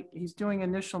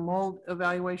initial mold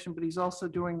evaluation, but he's also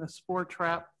doing the spore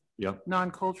trap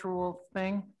non-cultural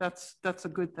thing. That's a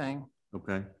good thing.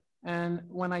 Okay. And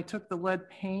when I took the lead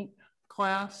paint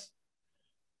class,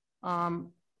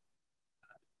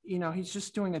 he's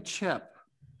just doing a chip,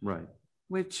 right,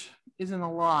 which isn't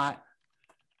a lot.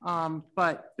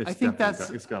 But it's I think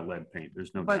it's got lead paint.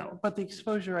 There's no doubt. But the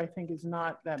exposure, I think, is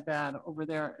not that bad over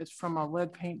there. It's from a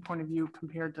lead paint point of view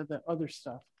compared to the other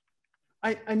stuff.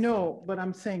 I know, but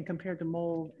I'm saying compared to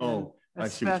mold. Oh, I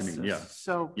see what you mean. Yeah.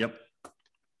 So yep,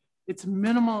 it's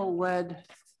minimal lead.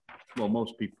 Well,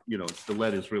 most people, the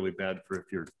lead is really bad for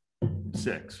if you're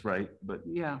 6, right? But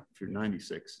yeah, if you're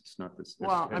 96, it's not this.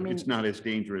 Well, I mean, it's not as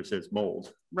dangerous as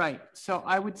mold. Right. So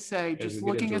I would say just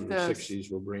looking at this,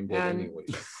 60s, we'll bring that anyway.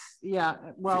 Yeah.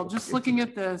 Well, just looking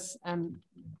at this and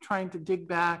trying to dig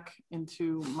back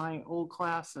into my old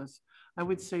classes, I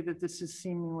would say that this is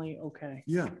seemingly okay.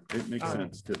 Yeah, it makes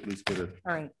sense to at least get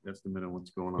an estimate on what's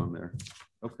going on there.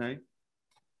 Okay.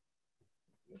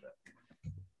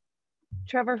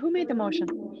 Trevor, who made the motion?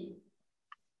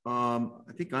 I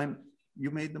think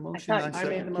you made the motion. I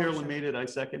made the motion. Carolyn made it. I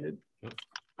seconded.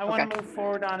 I want to move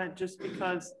forward on it just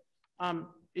because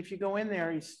if you go in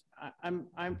there,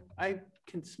 I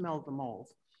can smell the mold,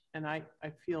 and I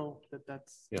feel that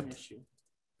that's an issue.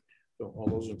 So all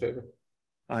those in favor?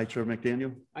 Aye, Trevor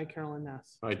McDaniel. Aye, Carolyn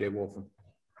Ness. Aye, Dave Wolfen.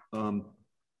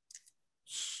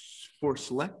 For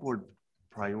select board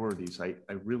priorities, I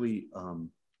really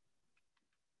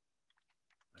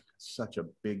such a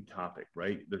big topic,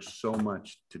 right? There's so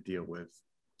much to deal with,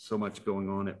 so much going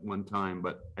on at one time,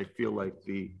 but I feel like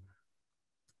the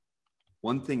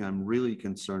one thing I'm really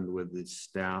concerned with is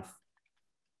staff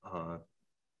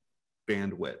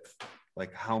bandwidth,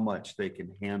 like how much they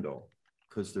can handle,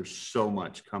 because there's so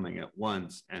much coming at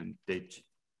once, and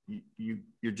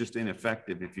you're just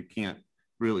ineffective if you can't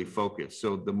really focus.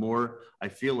 So the more, I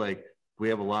feel like we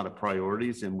have a lot of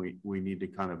priorities, and we need to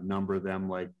kind of number them,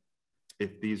 like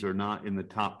if these are not in the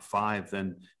top 5,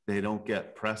 then they don't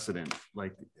get precedent.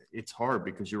 Like it's hard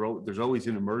because there's always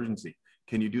an emergency.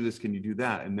 Can you do this? Can you do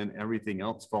that? And then everything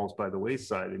else falls by the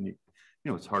wayside, and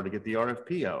it's hard to get the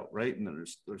RFP out, right? And then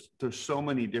there's so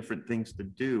many different things to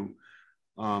do.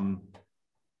 Can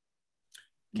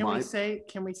we say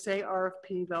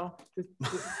RFP though?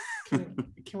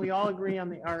 Can we all agree on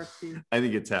the RFP? I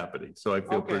think it's happening, so I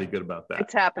feel pretty good about that.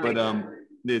 It's happening. But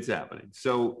it's happening.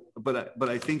 So, but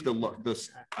I think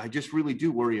I just really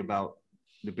do worry about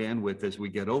the bandwidth as we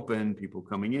get open, people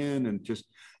coming in, and just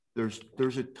there's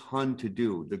a ton to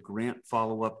do. The grant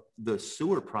follow-up, the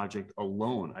sewer project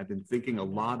alone, I've been thinking a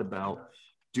lot about,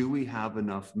 do we have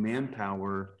enough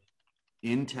manpower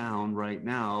in town right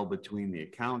now between the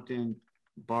accountant,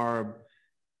 Barb,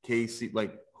 Casey,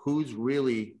 like who's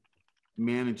really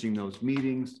managing those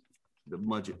meetings, the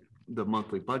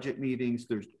monthly budget meetings?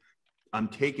 I'm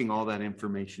taking all that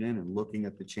information in and looking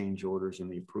at the change orders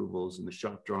and the approvals and the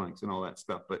shop drawings and all that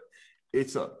stuff. But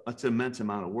it's an immense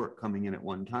amount of work coming in at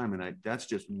one time. And that's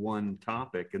just one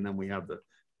topic. And then we have the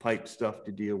pipe stuff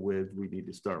to deal with. We need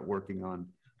to start working on,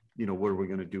 what are we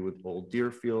going to do with old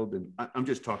Deerfield? And I'm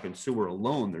just talking sewer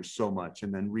alone. There's so much.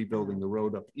 And then rebuilding the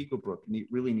road up Eagle Brook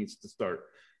really needs to start.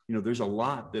 There's a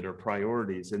lot that are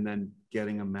priorities, and then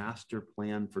getting a master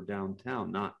plan for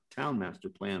downtown, not town master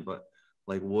plan, but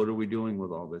like, what are we doing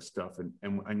with all this stuff?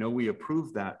 And I know we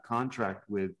approved that contract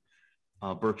with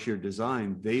Berkshire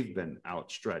Design, they've been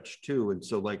outstretched too. And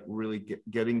so like really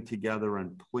getting together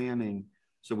and planning.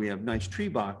 So we have nice tree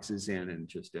boxes in and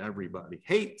just everybody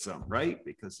hates them, right?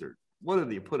 Because they're, what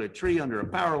do you put a tree under a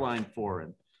power line for?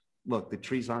 And look, the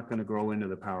trees aren't going to grow into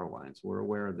the power lines. We're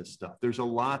aware of this stuff. There's a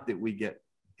lot that we get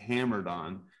hammered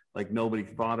on, like nobody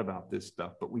thought about this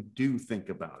stuff, but we do think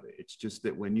about it. It's just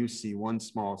that when you see one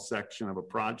small section of a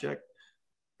project,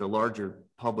 the larger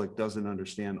public doesn't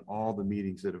understand all the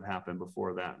meetings that have happened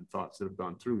before that and thoughts that have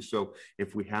gone through. So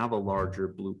if we have a larger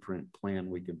blueprint plan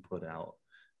we can put out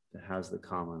that has the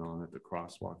comment on it, the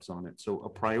crosswalks on it. So a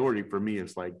priority for me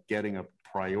is like getting a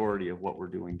priority of what we're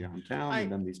doing downtown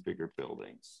and then these bigger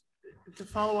buildings. To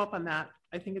follow up on that,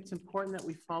 I think it's important that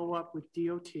we follow up with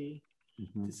DOT to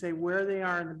say where they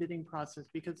are in the bidding process,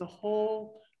 because the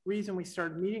whole reason we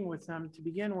started meeting with them to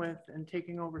begin with and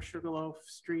taking over Sugarloaf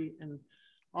Street and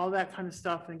all that kind of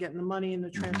stuff and getting the money in the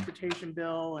transportation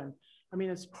bill. And I mean,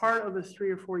 it's part of a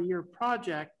 3 or 4 year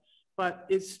project, but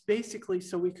it's basically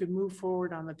so we could move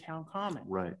forward on the town common.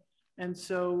 Right. And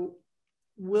so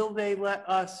will they let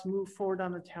us move forward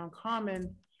on the town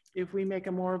common if we make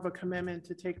a more of a commitment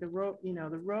to take the road, you know,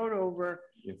 the road over,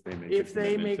 if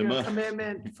they make a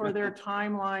commitment for their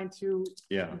timeline to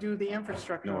do the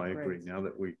infrastructure? No, I agree. Now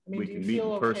that we can do meet you in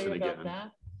feel person okay about again.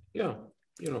 that? Yeah,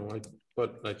 you know,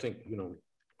 but I think, you know,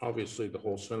 obviously the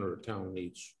whole center of town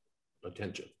needs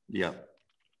attention. Yeah.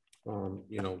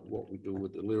 You know, what we do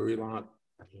with the Leary lot.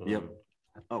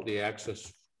 The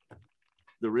access.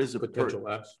 There is a potential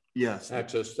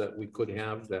access that we could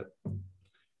have that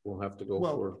we'll have to go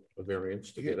for a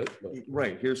variance to get it. But.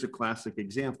 Right. Here's a classic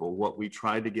example. What we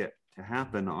tried to get to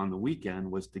happen on the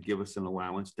weekend was to give us an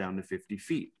allowance down to 50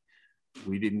 feet.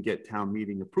 We didn't get town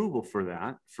meeting approval for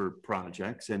that for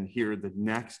projects. And here the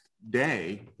next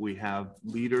day we have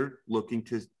leader looking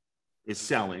to is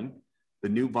selling. The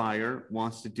new buyer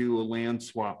wants to do a land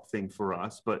swap thing for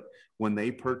us. But when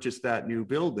they purchase that new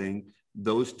building,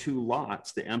 those two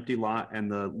lots, the empty lot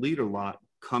and the leader lot,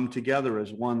 come together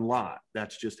as one lot.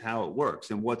 That's just how it works.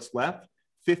 And what's left?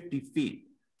 50 feet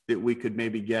that we could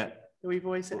maybe get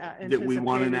that we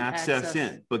want an access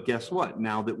in. But guess what?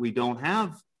 Now that we don't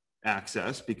have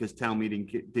access because town meeting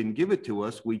didn't give it to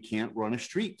us, we can't run a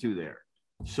street through there.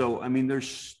 So, I mean,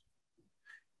 there's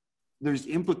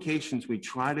implications we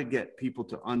try to get people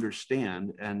to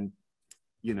understand, and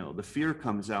you know, the fear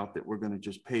comes out that we're going to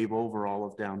just pave over all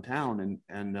of downtown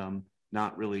and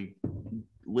not really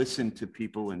listen to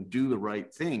people and do the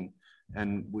right thing.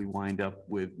 And we wind up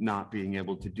with not being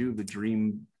able to do the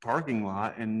dream parking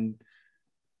lot and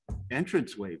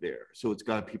entranceway there. So it's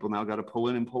got people now got to pull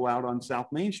in and pull out on South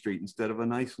Main Street instead of a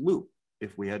nice loop.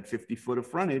 If we had 50 foot of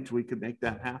frontage, we could make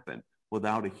that happen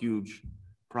without a huge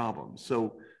problem.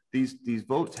 So these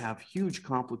votes have huge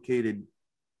complicated,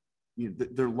 you know,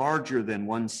 they're larger than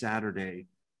one Saturday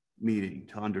meeting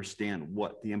to understand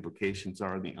what the implications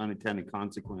are and the unintended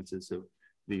consequences of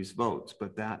these votes,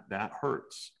 but that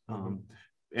hurts.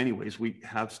 Anyways, we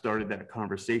have started that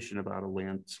conversation about a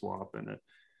land swap, and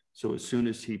so as soon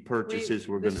as he purchases,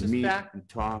 we're going to meet and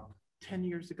talk. 10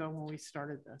 years ago when we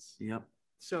started this. Yep.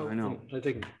 So I know. I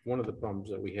think one of the problems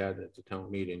that we had at the town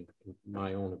meeting, in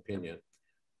my own opinion,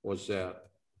 was that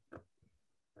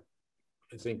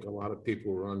I think a lot of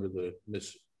people were under the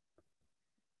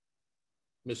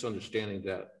misunderstanding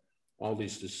that all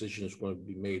these decisions were going to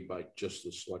be made by just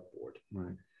the select board,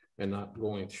 right, and not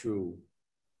going through,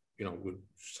 you know, with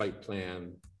site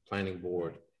plan, planning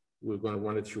board. We're going to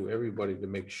run it through everybody to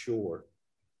make sure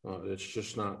it's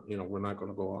just not, you know, we're not going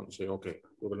to go out and say, okay,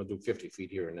 we're going to do 50 feet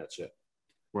here and that's it.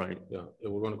 Right. Yeah,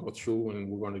 we're going to go through and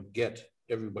we're going to get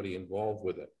everybody involved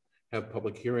with it, have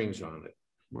public hearings on it.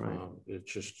 Right.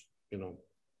 It's just, you know.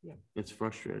 Yeah, it's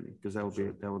frustrating because that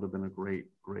would have been a great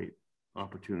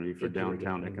opportunity for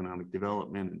downtown economic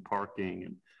development and parking,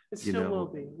 and it still will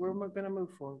be. We're going to move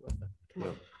forward with it. Come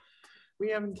on. We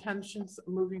have intentions of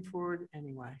moving forward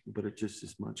anyway. But it just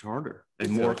is much harder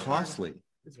and more costly.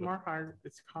 It's more hard.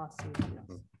 It's costly.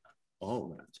 Yes.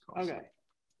 Oh, that's costly. Okay.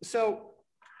 So,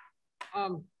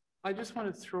 I just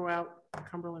want to throw out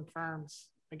Cumberland Farms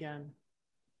again.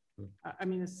 I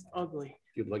mean, it's ugly.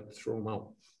 You'd like to throw them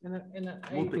out.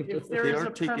 If there they is are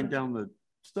taking down the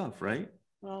stuff, right?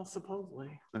 Well,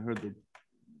 supposedly. I heard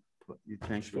you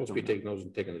tanks supposed to be taking those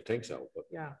and taking the tanks out, but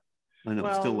yeah. I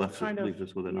know, still leaves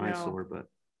us with an eyesore, but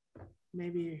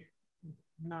maybe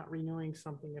not renewing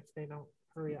something if they don't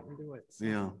hurry up and do it. So,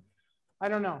 yeah. I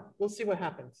don't know. We'll see what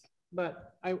happens.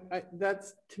 But I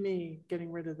that's, to me,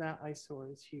 getting rid of that eyesore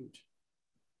is huge.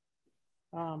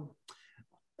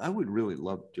 I would really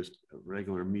love just a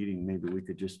regular meeting. Maybe we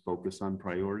could just focus on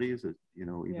priorities, you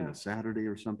know, even a Saturday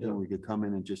or something. Yeah. We could come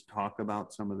in and just talk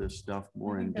about some of this stuff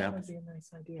more in That would depth be a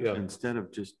nice idea. Yeah. instead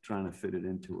of just trying to fit it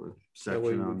into a way section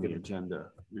we on the can- agenda.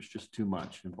 There's just too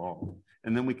much involved.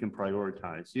 And then we can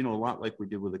prioritize, you know, a lot like we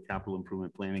did with the capital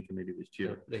improvement planning committee this Yeah,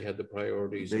 year. they had the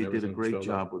priorities. They and did a everything great spelled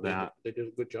job out. with They did- that. They did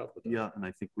a good job with that. Yeah, and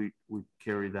I think we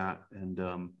carry that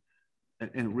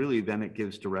and really then it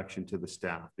gives direction to the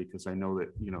staff because I know that,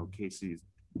 you know, Casey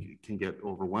can get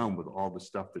overwhelmed with all the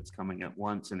stuff that's coming at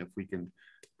once. And if we can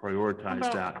prioritize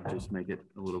that and just make it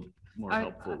a little more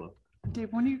helpful.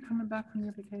 Dave, when are you coming back from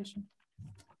your vacation?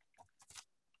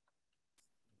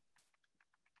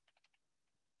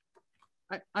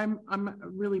 I'm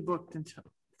really booked until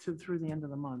through the end of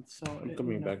the month. So I'm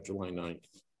coming back July 9th.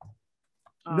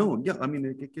 No, yeah, I mean,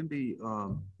 it can be,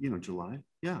 you know, July.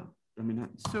 Yeah. I mean,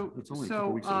 it's only a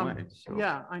couple weeks away. So.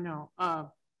 Yeah, I know.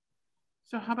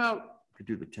 So how about could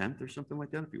do the 10th or something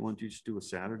like that if you want to just do a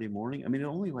Saturday morning. I mean,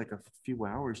 only like a few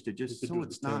hours to just so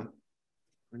it's not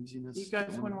craziness. You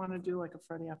guys wouldn't want to do like a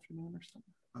Friday afternoon or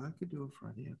something? I could do a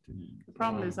Friday afternoon. The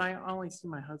problem is I only see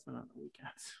my husband on the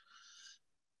weekends.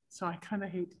 So I kind of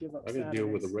hate to give up. I can deal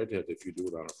with a redhead if you do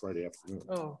it on a Friday afternoon.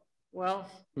 Oh, well,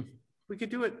 we could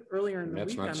do it earlier in the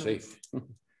week. That's not safe. How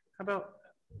about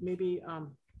maybe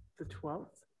the 12th?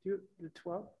 Do the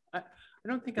 12th? I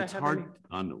don't think it's I have hard any...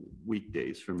 on the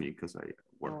weekdays for me because I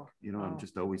work. Oh, you know, I'm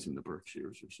just always in the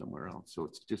Berkshires or somewhere else, so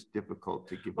it's just difficult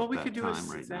to give well, up we that could do time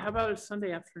right now. How about a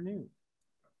Sunday afternoon?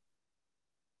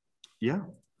 Yeah,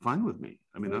 fine with me.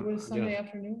 I mean, would Sunday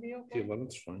afternoon be okay? The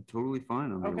 11th's fine. Totally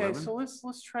fine on the Okay, 11th. so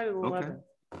let's try the 11th.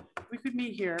 We could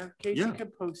meet here. Casey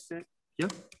could post it. Yeah,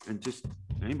 and just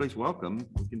anybody's welcome.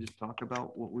 We can just talk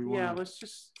about what we want. Yeah,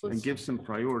 let's and give some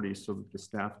priorities so that the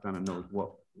staff kind of knows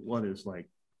what is like,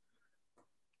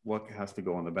 what has to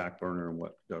go on the back burner and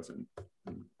what doesn't.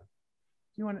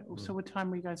 You want to? So what time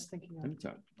were you guys thinking of?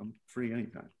 Anytime. I'm free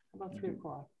anytime. About 3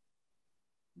 o'clock.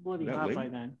 Bloody That hot late? by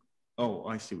then. Oh,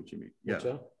 I see what you mean. Yeah. What's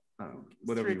that?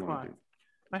 Whatever 3 you want to do.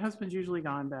 My husband's usually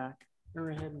gone back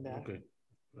or heading back. Okay.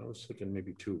 I was thinking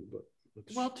maybe 2, but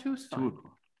well, 2's fine. 2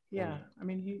 o'clock. Yeah, I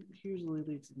mean he usually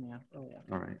leaves in the early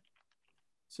afternoon. All right.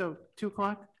 So 2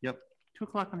 o'clock. Yep. 2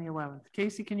 o'clock on the 11th.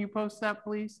 Casey, can you post that,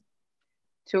 please?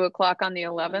 2 o'clock on the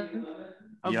 11th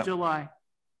of July.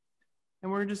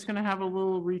 And we're just going to have a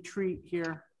little retreat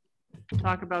here.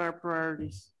 Talk about our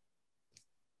priorities.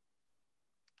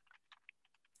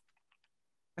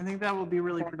 I think that will be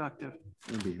really productive.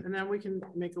 And then we can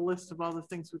make a list of all the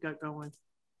things we got going.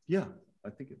 Yeah, I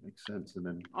think it makes sense. And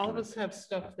then all of us have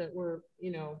stuff that we're,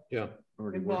 you know,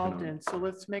 already involved in. So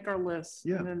let's make our lists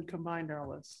and then combine our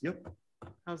lists. Yep.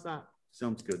 How's that?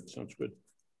 Sounds good. Sounds good.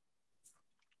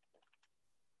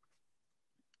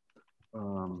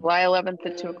 July 11th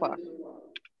at 2 o'clock.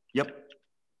 Yep.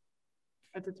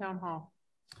 At the town hall.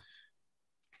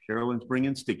 Carolyn's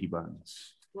bringing sticky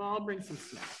buns. Well, I'll bring some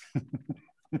snacks.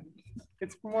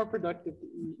 It's more productive to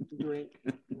eat to drink.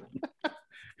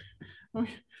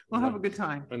 We'll have a good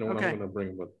time. I know what I'm going to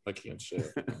bring, but I can't say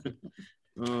it.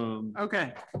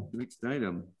 Okay. Next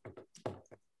item.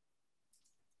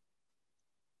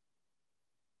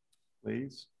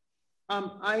 Please.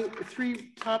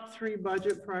 Top three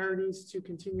budget priorities to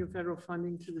continue federal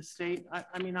funding to the state.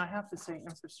 I mean, I have to say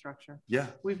infrastructure. Yeah.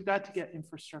 We've got to get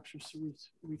infrastructure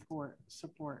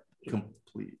support.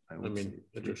 Complete. I mean,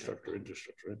 infrastructure.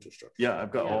 Yeah,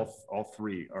 I've got all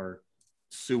three are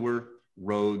sewer,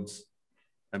 roads,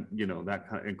 and you know, that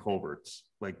kind of, and culverts.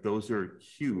 Like those are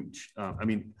huge. I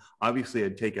mean, obviously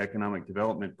I'd take economic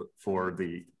development, but for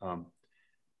the,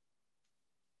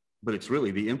 but it's really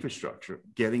the infrastructure,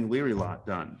 getting Leary Lot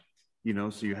done, you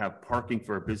know, so you have parking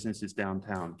for our businesses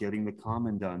downtown, getting the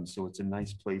common done so it's a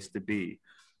nice place to be,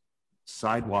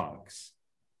 sidewalks,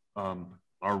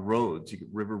 our roads.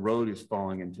 River Road is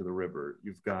falling into the river.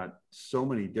 You've got so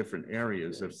many different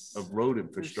areas of road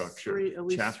infrastructure.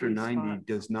 Chapter 90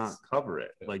 does not cover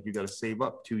it. Like you got to save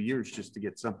up 2 years just to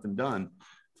get something done.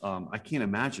 I can't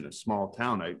imagine a small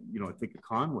town. I think of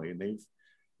Conway, and they've,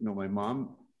 you know, my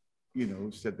mom, you know,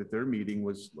 said that their meeting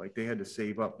was like they had to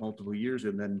save up multiple years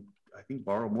and then I think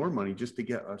borrow more money just to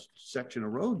get a section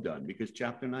of road done because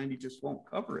Chapter 90 just won't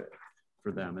cover it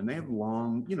for them. And they have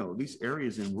long, you know, these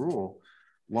areas in rural,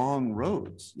 long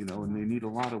roads, you know, and they need a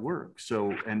lot of work.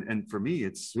 So, and for me,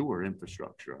 it's sewer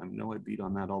infrastructure. I know I beat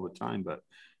on that all the time, but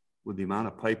with the amount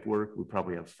of pipe work, we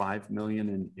probably have 5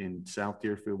 million in South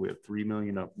Deerfield. We have 3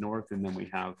 million up north, and then we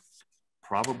have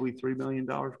probably $3 million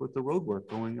worth of road work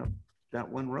going up that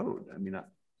one road. I mean,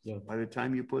 by the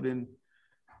time you put in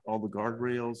all the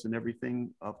guardrails and everything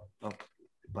up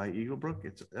by Eagle Brook,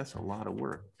 that's a lot of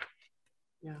work.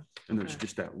 Yeah. And there's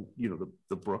just that, you know,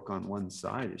 the brook on one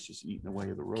side is just eating away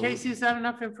at the road. Casey, is that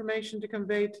enough information to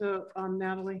convey to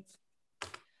Natalie?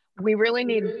 We really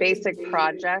need basic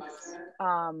projects,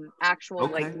 actual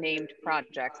like named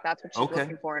projects. That's what she's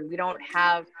looking for. And we don't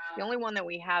have, the only one that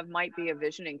we have might be a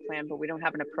visioning plan, but we don't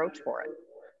have an approach for it.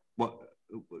 What?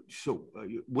 So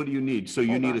what do you need? So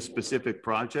you need a specific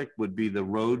project, would be the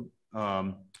road.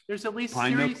 There's at least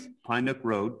Pine Nook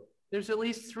Road. There's at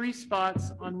least 3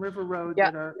 spots on River Road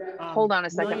that are. Hold on a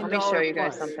second. Let me show you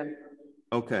guys something.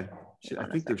 Okay. I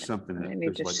think there's something that I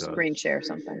need to screen share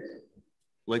something.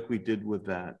 Like we did with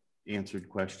that answered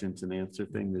questions and answer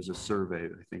thing. There's a survey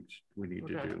I think we need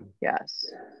to do. Yes.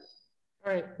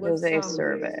 All right. There's a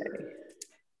survey.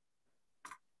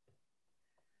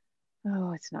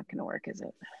 Oh, it's not going to work, is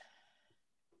it?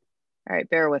 All right,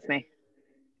 bear with me.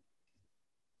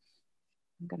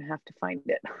 I'm going to have to find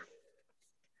it.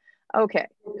 Okay,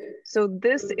 so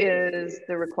this is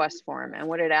the request form, and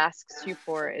what it asks you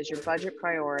for is your budget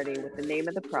priority with the name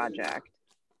of the project,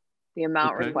 the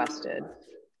amount requested.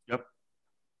 Yep.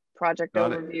 Project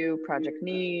overview, project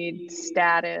need,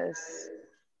 status,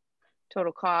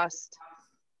 total cost,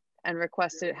 and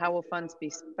requested how will funds be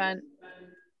spent.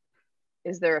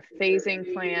 Is there a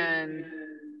phasing plan?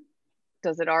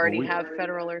 Does it already have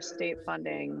federal or state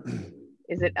funding?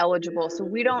 Is it eligible? So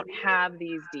we don't have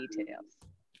these details.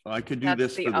 I could do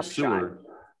this for the sewer.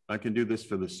 I can do this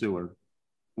for the sewer.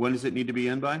 When does it need to be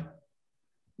in by?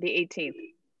 The 18th.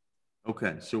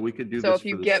 Okay, so we could do this. So if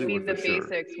you get me the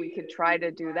basics, we could try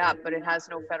to do that, but it has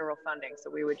no federal funding.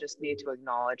 So we would just need to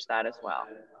acknowledge that as well.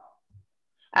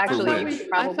 Actually, you could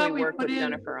probably work with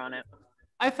Jennifer on it.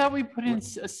 I thought we put in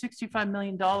 $65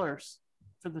 million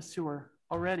for the sewer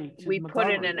already. We put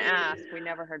in an ask, we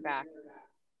never heard back.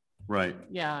 Right.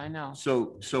 Yeah, I know.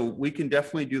 So we can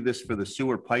definitely do this for the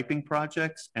sewer piping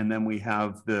projects. And then we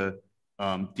have the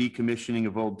decommissioning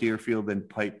of Old Deerfield and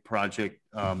pipe project,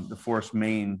 the force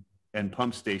main and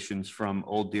pump stations from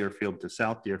Old Deerfield to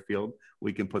South Deerfield.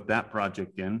 We can put that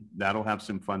project in. That'll have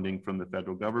some funding from the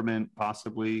federal government,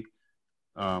 possibly.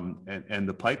 And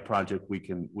the pipe project, we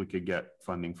could get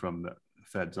funding from the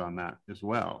feds on that as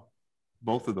well.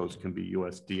 Both of those can be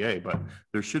USDA, but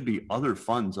there should be other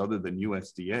funds other than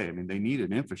USDA. I mean, they need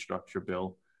an infrastructure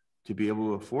bill to be able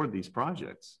to afford these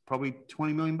projects. Probably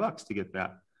 20 million bucks to get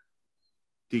that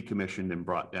decommissioned and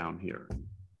brought down here.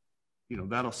 You know,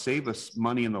 that'll save us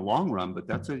money in the long run, but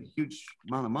that's a huge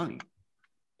amount of money.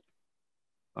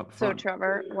 So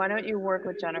Trevor, why don't you work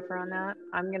with Jennifer on that?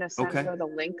 I'm going to send her the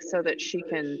link so that she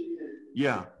can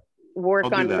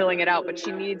work on filling it out, but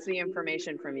she needs the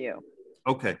information from you.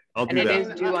 Okay, I'll do that. And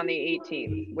it is due on the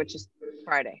 18th, which is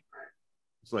Friday.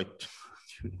 It's like,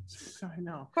 I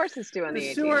know. Of course it's due on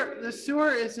the 18th. The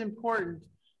sewer is important,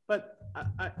 but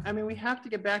I mean, we have to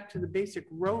get back to the basic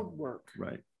road work.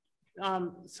 Right.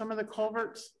 Some of the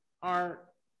culverts are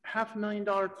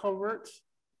 $500,000 culverts,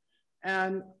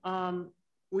 and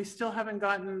we still haven't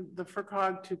gotten the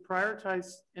FERCog to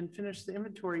prioritize and finish the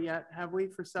inventory yet, have we,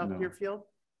 for South Deerfield?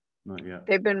 Not yet.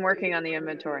 They've been working on the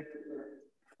inventory.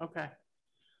 Okay.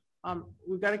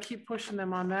 We've got to keep pushing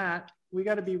them on that. We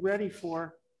got to be ready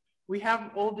for, we have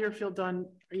Old Deerfield done,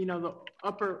 you know, the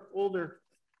upper older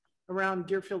around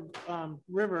Deerfield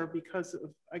River because of,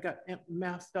 I got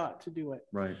MassDOT to do it.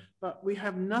 Right. But we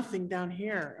have nothing down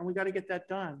here, and we got to get that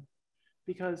done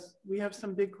because we have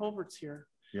some big culverts here,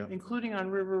 including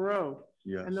on River Road.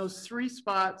 Yes. And those 3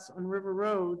 spots on River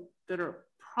Road that are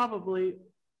probably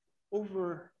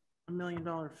over $1 million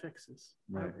fixes.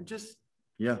 Right. Just.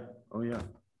 Yeah. Oh yeah.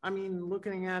 I mean,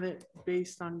 looking at it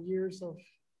based on years of,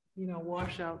 you know,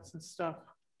 washouts and stuff,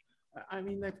 I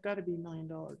mean, they've got to be $1 million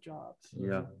jobs.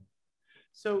 Yeah.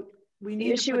 So we need.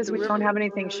 The issue is we don't have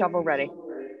anything shovel ready.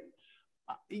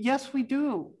 Yes, we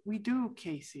do. We do,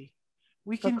 Casey.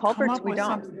 We can come up with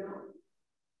something.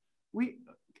 We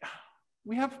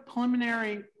have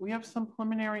some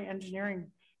preliminary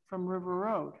engineering from River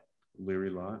Road.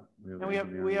 Leary Lot.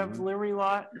 We have Leary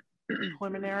Lot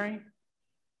preliminary.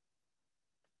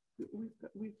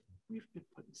 We've been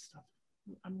putting stuff.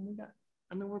 I mean,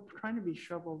 we're trying to be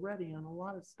shovel ready on a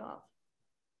lot of stuff.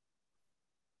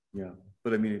 Yeah,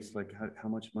 but I mean, it's like, how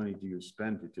much money do you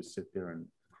spend to just sit there and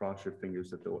cross your fingers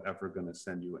that they're ever going to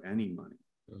send you any money?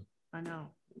 I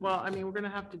know. Well, I mean, we're going to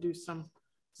have to do some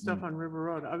stuff on River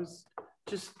Road. I was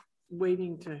just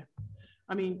waiting to,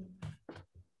 I mean,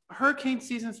 hurricane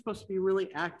season is supposed to be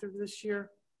really active this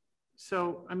year.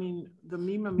 So, I mean, the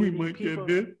MEMA meeting people.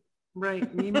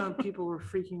 Right, MEMA people were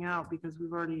freaking out because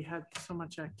we've already had so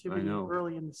much activity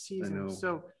early in the season.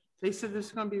 So they said this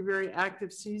is going to be a very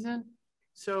active season.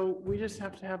 So we just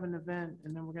have to have an event,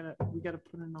 and then we gotta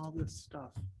put in all this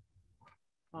stuff.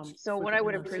 So what I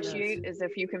would appreciate is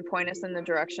if you can point us in the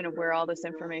direction of where all this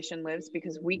information lives,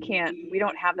 because we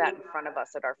don't have that in front of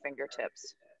us at our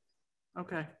fingertips.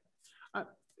 Okay.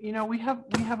 You know, we have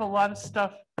a lot of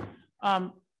stuff.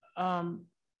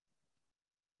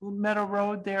 Meadow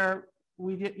Road there,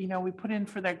 we did, you know, we put in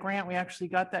for that grant. We actually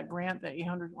got that grant, that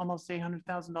almost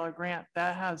 $800,000 grant.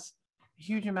 That has a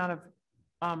huge amount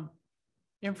of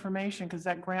information, because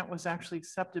that grant was actually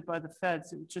accepted by the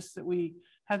feds. It was just that we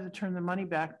had to turn the money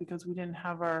back because we didn't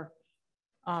have our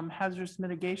hazardous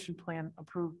mitigation plan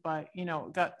approved by, you know,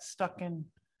 it got stuck in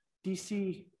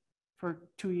DC for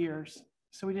 2 years.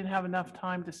 So we didn't have enough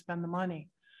time to spend the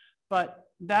money. But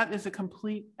that is a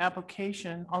complete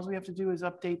application. All we have to do is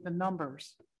update the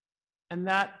numbers. And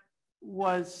that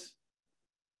was,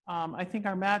 I think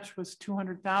our match was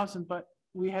 200,000, but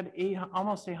we had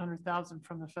almost 800,000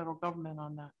 from the federal government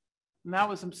on that. And that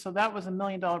was $1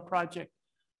 million project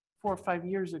 4 or 5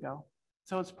 years ago.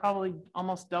 So it's probably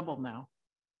almost double now.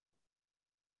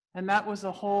 And that was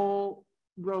a whole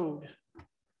road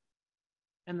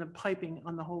and the piping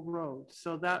on the whole road.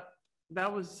 So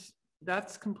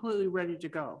that's completely ready to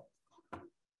go.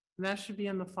 And that should be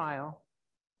in the file.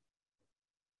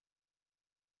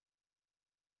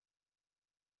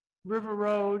 River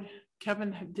Road,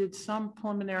 Kevin did some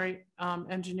preliminary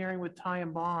engineering with Ty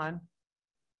and Bond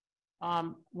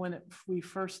when we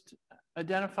first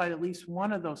identified at least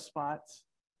one of those spots.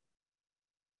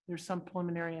 There's some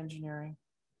preliminary engineering.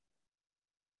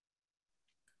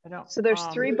 So there's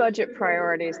 3 budget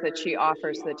priorities that she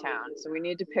offers the town. So we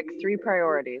need to pick 3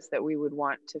 priorities that we would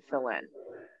want to fill in.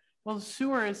 Well, the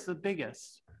sewer is the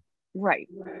biggest. Right.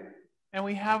 And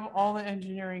we have all the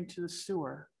engineering to the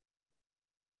sewer.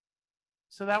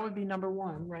 So that would be number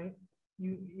 1, right?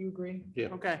 You agree? Yeah.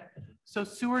 Okay. So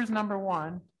sewer is number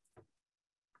 1.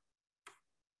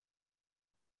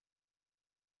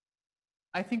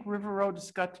 I think River Road has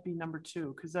got to be number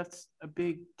 2 because that's a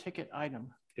big ticket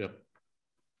item. Yep.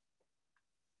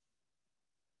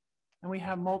 And we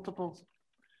have multiple,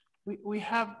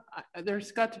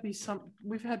 there's got to be some,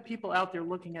 we've had people out there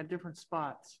looking at different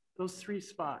spots, those 3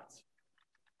 spots.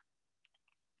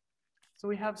 So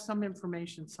we have some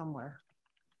information somewhere.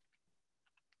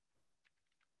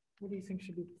 What do you think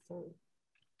should be the 3rd?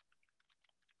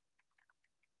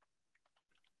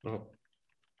 Well,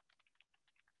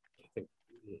 I think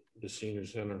the senior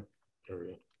center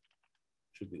area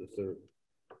should be the 3rd.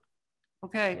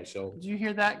 Okay, Myself. did you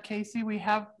hear that, Casey? We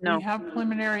have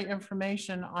preliminary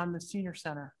information on the senior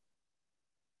center.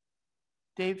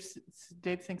 Dave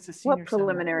thinks the senior center. What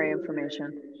preliminary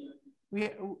information?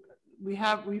 We've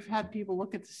had people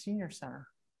look at the senior center.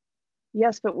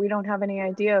 Yes, but we don't have any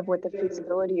idea of what the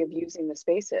feasibility of using the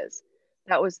space is.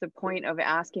 That was the point of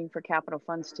asking for capital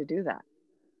funds to do that.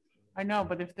 I know,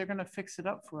 but if they're going to fix it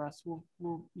up for us,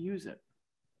 we'll use it.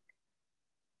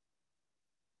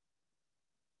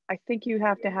 I think you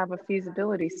have to have a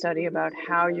feasibility study about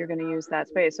how you're going to use that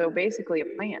space. So basically a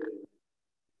plan.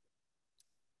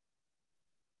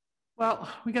 Well,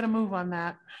 we got to move on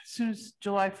that. As soon as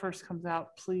July 1st comes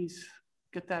out, please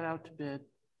get that out to bid.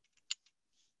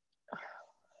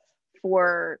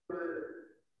 For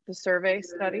the survey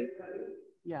study?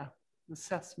 Yeah,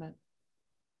 assessment.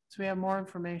 So we have more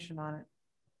information on it.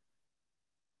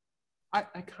 I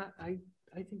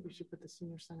think we should put the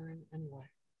senior center in anyway.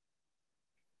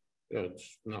 Yeah,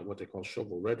 it's not what they call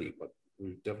shovel ready, but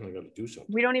we've definitely got to do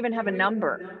something. We don't even have a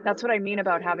number. That's what I mean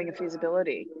about having a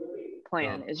feasibility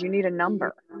plan, is you need a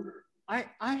number. I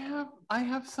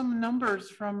have some numbers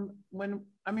from when,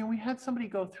 I mean, we had somebody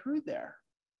go through there.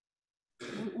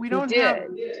 We don't have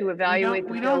to evaluate.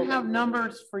 We don't have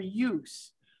numbers for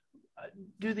use.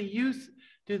 Do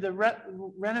the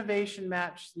renovation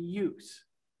match the use?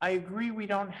 I agree we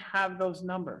don't have those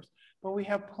numbers, but we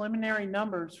have preliminary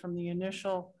numbers from the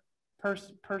initial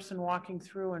person walking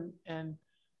through and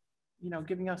you know,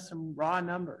 giving us some raw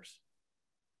numbers.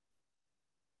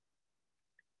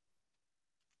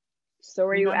 So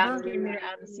are you asking me to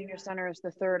add the senior center as the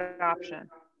 3rd option?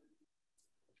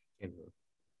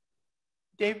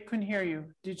 Dave couldn't hear you.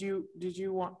 Did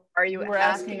you want? Are you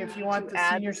asking if you want the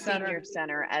senior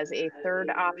center as a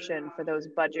 3rd option for those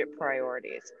budget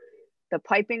priorities? The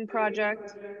piping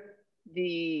project,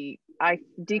 the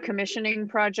decommissioning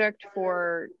project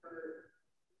for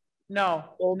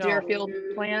old Deerfield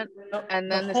plant,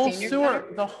 and then the senior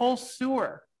center? The whole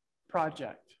sewer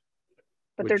project.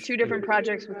 But they're 2 different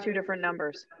projects with 2 different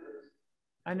numbers.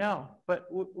 I know, but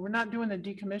we're not doing the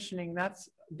decommissioning. That's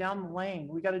down the lane.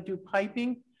 We got to do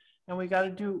piping, and we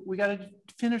got to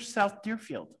finish South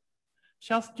Deerfield.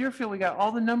 South Deerfield, we got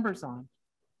all the numbers on.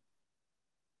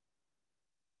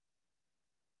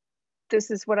 This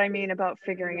is what I mean about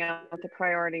figuring out the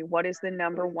priority. What is the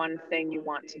number one thing you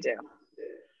want to do?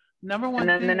 Number one, and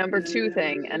then thing, the number two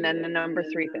thing, and then the number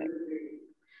three thing.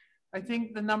 I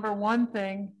think the number one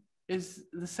thing is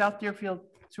the South Deerfield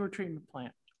sewer treatment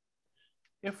plant.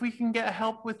 If we can get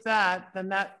help with that, then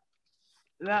that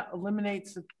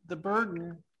eliminates the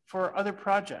burden for other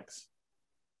projects.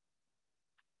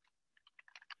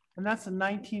 And that's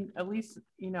at least,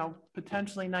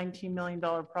 potentially $19 million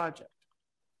project.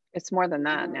 It's more than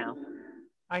that now.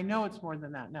 I know it's more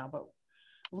than that now, but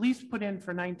at least put in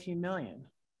for 19 million.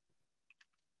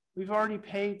 We've already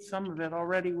paid some of it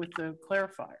already with the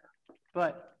clarifier,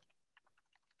 but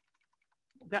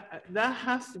that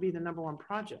has to be the number one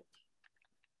project.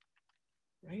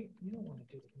 Right? You don't want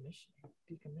to do commissioning.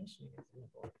 Decommissioning is the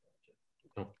number one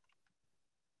project.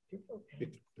 No.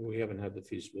 We haven't had the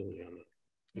feasibility on it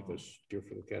because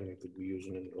Deerfield Academy could be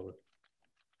using it or.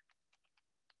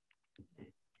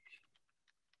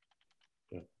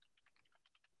 Yeah.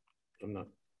 I'm not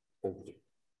overly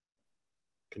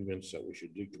convinced that we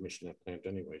should decommission that plant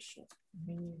anyway. So.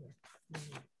 Me neither.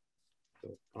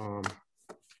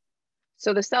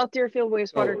 So the South Deerfield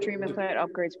wastewater treatment plant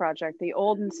upgrades project, the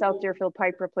old and South Deerfield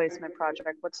pipe replacement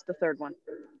project. What's the third one?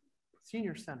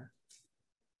 Senior Center.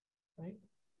 Right?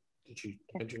 Did you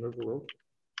mention River Road?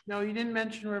 No, you didn't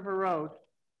mention River Road.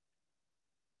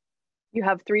 You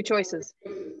have three choices.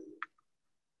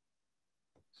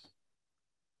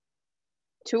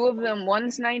 Two of them,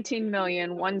 one's 19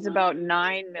 million, one's about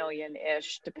 9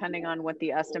 million-ish, depending on what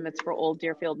the estimates for Old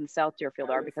Deerfield and South Deerfield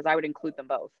are, because I would include them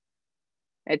both.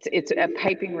 It's a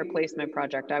piping replacement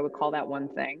project. I would call that one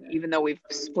thing, even though we've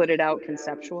split it out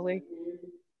conceptually.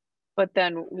 But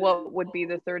then what would be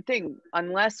the third thing?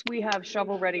 Unless we have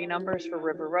shovel-ready numbers for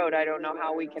River Road, I don't know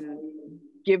how we can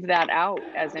give that out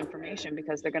as information,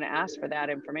 because they're going to ask for that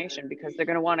information, because they're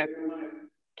going to want to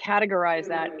categorize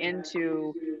that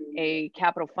into a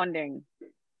capital funding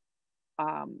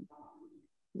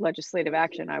legislative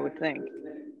action, I would think.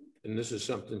 And this is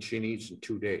something she needs in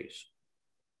 2 days.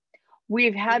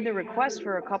 We've had the request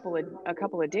for a couple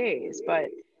of days, but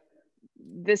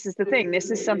this is the thing.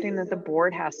 This is something that the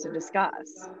board has to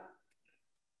discuss.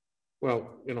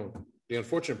 Well, the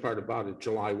unfortunate part about it,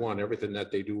 July 1, everything that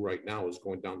they do right now is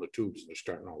going down the tubes and they're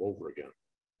starting all over again.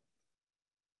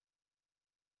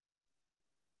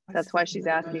 That's why she's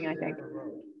asking, I think.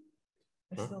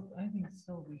 I think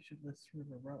still we should list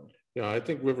River Road. Yeah, I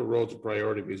think River Road's a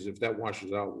priority, because if that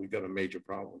washes out, we've got a major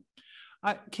problem.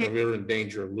 We're in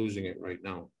danger of losing it right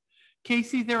now.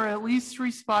 Casey, there are at least 3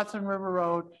 spots on River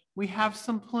Road. We have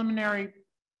some preliminary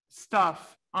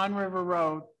stuff on River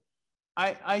Road.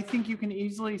 I think you can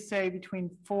easily say between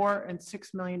 $4 and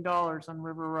 $6 million on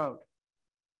River Road.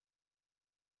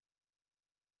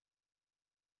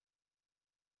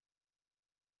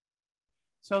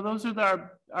 So those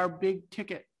are our big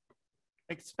ticket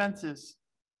expenses.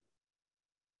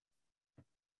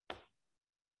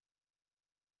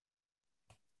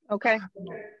 Okay.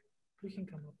 We can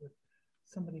come up with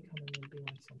somebody coming and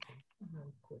doing something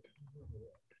real quick on River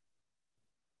Road.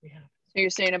 We have. So you're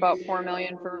saying about 4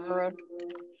 million for River Road?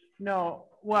 No,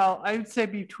 well, I would say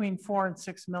between 4 and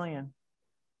 6 million,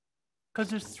 because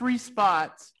there's 3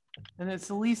 spots, and it's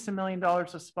at least $1 million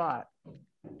a spot.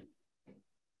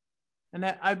 And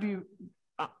that I'd be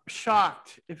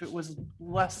shocked if it was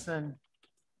less than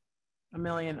 $1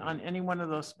 million on any one of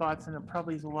those spots, and it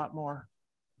probably is a lot more.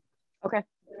 Okay.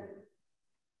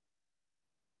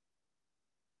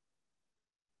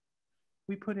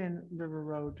 We put in River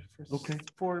Road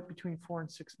for between 4 and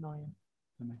 6 million.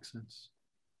 That makes sense.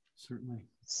 Certainly.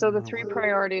 So the 3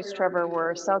 priorities, Trevor,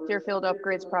 were South Deerfield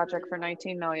upgrades project for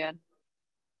 19 million,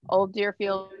 Old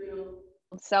Deerfield,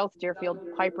 South Deerfield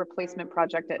pipe replacement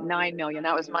project at 9 million.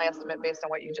 That was my estimate based on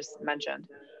what you just mentioned.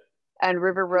 And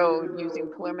River Road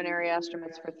using preliminary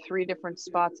estimates for 3 different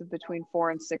spots of between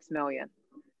 4 and 6 million.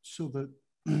 So the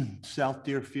South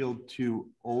Deerfield to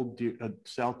Old Deerfield to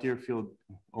South Deerfield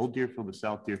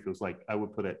is like, I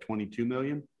would put at 22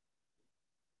 million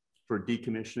for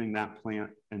decommissioning that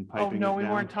plant and piping. Oh no, we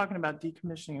weren't talking about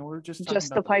decommissioning. We were just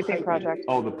the piping project.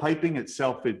 Oh, the piping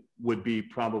itself, it would be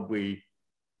probably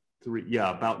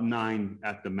about 9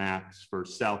 at the max for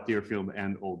South Deerfield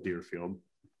and Old Deerfield.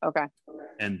 Okay.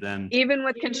 And then even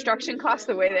with construction costs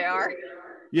the way they are.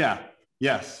 Yeah.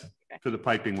 Yes. Okay. For the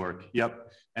piping work. Yep.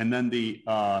 And then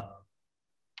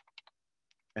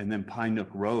Pine Nook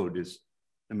Road is,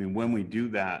 when we do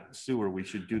that sewer, we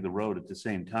should do the road at the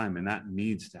same time, and that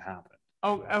needs to happen.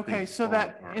 Oh, okay. So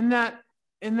that in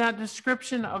that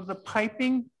description of the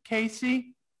piping,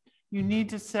 Casey, you need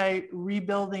to say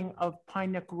rebuilding of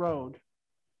Pine Nook Road.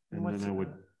 And then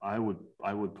I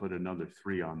would put another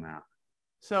 3 on that.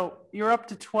 So you're up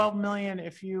to 12 million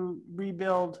if you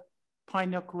rebuild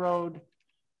Pine Nook Road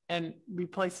and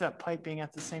replace that piping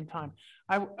at the same time.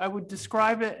 I would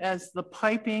describe it as the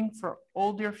piping for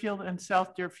Old Deerfield and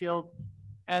South Deerfield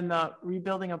and the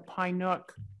rebuilding of Pine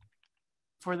Nook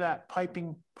for that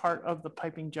piping part of the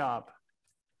piping job.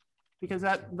 Because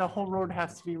the whole road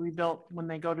has to be rebuilt when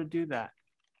they go to do that.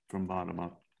 From bottom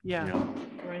up. Yeah.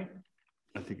 Right.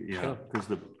 I think, yeah, because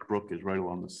the brook is right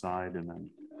along the side and then.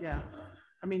 Yeah.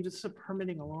 I mean, just the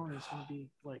permitting alone is going to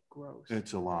be like gross.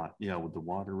 It's a lot. Yeah. With the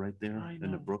water right there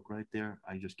and the brook right there.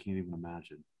 I just can't even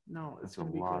imagine. No, it's a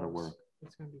lot of work.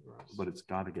 It's going to be gross. But it's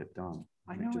got to get done.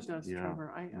 I know it does,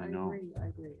 Trevor. I know. I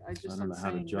agree. I don't know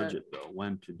how to judge it though,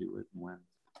 when to do it and when.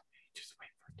 Just wait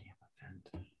for a damn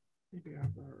event. Maybe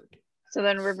I've heard. So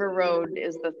then River Road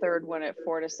is the third one at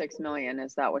 4 to 6 million.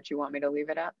 Is that what you want me to leave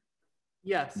it at?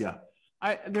 Yes. Yeah.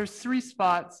 There's 3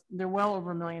 spots. They're well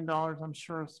over $1 million, I'm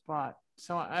sure, a spot.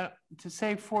 So to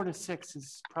say 4 to 6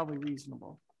 is probably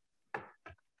reasonable.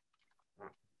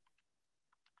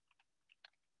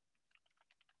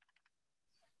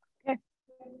 Okay.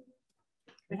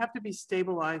 They have to be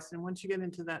stabilized, and once you get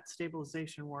into that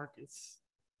stabilization work, it's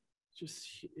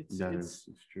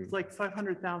like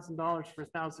 $500,000 for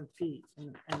 1,000 feet,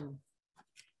 and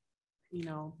you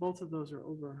know, both of those are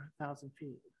over 1,000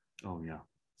 feet. Oh yeah.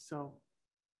 So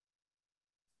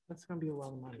that's going to be a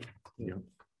lot of money. Yeah.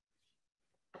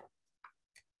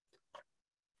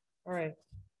 All right.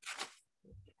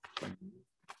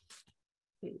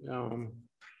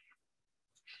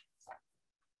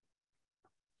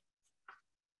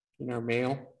 In our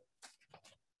mail,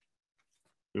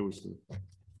 It was.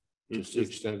 just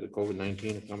extended the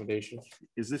COVID-19 accommodations.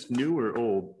 Is this new or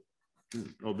old?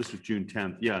 Oh, this is June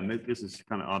 10th. Yeah, and this is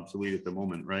kind of obsolete at the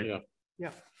moment, right? Yeah.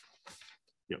 Yeah.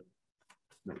 Yep.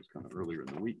 That was kind of earlier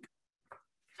in the week.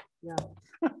 Yeah.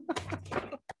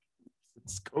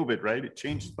 It's COVID, right? It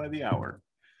changes by the hour.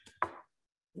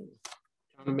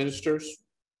 Town ministers,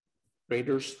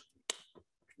 raiders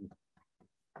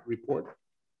report.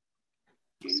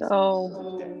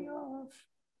 So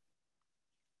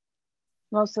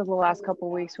most of the last couple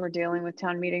of weeks we're dealing with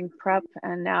town meeting prep,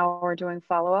 and now we're doing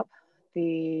follow-up.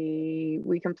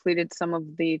 We completed some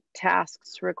of the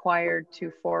tasks required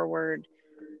to forward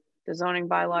the zoning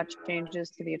bylaw changes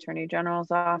to the Attorney General's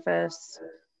office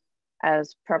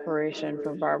as preparation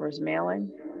for Barbara's mailing.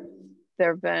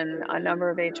 There have been a number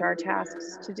of HR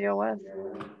tasks to deal with.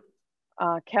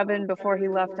 Kevin, before he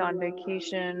left on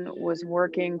vacation, was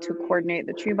working to coordinate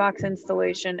the tree box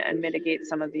installation and mitigate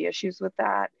some of the issues with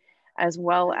that, as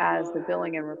well as the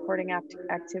billing and reporting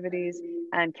activities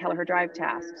and Kelleher Drive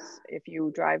tasks. If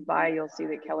you drive by, you'll see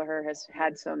that Kelleher has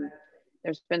had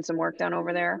there's been some work done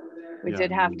over there. We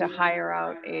did have to hire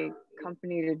out a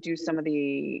company to do some of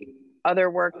the other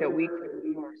work that we couldn't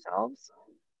do ourselves,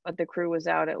 but the crew was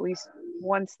out at least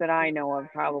once that I know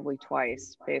of, probably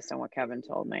twice, based on what Kevin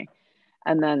told me.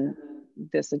 And then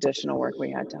this additional work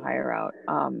we had to hire out.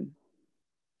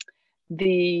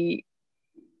 A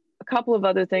couple of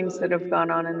other things that have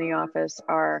gone on in the office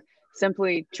are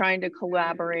simply trying to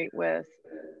collaborate with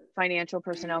financial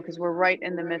personnel, because we're right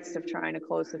in the midst of trying to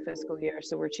close the fiscal year.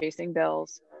 So we're chasing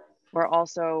bills. We're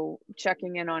also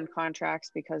checking in on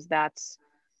contracts, because that's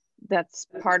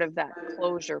part of that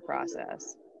closure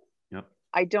process. Yep.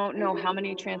 I don't know how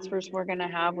many transfers we're going to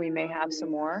have. We may have some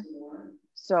more.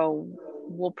 So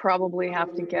we'll probably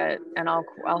have to get, and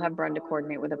I'll have Brenda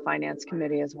coordinate with the finance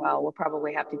committee as well. We'll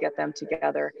probably have to get them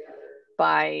together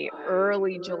by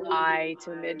early July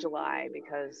to mid-July,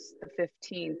 because the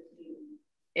 15th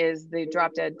is the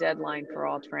drop dead deadline for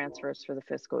all transfers for the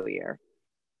fiscal year.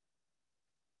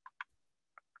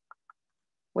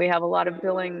 We have a lot of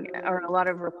billing, or a lot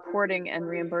of reporting and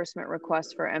reimbursement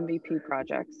requests for MVP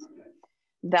projects.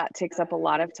 That takes up a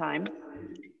lot of time.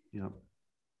 Yep.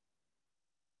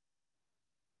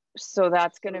 So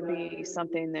that's going to be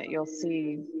something that you'll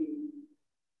see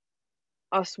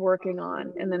us working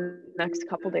on in the next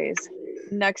couple days.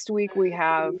 Next week we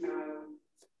have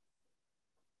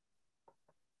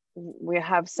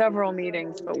several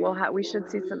meetings, but we should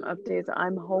see some updates.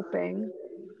 I'm hoping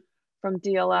from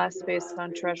DLS based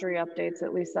on Treasury updates.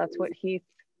 At least that's what Heath,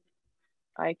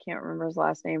 I can't remember his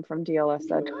last name, from DLS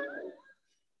said.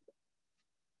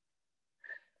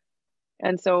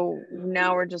 And so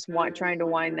now we're just trying to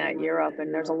wind that year up,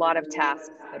 and there's a lot of tasks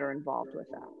that are involved with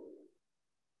that.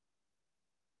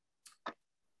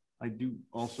 I do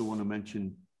also want to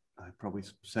mention I probably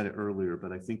said it earlier,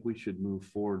 but I think we should move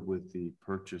forward with the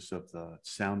purchase of the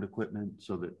sound equipment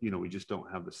so that, we just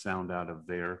don't have the sound out of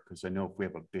there. Cause I know if we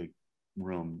have a big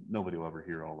room, nobody will ever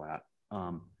hear all that.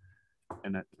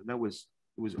 And it was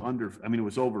under, I mean, it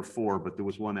was over 4, but there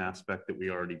was one aspect that we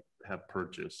already have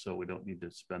purchased. So we don't need to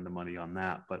spend the money on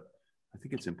that, but I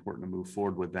think it's important to move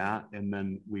forward with that. And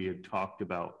then we had talked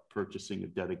about purchasing a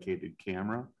dedicated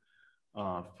camera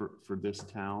for this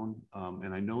town.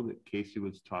 And I know that Casey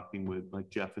was talking with like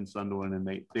Jeff and Sunderland,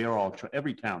 and they are all,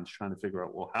 every town's trying to figure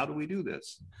out, well, how do we do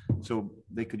this? So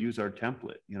they could use our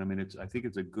template. I mean, I think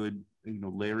it's a good,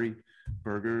 Larry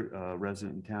Berger,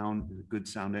 resident in town, is a good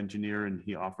sound engineer, and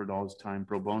he offered all his time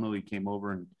pro bono. He came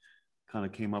over and kind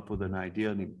of came up with an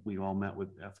idea, and we all met with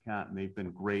FCAT, and they've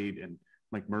been great. And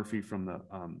Mike Murphy from the,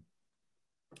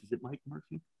 is it Mike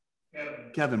Murphy?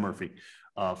 Kevin Murphy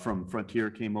from Frontier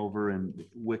came over and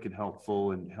wicked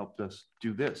helpful and helped us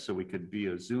do this so we could be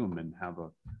a Zoom and have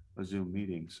a Zoom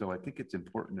meeting. So I think it's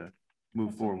important to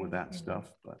move forward with that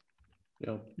stuff, but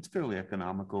it's fairly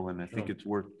economical, and I think it's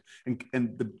worth,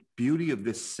 and the beauty of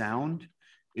this sound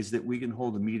is that we can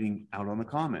hold a meeting out on the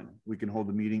common. We can hold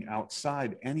a meeting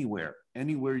outside anywhere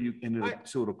you,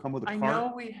 so it'll come with a cart. I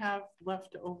know we have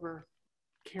leftover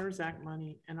CARES Act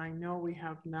money, and I know we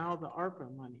have now the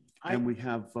ARPA money. And we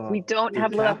have we don't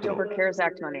have leftover CARES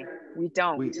Act money. We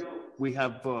don't. We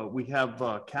have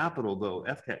capital though,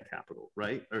 FCAT capital,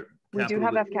 right? Or we do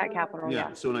have FCAT capital.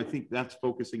 Yeah. So, and I think that's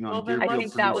focusing on. I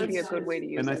think that would be a good way to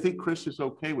use it. And I think Chris is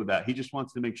okay with that. He just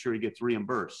wants to make sure he gets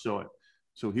reimbursed.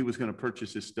 So he was going to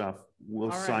purchase his stuff.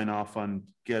 We'll sign off on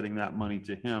getting that money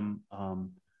to him.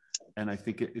 And I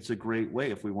think it's a great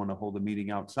way if we want to hold a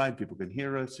meeting outside, people can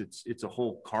hear us. It's a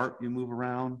whole cart you move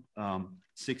around,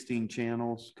 16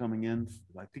 channels coming in.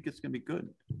 I think it's going to be good.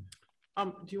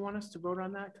 Do you want us to vote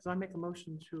on that? Because I make a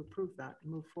motion to approve that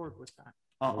and move forward with that.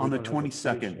 On the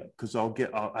 22nd, because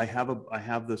I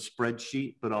have the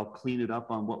spreadsheet, but I'll clean it up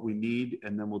on what we need,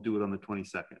 and then we'll do it on the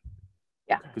 22nd.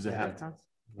 Yeah. Because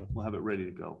we'll have it ready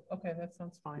to go. Okay, that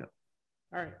sounds fine. Yep.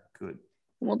 All right. Good.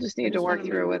 We'll just need to work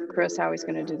through with Chris how he's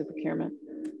going to do the procurement.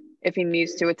 If he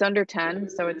needs to, it's under 10,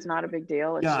 so it's not a big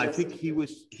deal. It's I think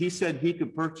he said he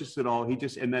could purchase it all.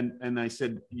 And I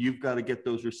said, you've got to get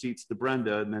those receipts to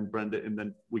Brenda, and then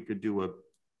we could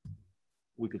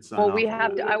sign off.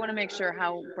 Well, I want to make sure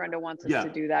how Brenda wants us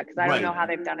to do that, because I don't know how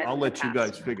they've done it. I'll let you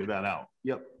guys figure that out.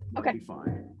 Yep. Okay. That'll be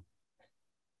fine.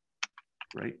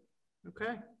 Right.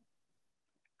 Okay.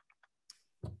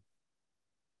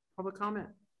 Public comment.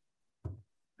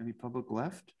 Any public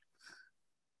left?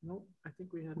 Nope. I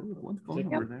think we had one phone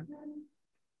number there.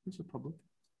 Who's a public?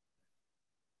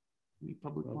 Any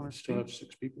public want to still have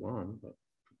 6 people on, but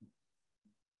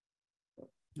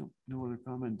no other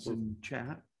comments in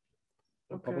chat.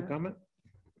 Okay. Public comment.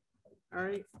 All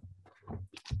right.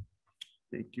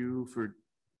 Thank you for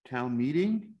town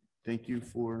meeting. Thank you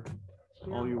for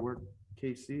all your work,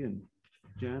 Casey and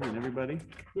Jen and everybody.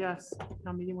 Yes,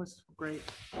 town meeting was great.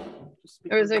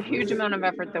 There was a huge amount of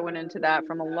effort that went into that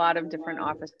from a lot of different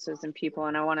offices and people,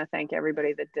 and I want to thank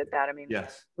everybody that did that. I mean,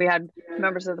 yes, we had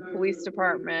members of the police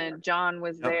department. John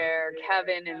was there.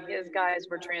 Kevin and his guys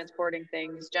were transporting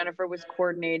things. Jennifer was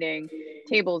coordinating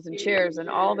tables and chairs and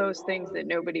all those things that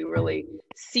nobody really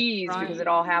sees because it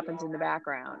all happens in the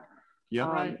background.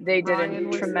 Yeah, they did a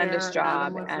tremendous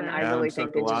job, and I really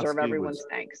think they deserve everyone's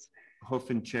thanks.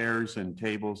 Hoofing chairs and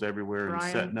tables everywhere and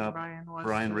setting up.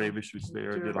 Brian Ravish was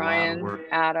there, did a lot of work.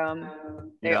 Adam,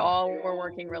 they all were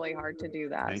working really hard to do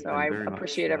that. So I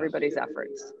appreciate everybody's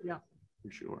efforts. Yeah,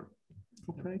 for sure.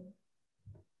 Okay.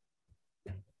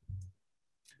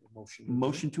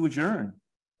 Motion to adjourn.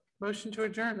 Motion to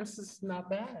adjourn. This is not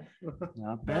bad. Not bad.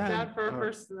 Not bad for a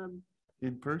person.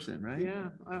 In person, right? Yeah,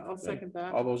 I'll second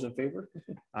that. All those in favor?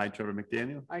 Aye, Trevor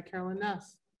McDaniel. Aye, Carolyn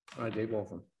Ness. Aye, Dave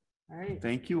Wolfen. All right.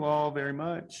 Thank you all very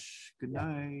much. Good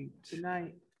night. Good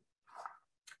night.